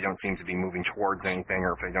 If they don't seem to be moving towards anything,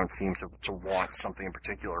 or if they don't seem to want something in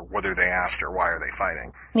particular, what are they after? Why are they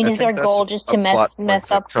fighting? I mean, is their goal just to mess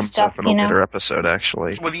up comes stuff, up in a later episode,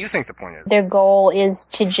 actually. What do you think the point is? Their goal is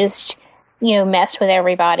to just, mess with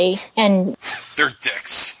everybody, and... They're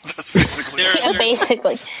dicks. That's basically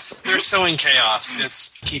basically. They're sowing chaos.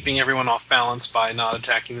 It's keeping everyone off balance by not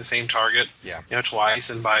attacking the same target, Yeah. Twice,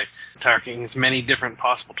 and by attacking as many different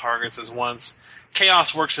possible targets as once.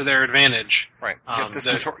 chaos works to their advantage. Right. Get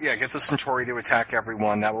the Centauri to attack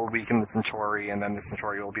everyone. That will weaken the Centauri, and then the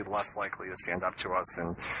Centauri will be less likely to stand up to us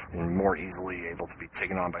and more easily able to be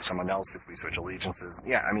taken on by someone else if we switch allegiances.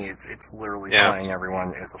 Yeah, I mean, it's literally playing everyone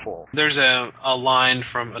as a fool. There's a line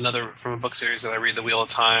from a book series that I read, The Wheel of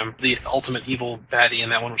Time. The ultimate evil baddie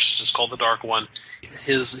in that one, which is just called the Dark One.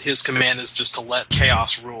 His command is just to let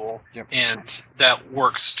chaos rule, and that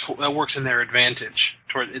works in their advantage.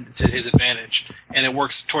 To his advantage, and it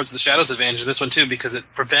works towards the Shadow's advantage in this one too, because it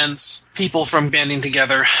prevents people from banding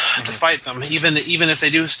together to fight them. Even if they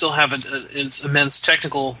do still have an immense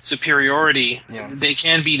technical superiority, they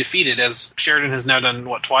can be defeated, as Sheridan has now done,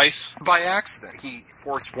 twice? By accident. He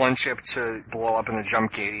forced one ship to blow up in the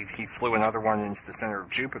jump gate. He flew another one into the center of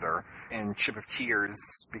Jupiter. And Ship of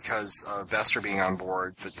Tears, because of Bester being on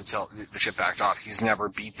board, the ship backed off. He's never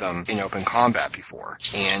beat them in open combat before.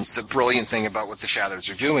 And the brilliant thing about what the Shadows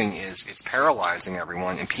are doing is it's paralyzing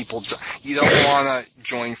everyone, and you don't want to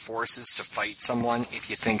join forces to fight someone if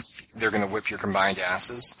you think they're going to whip your combined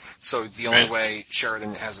asses. So the only way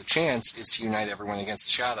Sheridan has a chance is to unite everyone against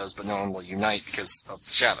the Shadows, but no one will unite because of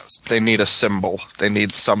the Shadows. They need a symbol. They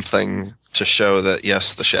need something to show that,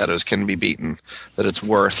 yes, the Shadows can be beaten, that it's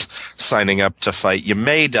worth signing up to fight. You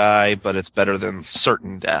may die, but it's better than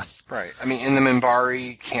certain death. Right. I mean, in the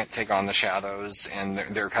Minbari can't take on the Shadows, and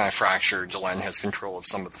they're kind of fractured. Delenn has control of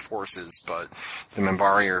some of the forces, but the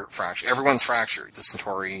Minbari are fractured. Everyone's fractured. The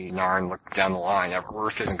Centauri, Narn, look down the line.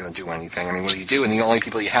 Earth isn't going to do anything. I mean, what do you do? And the only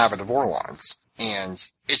people you have are the Vorlons. And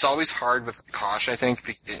it's always hard with Kosh, I think.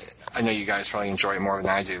 I know you guys probably enjoy it more than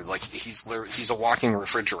I do. Like, he's a walking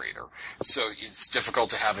refrigerator. So it's difficult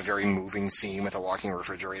to have a very moving scene with a walking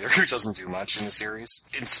refrigerator who doesn't do much in the series.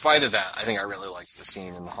 In spite of that, I think I really liked the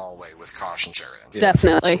scene in the hallway with Kosh and Sheridan. Yeah.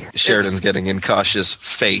 Definitely. Sheridan's getting in Kosh's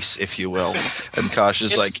face, if you will. And Kosh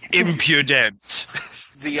is like, impudent.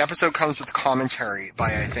 The episode comes with commentary by,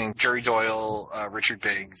 I think, Jerry Doyle, Richard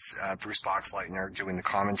Biggs, Bruce Boxleitner doing the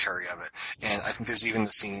commentary of it. And I think there's even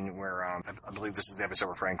the scene where, I believe this is the episode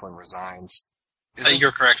where Franklin resigns.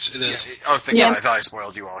 You're correct. It is. Yeah. Oh, thank God. I thought I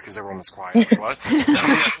spoiled you all because everyone was quiet. Like, what?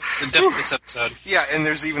 Definitely this episode. Yeah, and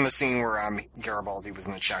there's even the scene where Garibaldi was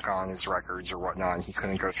going to check on his records or whatnot, and he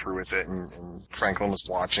couldn't go through with it, and Franklin was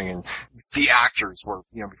watching, and the actors were,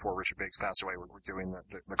 before Richard Biggs passed away, were doing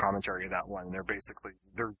the commentary of that one, and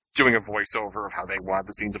they're doing a voiceover of how they want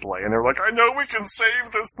the scene to play, and they're like, I know we can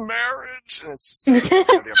save this marriage! And it's just,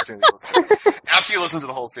 the opportunity to listen to it. After you listen to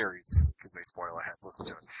the whole series, because they spoil ahead, listen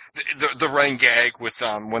to it. The running gag with,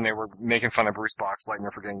 when they were making fun of Bruce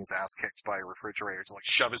Boxleitner for getting his ass kicked by a refrigerator to,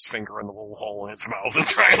 shove his finger in the little hole in its mouth and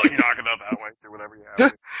try and, knock it out that way, do whatever you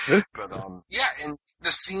have to. But, and the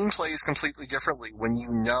scene plays completely differently when you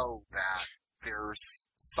know that there's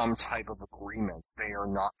some type of agreement. They are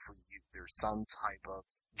not for you. There's some type of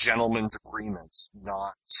gentleman's agreement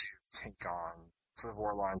not to take on, for the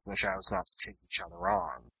Vorlons and the Shadows not to take each other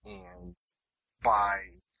on. And by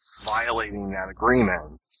violating that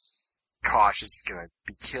agreement, Kosh is gonna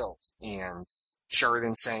be killed, and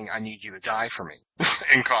Sheridan saying, I need you to die for me.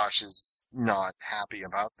 And Kosh is not happy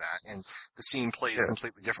about that, and the scene plays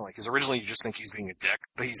completely differently, because originally you just think he's being a dick,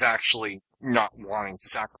 but he's actually not wanting to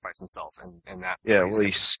sacrifice himself, and that... Yeah, well,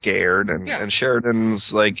 he's scared, and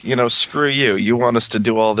Sheridan's like, screw you. You want us to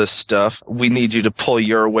do all this stuff. We need you to pull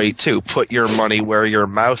your weight, too. Put your money where your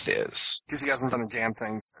mouth is. Because he hasn't done a damn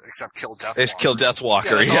thing except kill Deathwalker. It's kill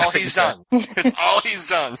Deathwalker, That's all he's done. It's all he's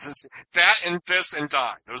done. Since that and this and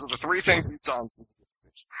die. Those are the three things he's done since he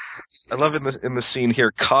gets I love in the scene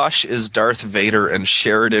here, Kosh is Darth Vader and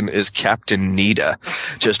Sheridan is Captain Nita,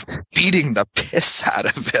 just beating the piss out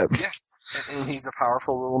of him. Yeah. And he's a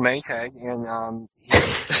powerful little Maytag, and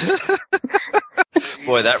he's...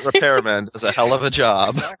 Boy, that repairman does a hell of a job.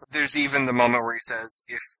 Exactly. There's even the moment where he says,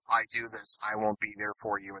 if I do this, I won't be there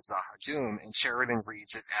for you at Zahadum, and Sheridan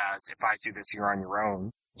reads it as, if I do this, you're on your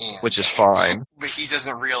own. Which is fine. But he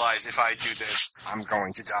doesn't realize, if I do this, I'm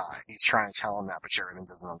going to die. He's trying to tell him that, but Sheridan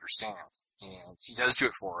doesn't understand. And he does do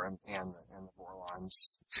it for him, and the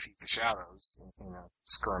Vorlons defeat the Shadows in a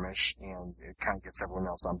skirmish, and it kind of gets everyone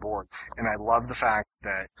else on board. And I love the fact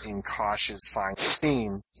that in Kosh's final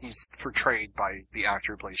scene, he's portrayed by the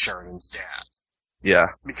actor who plays Sheridan's dad. Yeah.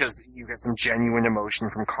 Because you get some genuine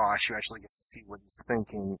emotion from Kosh. You actually get to see what he's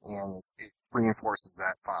thinking, and it reinforces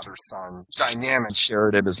that father-son dynamic.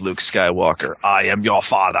 Sheridan is Luke Skywalker. I am your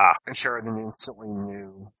father. And Sheridan instantly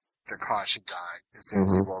knew that Kosh had died as soon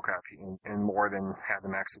as he woke up, and Morden had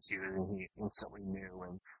them executed, and he instantly knew,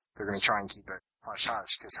 and they're going to try and keep it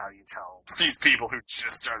hush-hush, because how do you tell these people who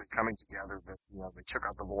just started coming together that, they took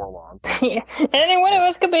out the Vorlon? Yeah. Any one of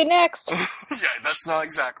us could be next. Yeah, that's not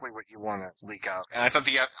exactly what you want to leak out. And I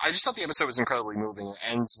just thought the episode was incredibly moving.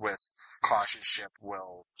 It ends with Kosh's ship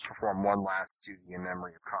will perform one last duty in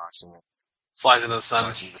memory of Kosh, and it flies into the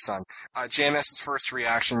sun. JMS's first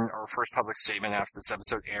reaction, or first public statement after this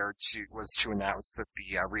episode aired, was to announce that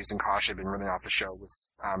the reason Kosh had been written off the show was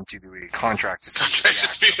due to a contract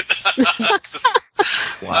dispute.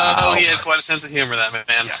 Wow. Oh, he had quite a sense of humor, that man.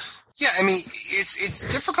 Yeah, I mean,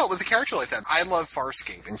 it's difficult with a character like that. I love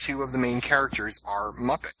Farscape, and two of the main characters are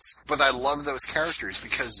Muppets. But I love those characters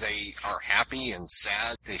because they are happy and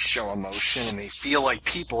sad, they show emotion, and they feel like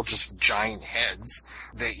people just with giant heads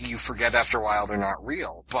that you forget after a while they're not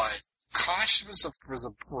real. But Kosh was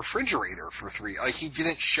a refrigerator for 3. Like, he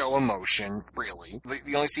didn't show emotion, really.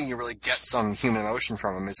 The only thing you really get some human emotion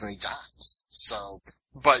from him is when he dies. So...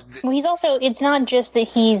 But he's also, it's not just that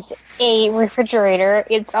he's a refrigerator,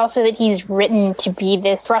 it's also that he's written to be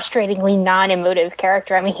this frustratingly non-emotive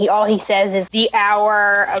character. I mean, all he says is, the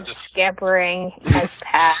hour of scampering has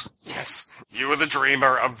passed. Yes. You are the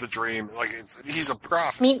dreamer of the dream. Like, he's a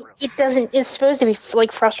prophet. I mean, it's supposed to be,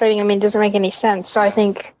 frustrating. I mean, it doesn't make any sense. So I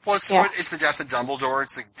think... Well, it's the death of Dumbledore.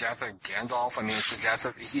 It's the death of Gandalf. I mean, it's the death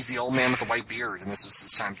of... He's the old man with the white beard, and this was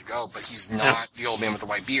his time to go. But he's not the old man with the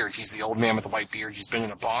white beard. He's the old man with the white beard who's been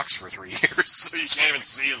in a box for 3 years, so you can't even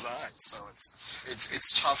see his eyes. So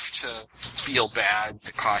it's tough to feel bad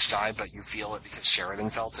that Kosh died, but you feel it because Sheridan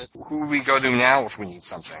felt it. Who would we go to now if we need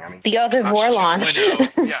something? I mean... The other Vorlon.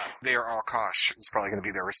 Yeah, they are all Kosh. Is probably going to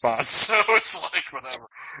be their response. So it's like, whatever.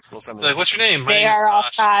 We'll send them. What's your name? They are all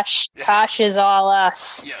Kosh. Yeah. Kosh is all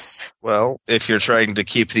us. Yes. Well, if you're trying to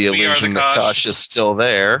keep the illusion that Kosh is still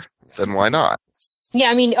there, then why not? Yeah,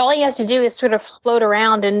 I mean, all he has to do is sort of float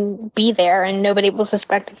around and be there, and nobody will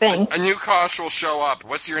suspect a thing. A new Kosh will show up.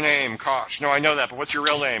 What's your name? Kosh. No, I know that, but what's your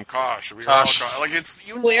real name? Kosh. We're all Kosh.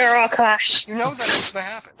 Like, we're all Kosh. You know that's going to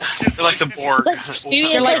happen. They're like the Borg.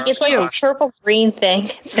 It's like a purple-green thing,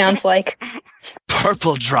 it sounds like.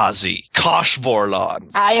 Purple Drazi. Kosh Vorlon.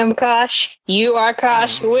 I am Kosh. You are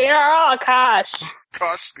Kosh. We are all Kosh.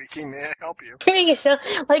 Kosh speaking, may I help you? You sound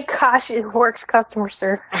like Kosh works customer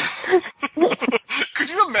service. Could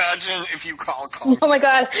you imagine if you call Kosh? Oh my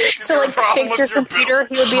god. So fix your computer,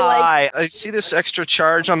 he would be like... Hi, I see this extra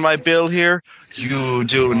charge on my bill here. You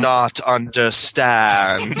do not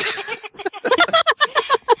understand.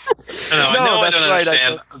 No, that's right.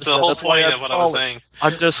 Understand. The whole point of what I was saying.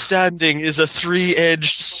 Understanding is a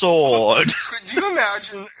 3-edged sword. Could you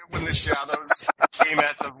imagine when the Shadows came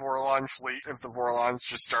at the Vorlon fleet, if the Vorlons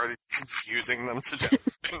just started confusing them to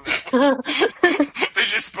death? They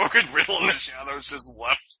just spoke in riddle and the Shadows just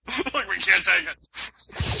left. Like, we can't take it.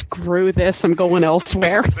 Screw this, I'm going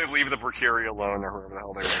elsewhere. They leave the Brachiri alone, or whoever the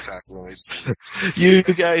hell they were attacking, and they just... You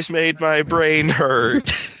guys made my brain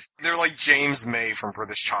hurt. They're like James May from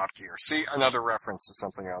British Top Gear. See, another reference to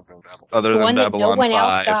something other than Babylon. Other than Babylon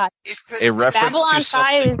 5. A reference Babylon to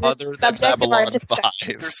something other than Babylon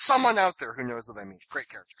 5. There's someone out there who knows what I mean. Great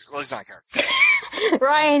character. Well, he's not a character.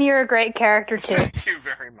 Ryan, you're a great character, too. Thank you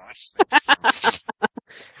very much.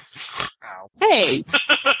 Ow. Hey!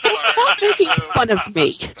 Stop making fun of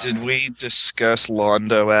me. Did we discuss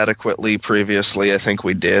Londo adequately previously? I think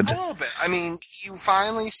we did. A little bit. I mean, you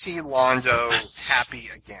finally see Londo happy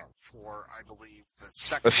again for, I believe, the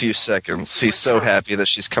second a few seconds. He's so happy that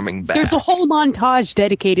she's coming back. There's a whole montage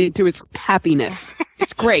dedicated to his happiness.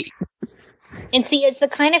 It's great. And see, it's the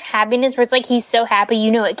kind of happiness where it's like he's so happy,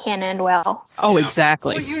 you know it can't end well. Oh,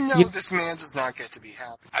 exactly. Well, you know this man does not get to be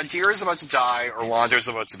happy. Adira is about to die, or Londo is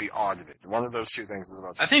about to be audited. One of those two things is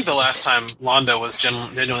about to I think the last time Londo was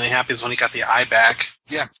genuinely happy is when he got the eye back.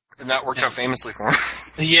 Yeah, and that worked out famously for him.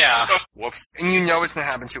 Yeah. So, whoops. And you know it's going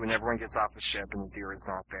to happen too when everyone gets off the ship and Adira's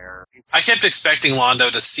not there. I kept expecting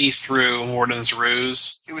Londo to see through Morden's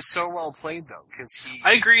ruse. It was so well played, though, because he...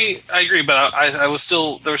 I agree, but I was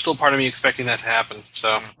still... There was still part of me expecting that to happen,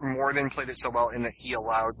 so... Morden played it so well in that he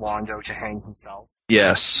allowed Londo to hang himself.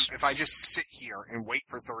 Yes. If I just sit here and wait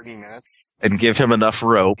for 30 minutes... And give him enough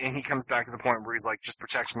rope. And he comes back to the point where he's like, just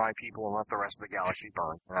protect my people and let the rest of the galaxy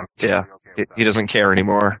burn. And I'm totally okay with that. He doesn't care anymore.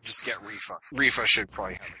 anymore. Just get Rifa. Rifa should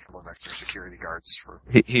probably have a couple of extra security guards for.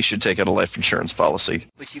 He should take out a life insurance policy.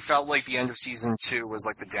 Like, he felt like the end of season 2 was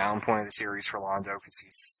like the down point of the series for Londo because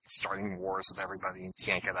he's starting wars with everybody and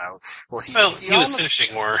can't get out. Well, he was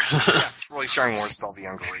finishing war. He's starting wars with all the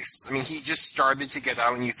younger races. I mean, he just started to get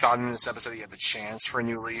out, and you thought in this episode he had the chance for a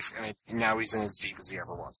new leaf, and now he's in as deep as he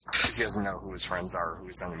ever was because he doesn't know who his friends are or who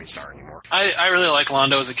his enemies are anymore. I really like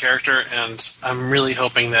Londo as a character, and I'm really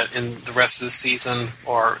hoping that in the rest of the season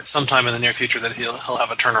or sometime in the near future that he'll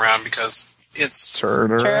have a turnaround, because it's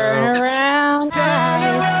turn around.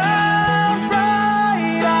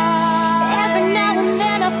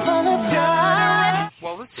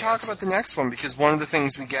 Well, let's talk about the next one, because one of the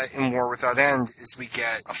things we get in War Without End is we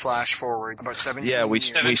get a flash forward about 17 years. Yeah,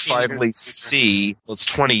 we finally see, well, it's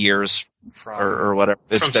 20 years or whatever.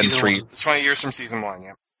 It's been 3. It's 20 years from season 1,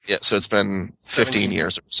 yeah. Yeah, so it's been 15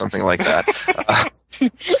 years or something like that. A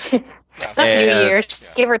few years,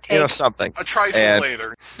 give or take. Something. A trifle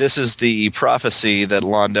later. This is the prophecy that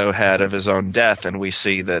Londo had of his own death, and we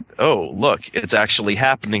see that, oh, look, it's actually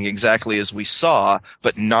happening exactly as we saw,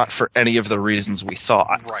 but not for any of the reasons we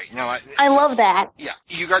thought. Right. Now, I love that. Yeah.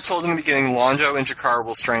 You got told in the beginning Londo and Jakar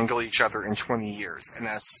will strangle each other in 20 years, and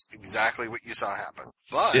that's exactly what you saw happen.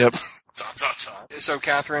 But... Yep. So,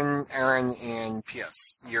 Catherine, Aaron, and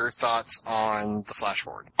P.S., your thoughts on the flash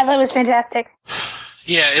forward? I thought it was fantastic.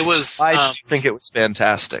 Yeah, it was. I just think it was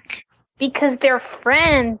fantastic. Because they're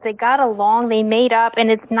friends, they got along, they made up,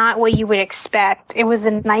 and it's not what you would expect. It was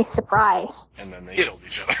a nice surprise. And then they killed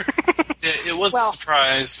each other. It was a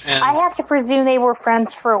surprise. And I have to presume they were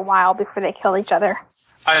friends for a while before they killed each other.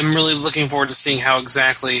 I'm really looking forward to seeing how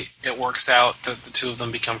exactly it works out that the two of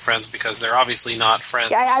them become friends, because they're obviously not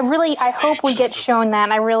friends. Yeah, I hope we get shown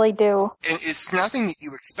that. I really do. And it's nothing that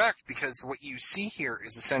you expect, because what you see here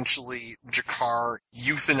is essentially Jakar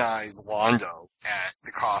euthanize Londo at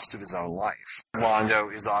the cost of his own life.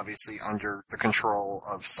 Londo is obviously under the control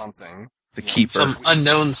of something. The keeper. Some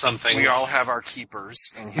unknown something. We all have our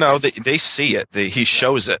keepers. And no, they see it. He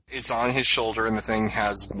shows it. It's on his shoulder, and the thing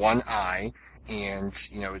has one eye. And,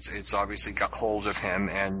 it's obviously got hold of him,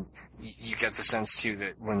 and you get the sense, too,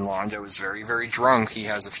 that when Londo is very, very drunk, he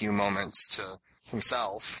has a few moments to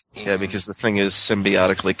himself. Yeah, because the thing is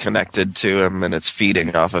symbiotically connected to him, and it's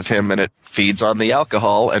feeding off of him, and it feeds on the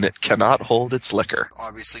alcohol, and it cannot hold its liquor.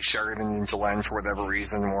 Obviously, Sheridan and Delenn, for whatever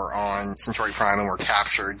reason, were on Centauri Prime and were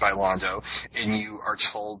captured by Londo, and you are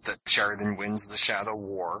told that Sheridan wins the Shadow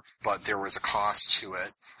War, but there was a cost to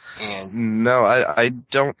it. And no, I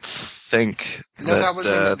don't think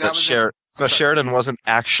Sheridan wasn't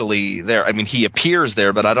actually there. I mean, he appears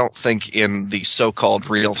there, but I don't think in the so-called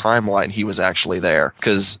real timeline he was actually there,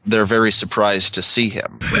 because they're very surprised to see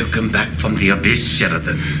him. Welcome back from the abyss,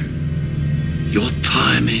 Sheridan. Your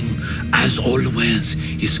timing, as always,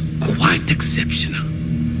 is quite exceptional.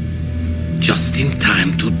 Just in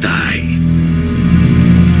time to die.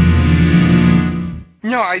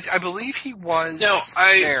 No, I believe he was there.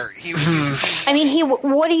 I mean,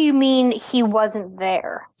 what do you mean he wasn't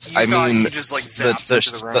there? I mean, he just, zapped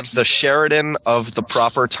into the room. The Sheridan of the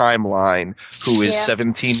proper timeline, who is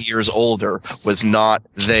 17 years older, was not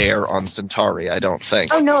there on Centauri, I don't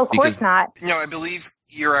think. Oh, no, of course not. No, I believe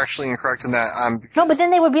you're actually incorrect in that. No, but then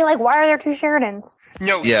they would be like, why are there two Sheridans?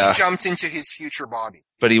 No, he jumped into his future body.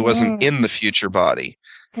 But he wasn't in the future body.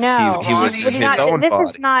 No, he was in his own body.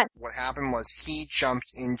 Is not. What happened was he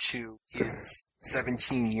jumped into his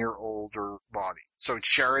 17-year-older body. So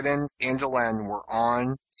Sheridan and Delenn were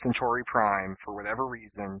on Centauri Prime for whatever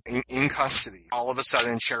reason in custody. All of a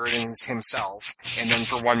sudden, Sheridan is himself, and then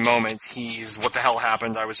for one moment, he's, what the hell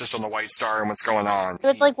happened? I was just on the White Star, and what's going on?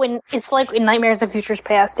 It's like in Nightmares of Futures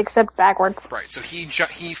Past, except backwards. Right. So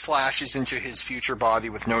he flashes into his future body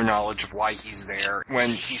with no knowledge of why he's there. When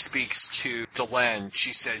he speaks to Delenn,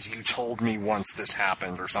 she says, "You told me once this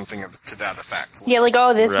happened," or something to that effect. Yeah,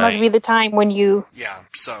 this must be the time when you. Yeah.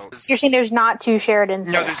 So you're saying there's not two Sheridans.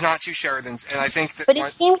 No, there's not two Sheridans, and I think that. But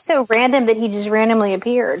it seems so random that he just randomly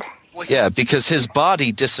appeared. Well, yeah, because his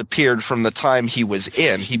body disappeared from the time he was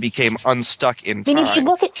in. He became unstuck in time. I mean, if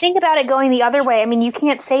you think about it going the other way, I mean, you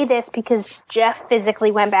can't say this because Jeff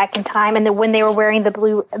physically went back in time, and then when they were wearing the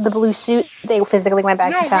blue suit, they physically went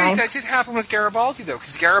back in time. No, wait, that did happen with Garibaldi, though,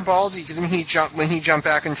 because Garibaldi, when he jumped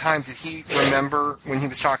back in time, did he remember, when he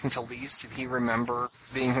was talking to Lise, did he remember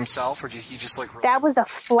being himself, or did he just, That was a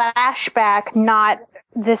flashback, not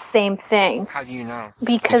the same thing. How do you know?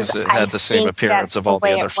 Because it had the same appearance of all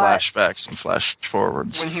the other flashbacks and flash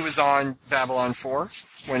forwards. When he was on Babylon 4?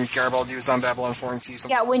 When Garibaldi was on Babylon 4 in season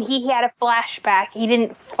 1? Yeah, when he had a flashback, he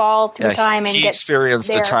didn't fall through time and he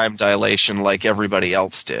experienced a time dilation like everybody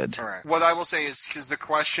else did. All right. What I will say is, because the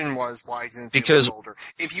question was, why didn't he look older?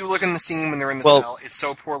 If you look in the scene when they're in the cell, it's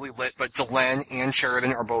so poorly lit, but Delenn and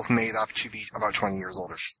Sheridan are both made up to be about 20 years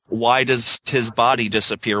older. Why does his body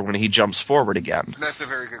disappear when he jumps forward again? That's a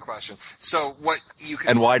very good question. So what you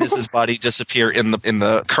can... And why does his body disappear in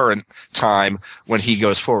the current time when he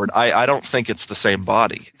goes forward? I don't think it's the same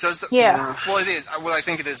body. Yeah. Well, it is. What I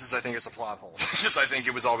think it is I think it's a plot hole. Because I think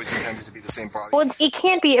it was always intended to be the same body. Well, it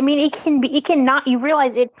can't be. I mean, it can be. It cannot. You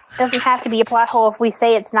realize it doesn't have to be a plot hole if we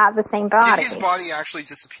say it's not the same body. Did his body actually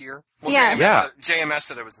disappear? Well, yeah. JMS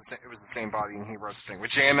said it was the same body, and he wrote the thing. What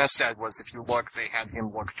JMS said was, if you look, they had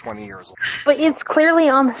him look 20 years old. But it's clearly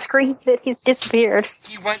on the screen that he's disappeared.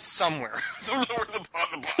 He went somewhere. I don't know where the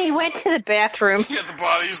body. He went to the bathroom. Yeah, the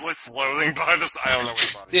body's like floating by this. I don't know where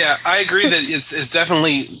the body. Yeah, I agree that it's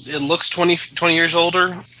definitely, it looks 20 years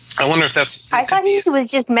older. I wonder if that's... I thought he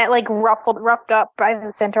was just roughed up by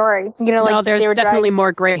the Centauri. You know, like no, there's definitely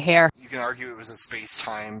more gray hair. You can argue it was a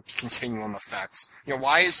space-time continuum effect. You know,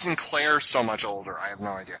 why is Sinclair so much older? I have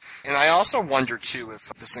no idea. And I also wonder, too,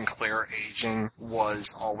 if the Sinclair aging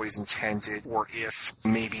was always intended, or if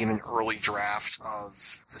maybe in an early draft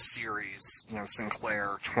of the series, you know,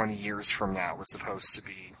 Sinclair 20 years from now was supposed to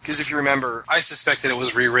be. Because if you remember... I suspected it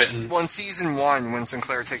was rewritten. Well, in season 1, when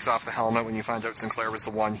Sinclair takes off the helmet, when you find out Sinclair was the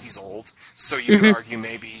one, he's old. So you could argue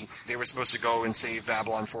maybe they were supposed to go and save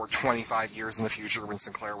Babylon 4 25 years in the future when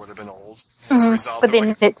Sinclair would have been old. As a result, but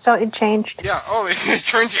then it changed. Yeah, it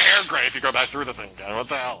turns your hair gray if you go back through the thing again. What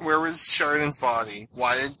the hell? Where was Sheridan's body?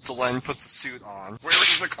 Why did Delenn put the suit on? Where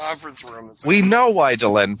was the conference room? We know why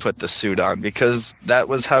Delenn put the suit on, because that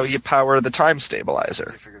was how you power the time stabilizer.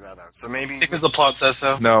 They figured that out. So maybe... Because the plot says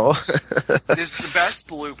so. No. The best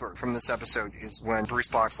blooper from this episode is when Bruce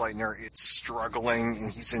Boxleitner is struggling and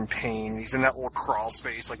he's in pain. He's in that little crawl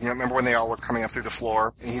space. Like, you know, remember when they all were coming up through the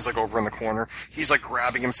floor and he's like over in the corner? He's like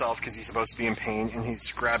grabbing himself because he's supposed to be in pain, and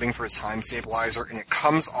he's grabbing for his time stabilizer, and it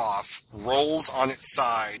comes off, rolls on its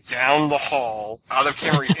side, down the hall, out of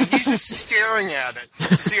camera, and he's just staring at it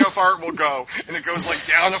to see how far it will go, and it goes like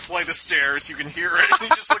down a flight of stairs. You can hear it, and he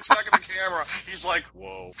just looks back at the camera. He's like,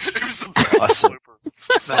 whoa. It was the best blooper.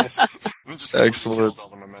 Nice. Just excellent. All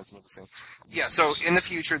the momentum of the scene. Yeah, so in the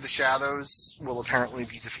future, the Shadows will apparently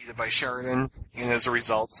be defeated by Sheridan, and as a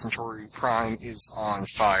result, Centauri Prime is on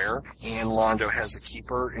fire, and Londo has a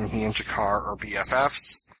keeper, and he and Jakar are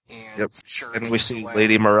BFFs. And we see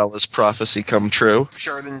Lady Morella's prophecy come true.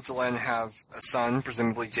 Sheridan and Delenn have a son,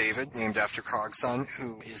 presumably David, named after Cog's son,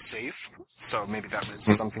 who is safe. So maybe that was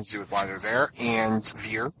something to do with why they're there. And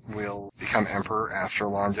Veer will become Emperor after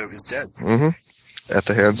Londo is dead. Mm-hmm. At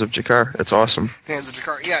the hands of Jakar. It's awesome. The hands of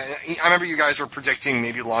Jakar. Yeah, I remember you guys were predicting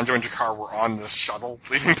maybe Londo and Jakar were on the shuttle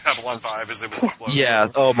leaving Babylon 5 as it was exploding. Yeah,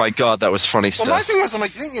 oh my god, that was funny stuff. Well, my thing was, I'm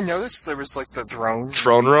like, didn't you notice there was like the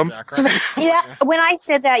throne room? Yeah, when I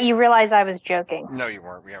said that, you realized I was joking. No, you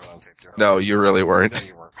weren't. We have it on tape, too. No, you really weren't. No,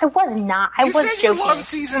 you weren't. I was not. I was joking. You said you loved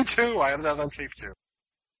season 2. I have that on tape, too.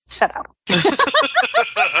 Shut up.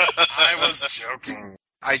 I was joking.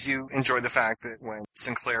 I do enjoy the fact that when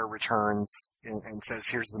Sinclair returns and says,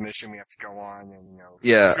 here's the mission we have to go on, and, you know...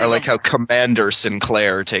 Yeah, I like how Commander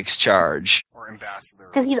Sinclair takes charge. Or Ambassador.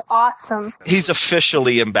 Because he's awesome. He's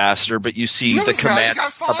officially Ambassador, but you see the command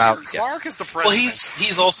come out. Clark is the president. Well,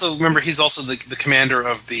 he's also, remember, he's also the commander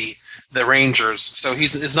of the Rangers, so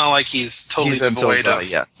it's not like he's totally devoid of...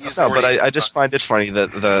 Yeah. No, but I just find it funny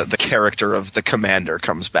that the character of the commander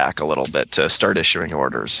comes back a little bit to start issuing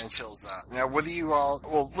orders. Until now, what do you all...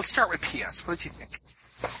 Well, let's start with PS. What did you think?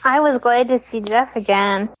 I was glad to see Jeff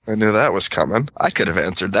again. I knew that was coming. I could have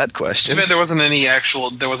answered that question. There wasn't any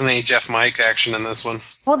Jeff Mike action in this one.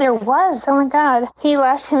 Well, there was. Oh my god. He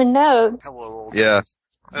left him a note. Hello. Yeah.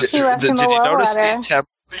 He left him a love letter.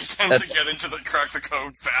 The attempt to get into crack the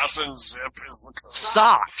code, fasten, zip is the code.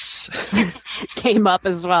 Socks! Came up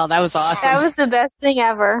as well. That was awesome. That was the best thing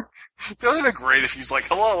ever. That would have been great if he's like,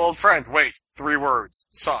 hello, old friend, wait, 3 words,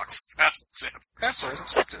 socks, fasten, zip, password,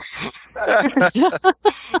 accepted.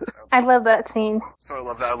 I love that scene. So I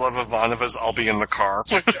love that. I love Ivanova's I'll be in the car.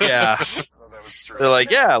 Yeah. That was true. They're like,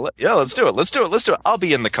 yeah, let's do it. I'll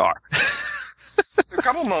be in the car. There are a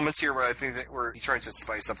couple moments here where I think that where he tried to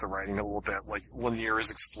spice up the writing a little bit. Like, Lanier is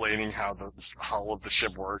explaining how the hull of the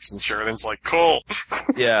ship works, and Sheridan's like, cool.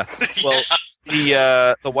 Yeah. Well,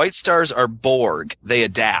 The White Stars are Borg. They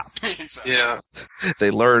adapt. Yeah.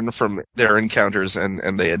 They learn from their encounters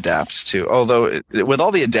and they adapt too. Although, with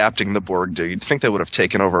all the adapting the Borg do, you'd think they would have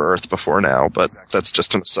taken over Earth before now, but that's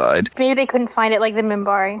just an aside. Maybe they couldn't find it like the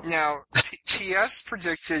Minbari. Now, P.S.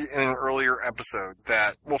 predicted in an earlier episode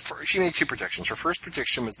that, she made two predictions. Her first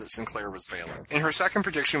prediction was that Sinclair was Valen. And her second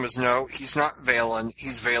prediction was, no, he's not Valen.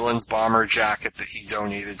 He's Valen's bomber jacket that he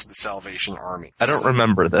donated to the Salvation Army. I don't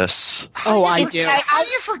remember this. Oh, I do.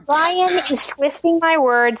 Brian is twisting my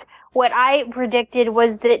words. What I predicted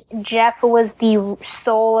was that Jeff was the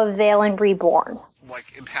soul of Valen reborn.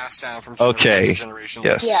 Like, it passed down from generation to generation,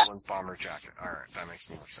 like Valen's bomber jacket. Alright, that makes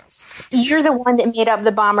more sense. You're the one that made up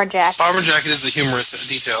the bomber jacket. Bomber jacket is a humorous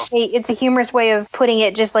detail. It's a humorous way of putting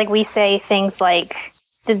it, just like we say things like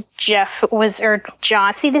Jeff was, or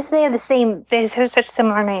John. See, they have the same, they have such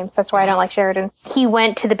similar names. That's why I don't like Sheridan. He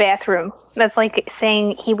went to the bathroom. That's like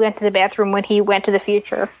saying he went to the bathroom when he went to the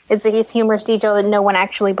future. It's a humorous detail that no one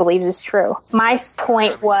actually believes is true. My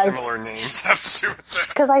point was... Similar names have to do with that.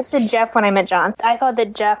 Because I said Jeff when I meant John. I thought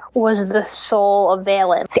that Jeff was the soul of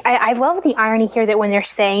Valen. See, I love the irony here that when they're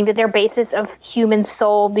saying that their basis of human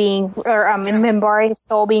soul being, or Minbari's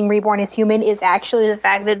soul being reborn as human is actually the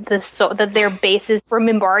fact that that their basis for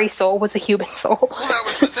Minbari's soul was a human soul. Well, that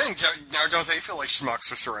was the thing. Now, don't they feel like schmucks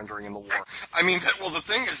for surrendering in the war? I mean, the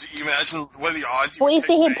thing is, you imagine what are the odds? Well, if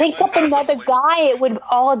they had picked up another guy, it would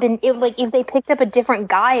all have been, if they picked up a different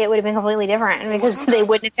guy, it would have been completely different, because they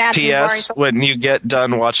wouldn't have had P.S. When you get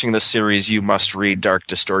done watching the series, you must read Dark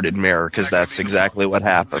Distorted Mirror, because that's exactly what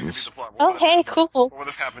happens. Okay, cool. What would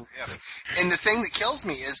have happened if? And the thing that kills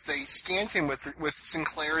me is they scanned him with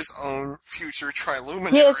Sinclair's own future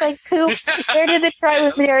Triluminary. Yeah, it's like, where did the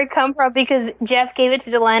Triluminary come from? Because Jeff gave it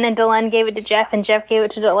to Delenn, and Delenn gave it to Jeff, and Jeff gave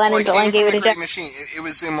it to Delenn, and Delenn gave it to Jeff. Machine. It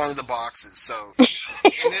was in one of the boxes, so...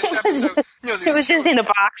 In this episode... No, it was just in a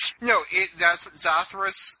box. No, that's what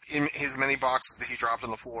Zathras, in his many boxes that he dropped on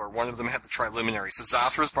the floor, one of them had the Triluminary. So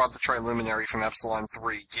Zathras brought the Triluminary from Epsilon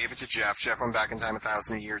 3, gave it to Jeff. Jeff went back in time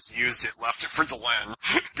 1,000 years, used it, left it for Delenn.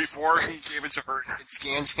 Before he gave it to her, it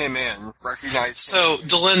scanned him in, recognized So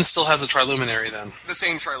Delenn still has a Triluminary then? The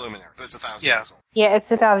same Triluminary, but it's 1,000 years old. Yeah, it's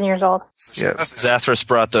 1,000 years old. Yeah, Zathras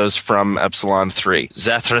brought those from Epsilon 3.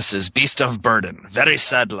 Zathras is beast of burden, very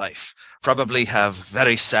sad life. Probably have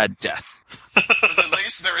very sad death. But at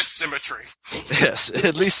least there is symmetry. Yes,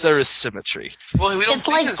 at least there is symmetry. Well, we don't it's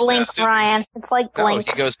like Blink, Ryan. It's like Blink.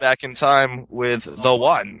 No, he goes back in time with the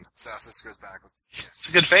One. Zathras goes back with... It's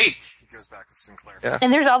a good fate. He goes back with Sinclair. Yeah.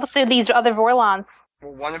 And there's also these other Vorlons.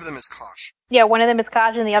 Well, one of them is Kosh. Yeah, one of them is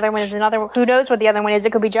Kosh, and the other one is another one. Who knows what the other one is?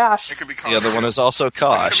 It could be Josh. It could be Kosh. The other one is also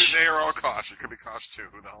Kosh. They are all Kosh. It could be Kosh 2.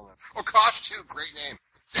 Who the hell knows? Oh, Kosh 2. Great name.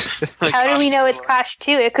 How do we know it's Kosh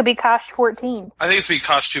 2? It could be Kosh 14. I think it's be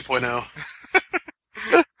Kosh 2.0.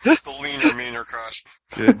 The leaner, meaner Kosh.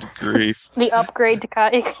 Good grief. The upgrade to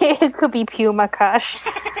Kosh. It could be Puma Kosh.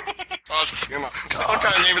 Kosh Puma. What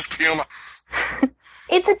kind of name is Puma?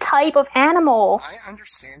 It's a type of animal. I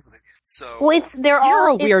understand what it is. So, well, You're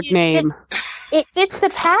a weird name. It fits the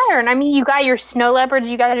pattern. I mean, you got your snow leopards,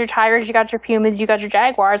 you got your tigers, you got your pumas, you got your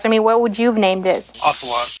jaguars. I mean, what would you have named it?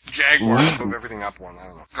 Ocelot. Jaguars. Move everything up one. I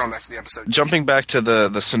don't know. Going back to the episode. Jumping back to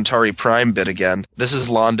the Centauri Prime bit again, this is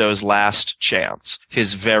Londo's last chance.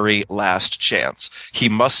 His very last chance. He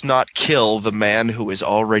must not kill the man who is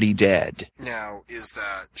already dead. Now, is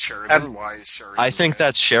that Sheridan? Why is Sheridan I think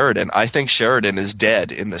that's Sheridan. I think Sheridan is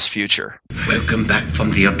dead in this future. Welcome back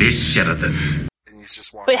from the abyss, Sheridan.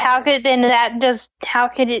 But how could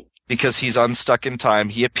it? Because he's unstuck in time,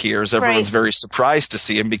 he appears, everyone's very surprised to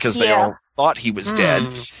see him because they all thought he was dead,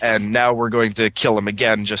 and now we're going to kill him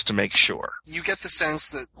again just to make sure. You get the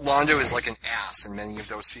sense that Londo is like an ass in many of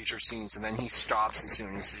those future scenes, and then he stops as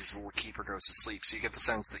soon as his little keeper goes to sleep, so you get the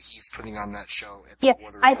sense that he's putting on that show.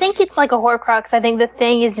 I think it's like a Horcrux. I think the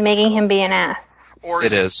thing is making him be an ass. Or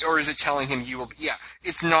is it telling him you will be... Yeah,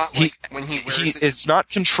 it's not like when he wears it... It's not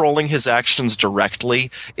controlling his actions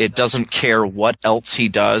directly. It doesn't care what else he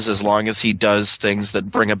does as long as he does things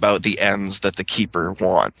that bring about the ends that the Keeper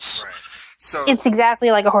wants. Right. So it's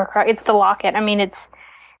exactly like a Horcrux. It's the locket. In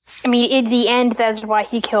the end, that's why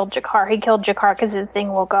he killed Jakar. He killed Jakar because the thing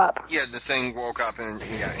woke up. Yeah, the thing woke up and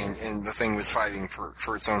the thing was fighting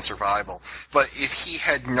for its own survival. But if he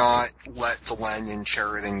had not let Delenn and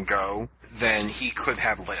Sheridan go, then he could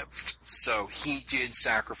have lived. So he did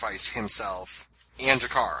sacrifice himself And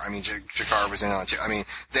Jakar. I mean, Jakar was in on it too. I mean,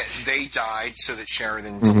 they died so that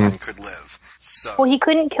Sheridan and Delenn could live. So. Well, he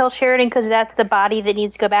couldn't kill Sheridan because that's the body that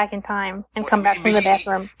needs to go back in time and come back from the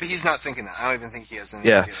bathroom. But he's not thinking that. I don't even think he has any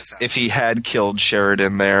idea that's happening. If he had killed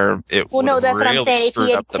Sheridan there, it would have that's really what I'm saying. If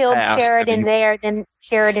he had killed Sheridan there, then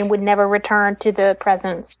Sheridan would never return to the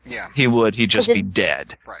present. Yeah. He would. He'd just be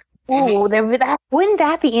dead. Right. Ooh, wouldn't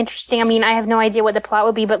that be interesting? I mean, I have no idea what the plot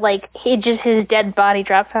would be, but like, his dead body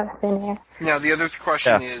drops out of thin air. Now, the other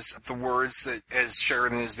question is the words that, as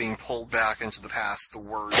Sheridan is being pulled back into the past, the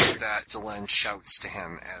words that Delenn shouts to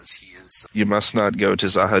him as he is... You must not go to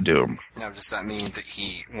Zahadum. Now, does that mean that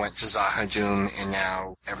he went to Zahadum and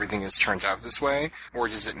now everything has turned out this way? Or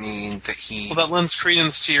does it mean that he... Well, that lends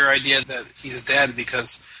credence to your idea that he's dead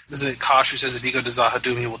because... Isn't it Kosh who says if you go to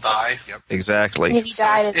Zahadum, he will die? Yep. Exactly. If, he's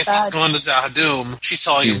going to Zahadum, she's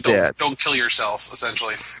telling him, don't kill yourself,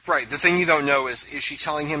 essentially. Right. The thing you don't know is she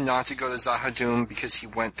telling him not to go to Zahadum because he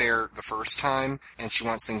went there the first time and she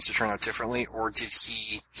wants things to turn out differently? Or did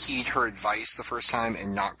he heed her advice the first time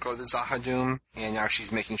and not go to Zahadum? And now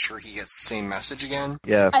she's making sure he gets the same message again?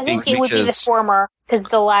 Yeah. I think it would be the former. Because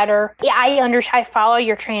the latter, I follow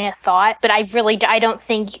your train of thought, but I don't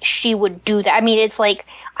think she would do that. I mean, it's like,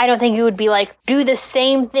 I don't think you would be like, do the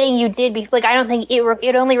same thing you did. Like, I don't think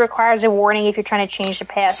it only requires a warning if you're trying to change the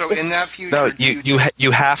past. So in that future,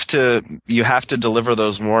 you have to deliver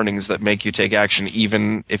those warnings that make you take action,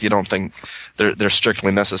 even if you don't think they're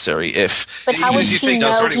strictly necessary. But how would she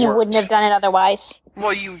know he wouldn't have done it otherwise?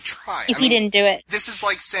 Well, you try. If he didn't do it. This is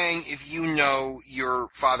like saying if you know your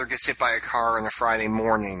father gets hit by a car on a Friday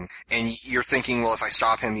morning and you're thinking, well, if I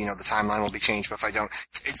stop him, the timeline will be changed, but if I don't,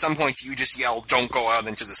 at some point you just yell, don't go out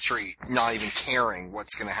into the street, not even caring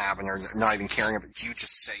what's going to happen or not even caring, but you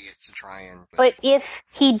just say it to try and... But if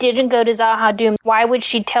he didn't go to Zahadum, why would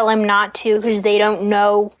she tell him not to? Because they don't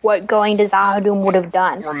know what going to Zahadum would have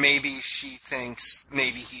done. Or maybe she thinks,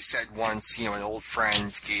 maybe he said once, an old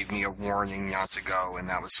friend gave me a warning not to go, and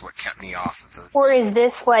that was what kept me off of the... Or is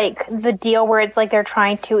this like the deal where it's like they're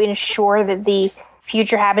trying to ensure that the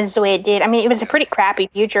future happens the way it did? I mean, it was a pretty crappy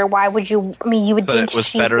future. Why would you... I mean, you would think... But it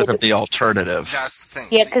was better than the alternative. That's the thing.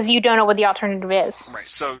 Yeah, because you don't know what the alternative is. Right,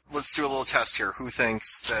 so let's do a little test here. Who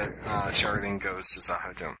thinks that Sheridan goes to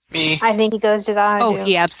Zahadum? Me. I think he goes to Zahadum. Oh,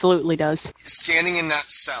 he absolutely does. Standing in that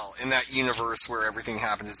cell, in that universe where everything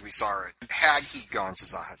happened as we saw it, had he gone to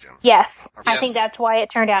Zahadum? Yes. Okay. I think that's why it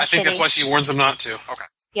turned out I think that's why she warns him not to. Okay.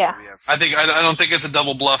 Yeah. So I don't think it's a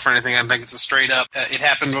double bluff or anything. I think it's a straight up, it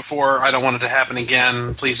happened before, I don't want it to happen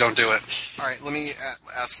again, please don't do it. Alright, let me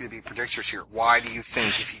ask you to be predictors here. Why do you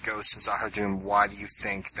think if he goes to Zahadum, why do you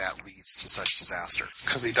think that leads to such disaster?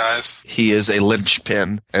 Because he dies. He is a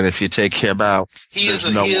linchpin, and if you take him out,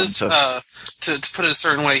 to put it a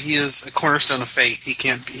certain way, he is a cornerstone of fate. He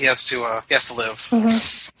has to live.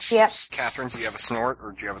 Mm-hmm. Yeah. Catherine, do you have a snort,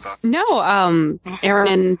 or do you have a thought? No, Aaron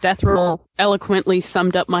and Dethryl eloquently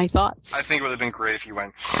summed up my thoughts. I think it would have been great if you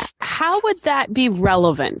went... How would that be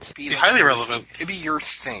relevant? It'd be highly relevant. It'd be your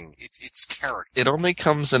thing. It's character. It only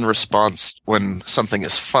comes in response when something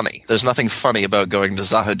is funny. There's nothing funny about going to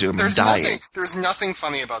Zahadum and dying. There's nothing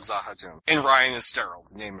funny about Zahadum. And Ryan is sterile,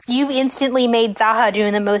 the name of it. You've instantly made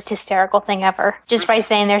Zahadum the most hysterical thing ever, just by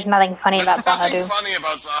saying there's nothing funny about Zahadum. There's nothing funny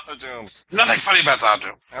about Zahadum. Nothing funny about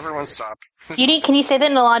Zahadum. Everyone stop. Can you say that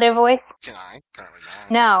in a Lotto voice? Can I? Apparently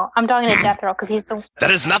not. No, I'm talking to Dethryl because he's the...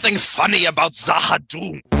 There is nothing funny about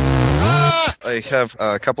Zahadum. I have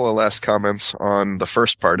a couple of last comments on the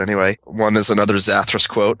first part, anyway. One is another Zathras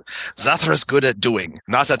quote. Zathras good at doing,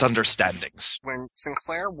 not at understandings. When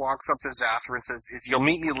Sinclair walks up to Zathra and says, you'll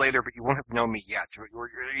meet me later, but you won't have known me yet.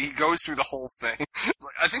 He goes through the whole thing.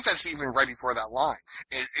 I think that's even right before that line.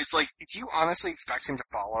 It's like, do you honestly expect him to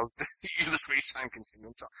follow the space-time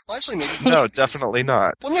continuum? Well, actually, maybe... No, definitely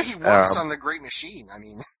not. Well, no, he works on the Great Machine. I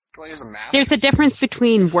mean... There's a difference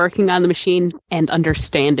between working on the machine and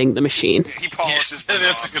understanding the machine. Yeah, he polishes the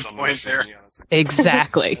That's a good point there. Yeah,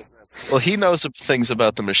 exactly. Well, he knows things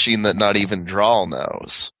about the machine that not even Dral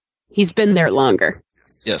knows. He's been there longer.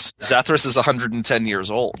 Yes. Zathras is 110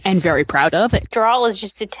 years old. And very proud of it. Dral is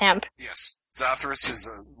just a temp. Yes. Zathras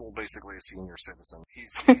is basically a senior citizen.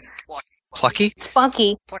 He's plucky. Plucky?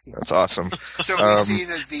 Spunky. Plucky. That's awesome. So we see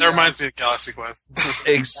that that reminds me of Galaxy Quest.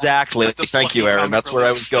 Exactly. Thank you, Aaron. That's where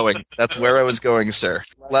I was going. That's where I was going, sir.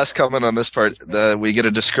 Last comment on this part. We get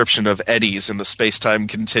a description of eddies in the space-time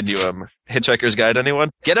continuum. Hitchhiker's Guide, anyone?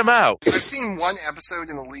 Get him out! I've seen one episode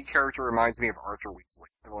and the lead character reminds me of Arthur Weasley.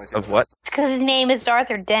 Of what? Because his name is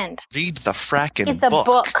Arthur Dent. Read the frackin' book. It's a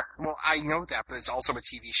book. Well, I know that, but it's also a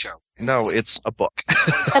TV show. No, it's a book.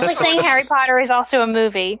 That's like saying Harry Potter is also a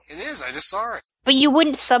movie. It is, I just saw it. But you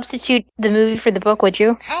wouldn't substitute the movie for the book, would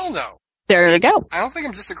you? Hell no. There you go. I don't think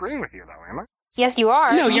I'm disagreeing with you, though, am I? Yes, you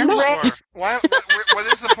are. No, you're not. What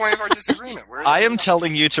is the point of our disagreement? I am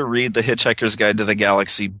telling you to read the Hitchhiker's Guide to the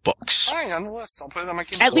Galaxy books. Fine, on the list. I'll put it on my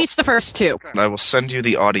Kindle. At least the first two. Okay. And I will send you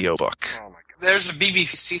the audiobook. Oh my god. There's a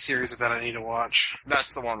BBC series of that I need to watch.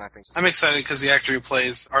 That's the one I think. I'm excited because the actor who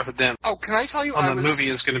plays Arthur Dent Oh, can I tell you, on the movie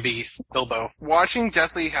is going to be Bilbo. Watching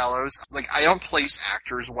Deathly Hallows, like, I don't place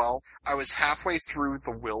actors well. I was halfway through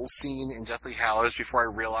the will scene in Deathly Hallows before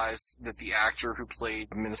I realized that the actor who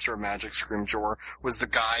played Minister of Magic Scrimgeour was the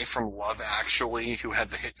guy from Love Actually who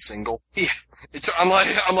had the hit single. Yeah.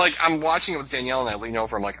 I'm watching it with Danielle and I lean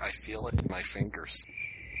over, I'm like, I feel it in my fingers.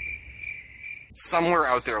 Somewhere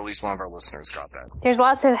out there, at least one of our listeners got that. There's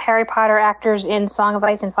lots of Harry Potter actors in Song of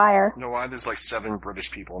Ice and Fire. You know why? There's like 7 British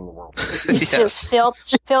people in the world. Yes.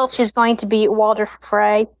 Filch is going to be Walder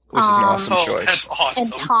Frey. Which is an awesome choice. That's awesome.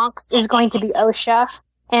 And Tonks is going to be Osha.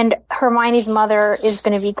 And Hermione's mother is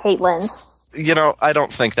going to be Caitlin. You know, I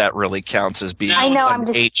don't think that really counts as being an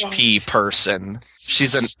HP person.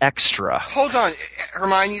 She's an extra. Hold on.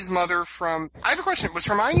 Hermione's mother from... I have a question. Was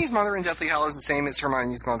Hermione's mother in Deathly Hallows the same as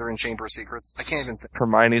Hermione's mother in Chamber of Secrets? I can't even think.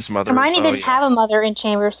 Hermione's mother... Hermione didn't have a mother in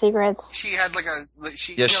Chamber of Secrets. She had like a...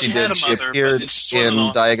 Yes, she did. She appeared in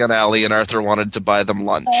Diagon Alley and Arthur wanted to buy them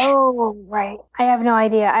lunch. Oh, right. I have no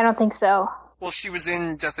idea. I don't think so. Well, she was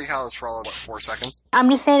in Deathly Hallows for all, 4 seconds?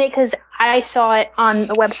 I'm just saying it because I saw it on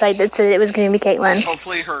a website that said it was going to be Caitlin.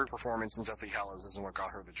 Hopefully her performance in Deathly Hallows isn't what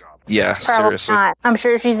got her the job. Yeah, Probably seriously. not. I'm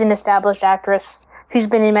sure she's an established actress who's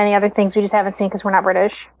been in many other things we just haven't seen because we're not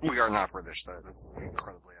British. We are not British. That's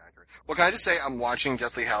incredibly accurate. Well, can I just say, I'm watching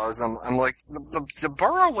Deathly Hallows, and I'm like, the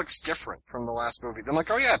borough looks different from the last movie. I'm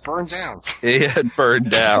like, oh yeah, it burned down. It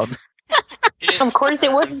burned down. Of course,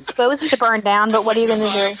 it wasn't supposed to burn down, but what are you going to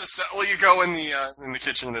do? Well, you go in the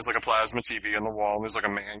kitchen, and there's like a plasma TV on the wall, and there's like a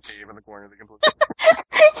man cave in the corner.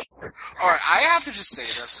 Alright, I have to just say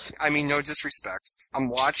this. I mean, no disrespect. I'm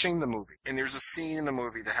watching the movie, and there's a scene in the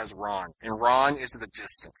movie that has Ron, and Ron is at the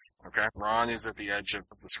distance, okay? Ron is at the edge of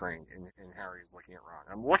the screen, and Harry is looking at Ron.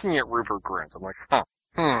 I'm looking at Rupert Grint. I'm like,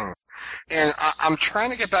 And I'm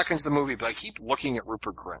trying to get back into the movie, but I keep looking at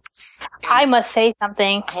Rupert Grint. I must say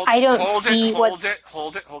something. I don't see what...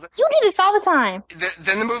 Hold it. You do this all the time.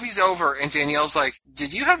 Then the movie's over, and Danielle's like,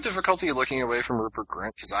 did you have difficulty looking away from Rupert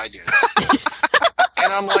Grint? Because I did.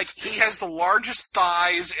 And I'm like, he has the largest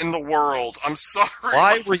thighs in the world. I'm sorry.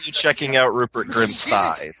 Why were you checking out Rupert Grint's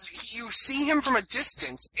thighs? You see him from a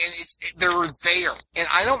distance, and they're there. And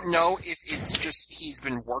I don't know if it's just he's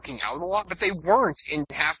been working out a lot, but they weren't in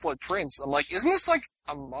Half-Blood Prince. I'm like, isn't this like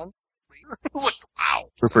a month later? Like, wow.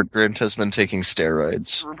 Rupert Grint has been taking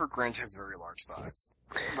steroids. Rupert Grint has very large thighs.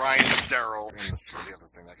 Ryan is sterile, and the other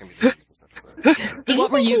thing that can be the end of this episode.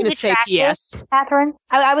 What were you going to say, P.S.? Catherine?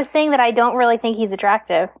 I was saying that I don't really think he's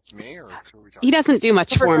attractive. Me, or who are we talking He doesn't do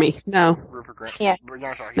much for me. No. Rupert Grint? Yeah. We're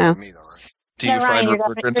not talking No. about me, though, right? Do you find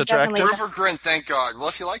Rupert Grint attractive? Rupert Grint, thank God. Well,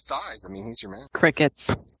 if you like thighs, I mean, he's your man. Crickets.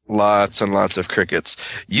 Lots and lots of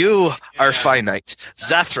crickets. You are finite.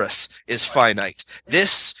 Zathras is finite.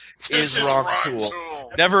 This is wrong tool.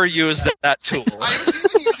 Never use that tool.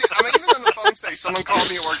 I'm even on the phone today. Someone called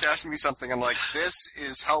me at work asking me something. I'm like, this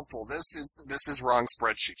is helpful. This is wrong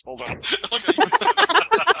spreadsheet. Hold on.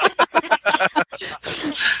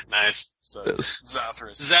 Nice. So,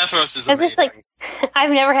 Zathras. Zathras is amazing.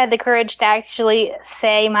 I've never had the courage to actually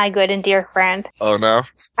say my good and dear friend. Oh, no?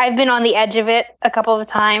 I've been on the edge of it a couple of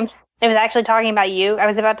times. I was actually talking about you. I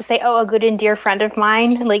was about to say, oh, a good and dear friend of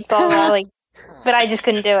mine, like, blah, blah, like, but I just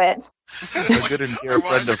couldn't do it. A good and dear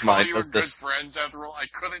friend of mine does this. Friend, Dethryl. I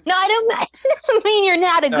couldn't. No, I don't mean you're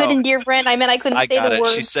not a good and dear friend. I meant I couldn't say the word.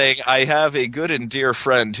 She's saying, I have a good and dear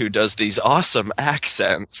friend who does these awesome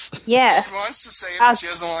accents. Yeah. She wants to say it, but she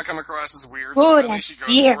doesn't want to come across as weird. Good and she goes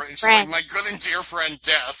dear for it, and she's friend. like, my good and dear friend,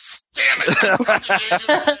 Death.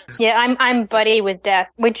 Damn it. Yeah, I'm buddy with Death,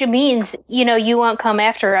 which means, you won't come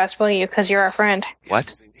after us, will you? Because you're our friend. What?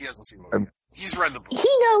 He hasn't seen the movie yet. He's read the book. He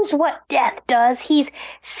knows what Death does. He's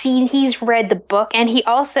read the book, and he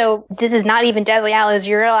also, this is not even Deathly Hallows,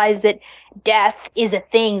 you realize that Death is a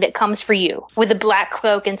thing that comes for you with a black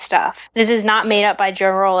cloak and stuff. This is not made up by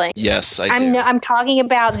Joe Rowling. Yes, I do. I'm talking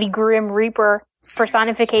about the Grim Reaper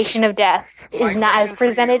personification of death is not as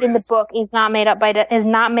presented in the book. Is not made up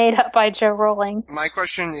by Joe Rowling. My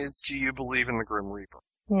question is, do you believe in the Grim Reaper?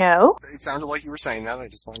 No. It sounded like you were saying that. I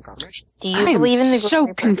just wanted confirmation. Do you believe in the Grim so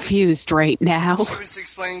Reaper? Confused right now. She was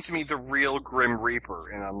explaining to me the real Grim Reaper,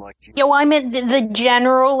 and I'm like... Yo, I meant the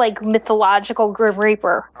general, like, mythological Grim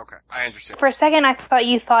Reaper. Okay, I understand. For a second, I thought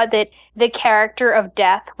you thought that the character of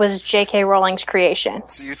Death was J.K. Rowling's creation.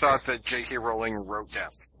 So you thought that J.K. Rowling wrote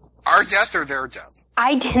Death. Our death or their death?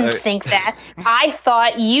 I didn't think that. I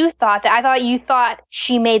thought you thought that. I thought you thought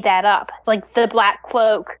she made that up. Like, the Black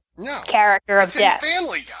Cloak character of Death. It's in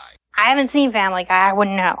Family Guy. I haven't seen Family Guy. I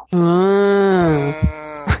wouldn't know.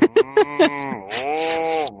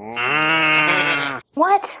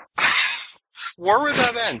 What? War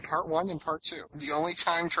Without End, Part 1 and Part 2. The only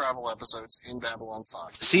time travel episodes in Babylon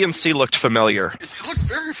 5. CNC looked familiar. It looked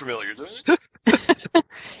very familiar, didn't it?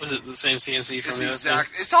 Was it the same CNC from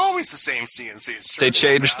It's always the same CNC. They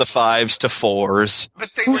changed the 5s to 4s.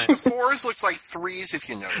 But the 4s looked like 3s if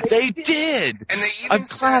you notice. They did! And they even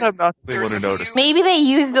I'm not the one who noticed. Maybe they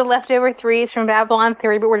used the leftover 3s from Babylon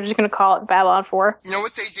 3, but we're just going to call it Babylon 4. You know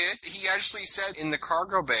what they did? He actually said in the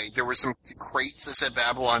cargo bay there were some crates that said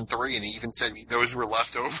Babylon 3, and he even said those were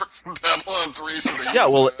left over from Babylon 3.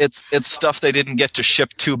 So it's stuff they didn't get to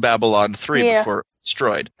ship to Babylon 3 before it was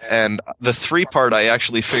destroyed. And the 3 part I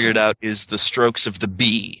actually figured out is the strokes of the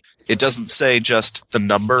B. It doesn't say just the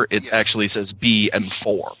number, it actually says B and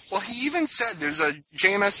 4. Well, he even said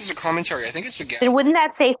JMS is a commentary, I think it's the Gathering. And wouldn't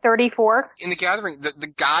that say 34? In the Gathering,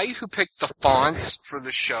 the guy who picked the fonts for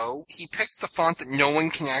the show, he picked the font that no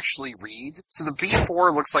one can actually read. So the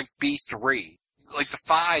B4 looks like B3. Like the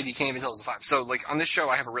 5, you can't even tell it's a 5. So, like, on this show,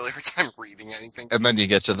 I have a really hard time reading anything. And then you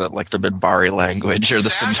get to the Minbari language or the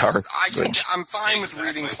Centaur language. I'm fine with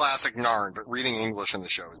reading classic Narn, but reading English in the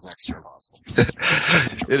show is next to impossible.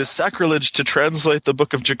 It is sacrilege to translate the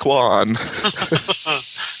Book of Jaquan.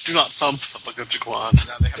 Do not thump the Book of Jaquan.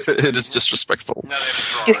 It is disrespectful.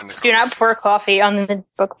 Do not pour coffee on the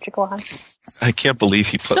Book of Jaquan. I can't believe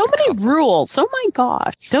he put so many rules. Oh my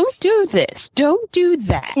gosh. Don't do this. Don't do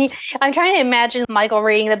that. I'm trying to imagine Michael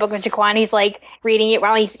reading the Book of Jaquan. He's like reading it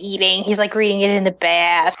while he's eating. He's like reading it in the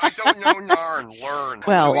bath. I don't know Narn. Learn.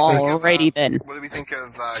 Well, alrighty then. What do we think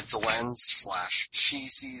of Delen's flash? She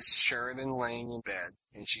sees Sheridan laying in bed,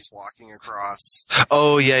 and she's walking across.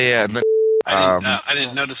 Oh, yeah. And then I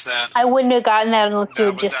didn't notice that. I wouldn't have gotten that unless you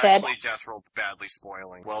had just said. That was actually Dethryl badly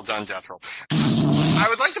spoiling. Well done, Dethryl. I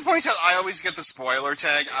would like to point out I always get the spoiler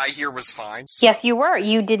tag. I hear was fine. So. Yes, you were.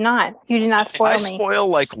 You did not. You did not spoil me. I spoil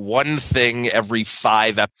like one thing every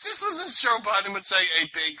 5 episodes. This was a show Biden would say a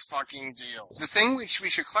big fucking deal. The thing which we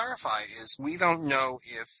should clarify is we don't know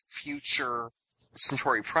if future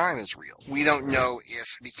Centauri Prime is real. We don't know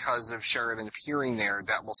if, because of Sheridan appearing there,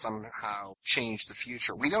 that will somehow change the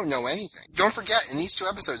future. We don't know anything. Don't forget, in these 2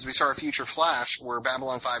 episodes, we saw a future flash where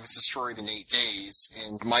Babylon 5 is destroyed in 8 days,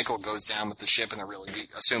 and Michael goes down with the ship, and they really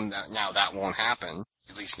assume that now that won't happen,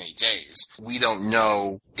 at least in 8 days. We don't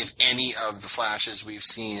know if any of the flashes we've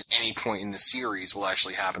seen at any point in the series will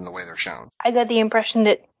actually happen the way they're shown. I got the impression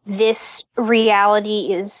that this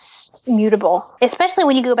reality is mutable, especially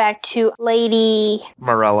when you go back to Lady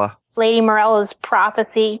Morella's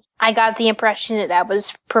prophecy. I got the impression that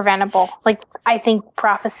was preventable. Like, I think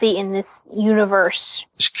prophecy in this universe.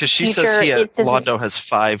 Because she says Londo has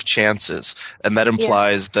 5 chances, and that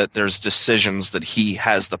implies that there's decisions that he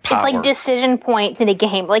has the power. It's like decision points in a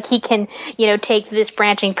game. Like, he can, take this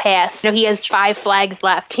branching path. He has 5 flags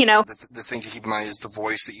left, The thing to keep in mind is the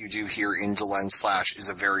voice that you do hear in Delen's Flash is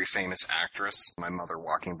a very famous actress. My mother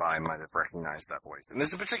walking by might have recognized that voice. And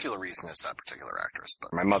there's a particular reason it's that particular actress,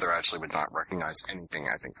 but my mother actually would not recognize anything,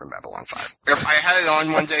 I think, from Babylon 5. I had it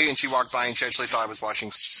on one day, and she walked by, and she actually thought I was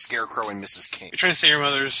watching Scarecrow and Mrs. King. You're trying to say your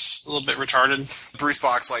mother's a little bit retarded? Bruce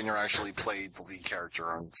Boxleitner actually played the lead character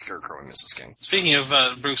on Scarecrow and Mrs. King. Speaking of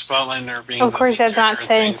Bruce Boxleitner being of course, that's not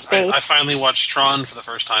saying space. I finally watched Tron for the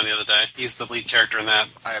first time the other day. He's the lead character in that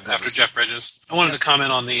after Jeff Bridges. I wanted to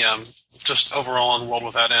comment on the just overall on World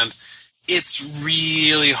Without End. It's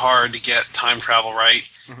really hard to get time travel right,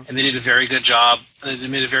 and they did a very good job. They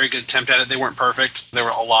made a very good attempt at it. They weren't perfect. There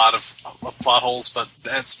were a lot of plot holes, but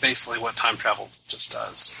that's basically what time travel just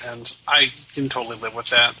does, and I can totally live with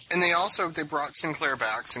that. And they brought Sinclair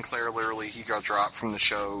back. Sinclair, literally, he got dropped from the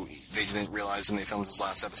show. They didn't realize when they filmed his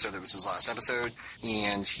last episode that it was his last episode,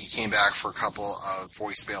 and he came back for a couple of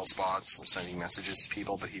voicemail spots, sending messages to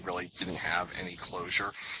people, but he really didn't have any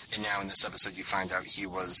closure. And now in this episode, you find out he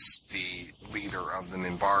was the the leader of the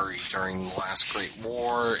Minbari during the last Great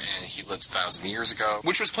War, and he lived 1,000 years ago,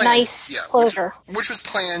 which was planned. Nice closure. Which was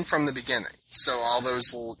planned from the beginning. So all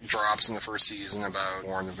those little drops in the first season about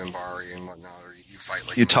Warren of Minbari and whatnot, or you fight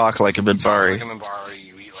like you talk like a Minbari. You talk like a Minbari,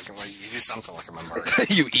 you eat like a Minbari, you do something like a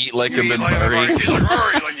Minbari. You eat like a Minbari. He's like,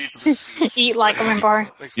 Rory, like eats with his feet. Eat like a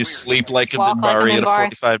Minbari. You sleep like a Minbari at a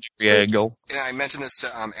 45-degree angle. And I mentioned this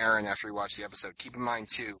to Aaron after we watched the episode. Keep in mind,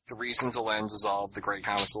 too, the reason Delenn dissolved the Great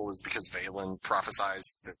Council is because Valen prophesied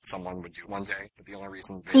that someone would do one day. But the only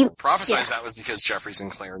reason Valen prophesied that was because Jeffrey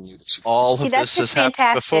Sinclair knew that she would. All of this has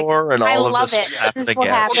happened before, and all of this will happen again.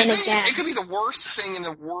 Well, it could be the worst thing in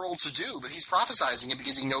the world to do, but he's prophesizing it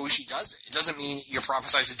because he knows she does it. It doesn't mean you're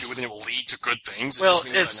prophesizing to do it and it will lead to good things. It just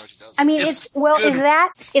means I know she does it. I mean,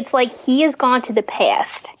 it's like he has gone to the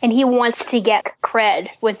past, and he wants to get cred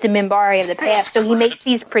with the Minbari of the past, so he makes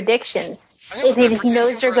these predictions. He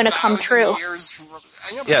knows they're going to come true.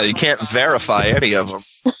 Yeah, you can't verify any of them.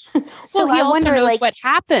 So he also knows what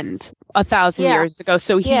happened 1,000 years ago,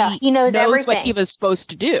 so he knows what he was supposed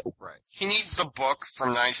to do. Right. He needs the book from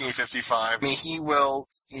 1955. I mean, he will,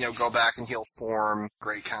 go back and he'll form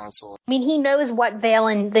Great Council. I mean, he knows what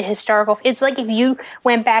Valen, the historical... It's like if you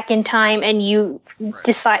went back in time and you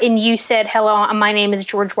decide and you said, hello, my name is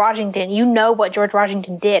George Washington. You know what George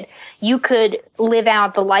Washington did. You could live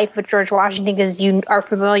out the life of George Washington because you are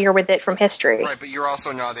familiar with it from history. Right, but you're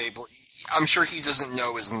also not able... I'm sure he doesn't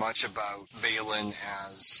know as much about Valen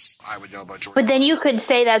as I would know about George. But then you could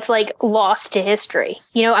say that's like lost to history.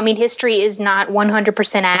 History is not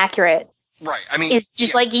 100% accurate. Right. I mean, it's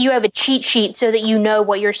just like you have a cheat sheet so that you know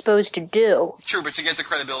what you're supposed to do. True, but to get the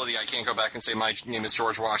credibility, I can't go back and say my name is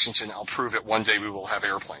George Washington. I'll prove it one day. We will have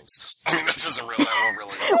airplanes. I mean, that won't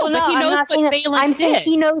really. Well, no, I'm not saying that. I'm saying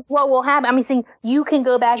he knows what will happen. I'm saying you can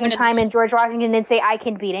go back in time in George Washington and say I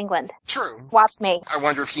can beat England. True. Watch me. I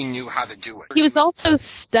wonder if he knew how to do it. He was also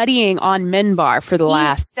studying on Minbar for the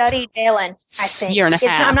last studied Valen, I think. Year and a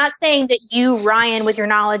half. I'm not saying that you, Ryan, with your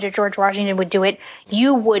knowledge of George Washington, would do it.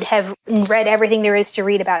 You would have read everything there is to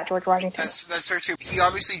read about George Washington. That's very true. He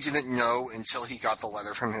obviously didn't know until he got the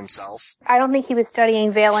letter from himself. I don't think he was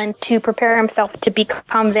studying Valen to prepare himself to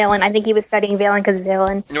become Valen. I think he was studying Valen because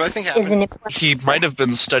Valen I think happened? He might have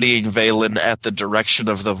been studying Valen at the direction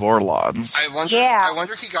of the Vorlons. I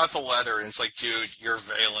wonder if he got the letter and it's like, dude, you're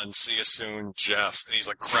Valen. See you soon, Jeff. And he's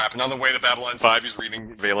like, crap. And on the way to Babylon 5, he's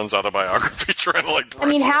reading Valen's autobiography, trying to I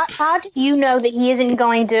mean, how do you know that he isn't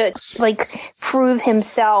going to prove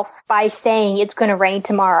himself by saying it's going to rain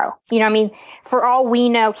tomorrow? For all we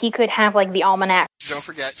know, he could have the almanac. Don't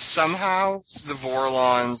forget, somehow the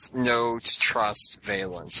Vorlons know to trust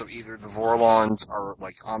Valen. So either the Vorlons are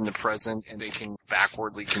omnipresent and they can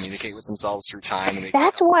backwardly communicate with themselves through time. And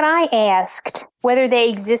That's what I asked. Whether they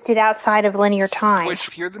existed outside of linear time. Which,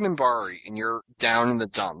 if you're the Minbari and you're down in the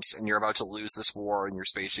dumps and you're about to lose this war and your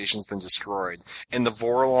space station's been destroyed, and the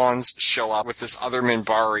Vorlons show up with this other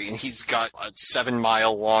Minbari and he's got a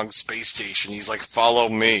 7-mile long space station, he's like, follow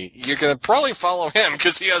me. You're gonna probably follow him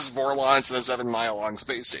because he has Vorlons and a 7-mile long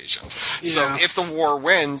space station. Yeah. So if the war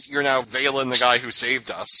wins, you're now Valen, the guy who saved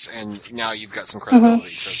us, and now you've got some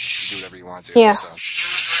credibility to do whatever you want to. Yeah. So.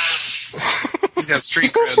 He's got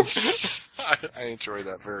street cred. I enjoy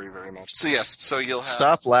that very, very much. So yes, you'll have...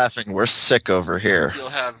 Stop laughing. We're sick over here. You'll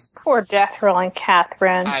have... Poor Dethryl and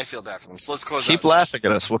Catherine. I feel bad for them. So let's close Keep laughing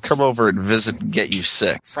at us. We'll come over and visit and get you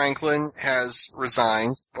sick. Franklin has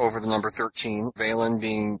resigned over the number 13. Valen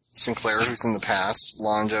being Sinclair, who's in the past.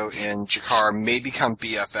 Londo and Jakar may become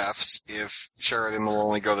BFFs if Sheridan will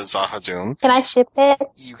only go to Zahadum. Can I ship it?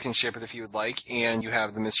 You can ship it if you would like. And you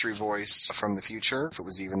have the mystery voice from the future, if it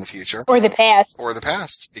was even the future. Or the past. Or the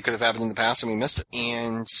past. It could have happened in the past and we missed it.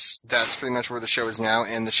 And that's pretty much where the show is now.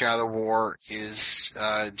 And the Shadow War is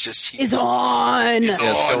It's on. It's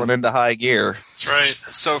going into high gear. That's right.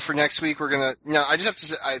 So for next week, we're gonna. No, I just have to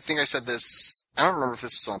say. I think I said this. I don't remember if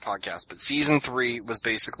this is on a podcast, but season 3 was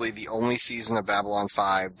basically the only season of Babylon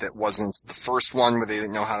 5 that wasn't the first one where they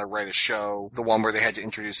didn't know how to write a show, the one where they had to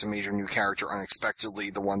introduce a major new character unexpectedly,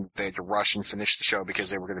 the one that they had to rush and finish the show because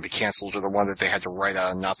they were going to be canceled, or the one that they had to write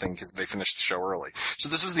out of nothing because they finished the show early. So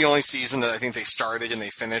this was the only season that I think they started and they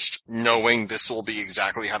finished knowing this will be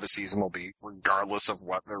exactly how the season will be, regardless of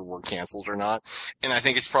whether we're canceled or not. And I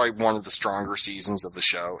think it's probably one of the stronger seasons of the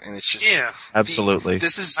show. And it's just absolutely.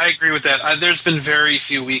 I agree with that. There's been very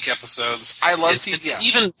few weak episodes. I love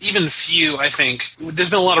even few. I think there's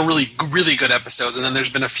been a lot of really good episodes, and then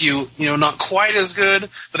there's been a few not quite as good,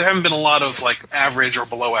 but there haven't been a lot of average or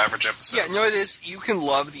below average episodes. Yeah, no, it is. You can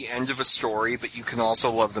love the end of a story, but you can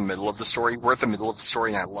also love the middle of the story. We're at the middle of the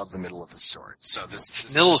story, and I love the middle of this story. So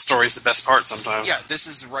this middle of the story is the best part sometimes. Yeah, this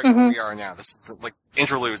is right where we are now. This is like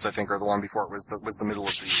interludes, I think, or the one before it was the middle of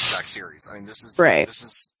the exact series. I mean, this is right.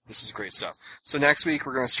 This is great stuff. So next week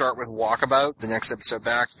we're going to start with Walkabout, the next episode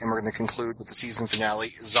back, and we're going to conclude with the season finale,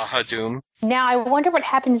 Zahadum. Now I wonder what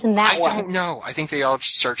happens in that one. I don't know. I think they all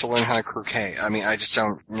just start to learn how to croquet. I mean, I just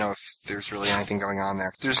don't know if there's really anything going on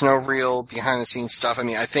there. There's no real behind the scenes stuff. I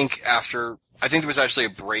mean, I think there was actually a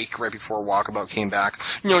break right before Walkabout came back.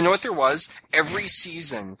 No, know what there was? Every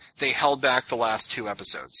season, they held back the last 2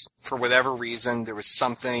 episodes. For whatever reason, there was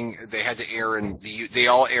something they had to air they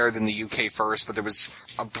all aired in the UK first, but there was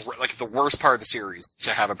like the worst part of the series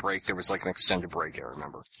to have a break. There was like an extended break, I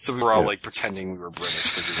remember. So we were all like pretending we were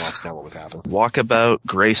British because we wanted to know what would happen. Walkabout,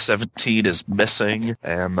 Grey 17 is missing,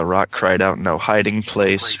 and The Rock cried out no hiding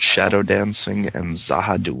place, Shadow Dancing, and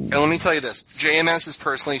Zahadu. And let me tell you this, JMS has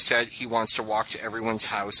personally said he wants to walk to everyone's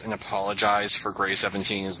house and apologize for Grey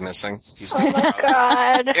 17 is missing. Oh my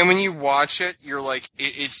god. And when you watch it, you're like,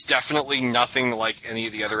 it's definitely nothing like any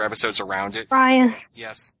of the other episodes around it. Ryan.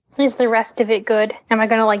 Yes. Is the rest of it good? Am I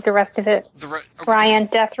going to like the rest of it? Ryan,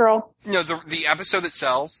 Dethryl. No, the episode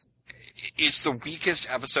itself, it's the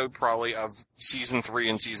weakest episode probably of season 3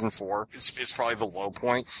 and season 4. It's probably the low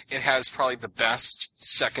point. It has probably the best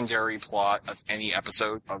secondary plot of any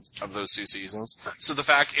episode of those 2 seasons. So the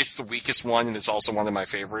fact it's the weakest one and it's also one of my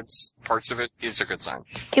favorites parts of it is a good sign.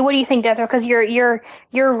 Okay, what do you think, Dethryl? Because your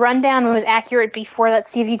rundown was accurate before.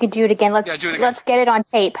 Let's see if you can do it again. Let's get it on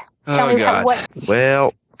tape. Tell me what.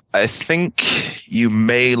 Well, I think you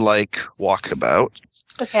may like Walkabout.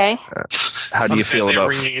 Okay. How do you feel about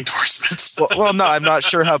ringing endorsements? well, no, I'm not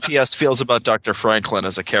sure how PS feels about Dr. Franklin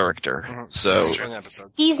as a character. So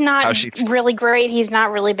he's not really great. He's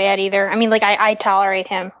not really bad either. I mean, like I tolerate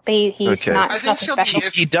him, but he's not. I think special.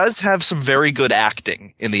 He does have some very good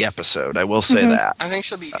acting in the episode. I will say that. I think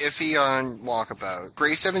she'll be iffy on Walkabout.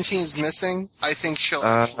 Grey 17 is missing. I think she'll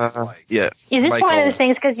like. Yeah. Is this one of those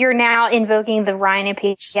things because you're now invoking the Ryan and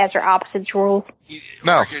PS are opposites rules?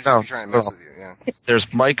 No. Trying to mess with you, yeah.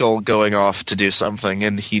 There's Michael going off to do something,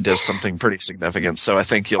 and he does something pretty significant. So I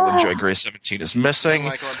think you'll enjoy Grey 17 is missing. The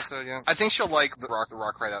Michael episode, yeah. I think she'll like the Rock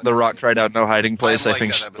cried out. The Rock cried out no hiding place. I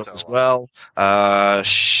think she will as well.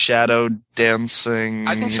 Shadow Dancing.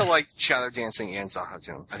 I think she'll like Shadow Dancing and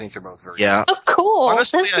Zahadum. I think they're both very good. Oh, cool.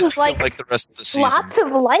 Honestly, this I is think like the rest of the season. Lots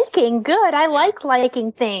of liking. Good. I like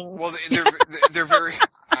liking things. Well, they're very.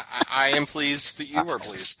 I am pleased that you are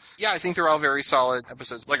pleased. Yeah, I think they're all very solid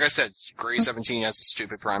episodes. Like I said, Grey 17 has a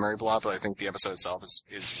stupid primary plot, but I think the episode itself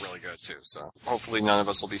is really good too. So hopefully none of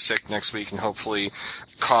us will be sick next week, and hopefully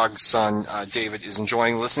Cog's son, David, is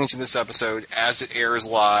enjoying listening to this episode as it airs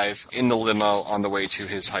live in the limo on the way to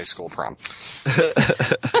his high school prom.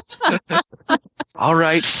 All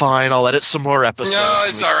right, fine. I'll edit some more episodes. No,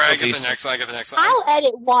 it's all right. I get the next one. I'll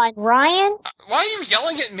edit one, Ryan. Why are you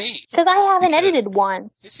yelling at me? Because I haven't edited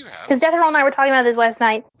one. Yes, you have. Because Dethryl and I were talking about this last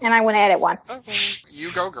night, and I want to edit one. Okay.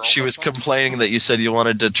 You go, girl. She was complaining that you said you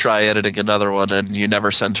wanted to try editing another one, and you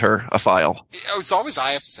never sent her a file. Oh, it's always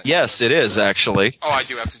I have to send. Yes, it is actually. Oh, I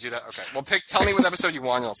do have to do that. Okay. Well, tell me what episode you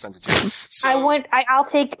want, and I'll send it to you. So, I'll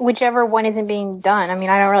take whichever one isn't being done. I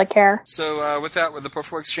mean, I don't really care. So with that, with the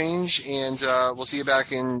Poufwa Exchange, and we'll see you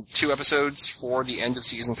back in 2 episodes for the end of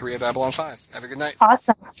season 3 of Babylon 5. Have a good night.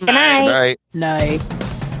 Awesome. Good night. Good night. Night.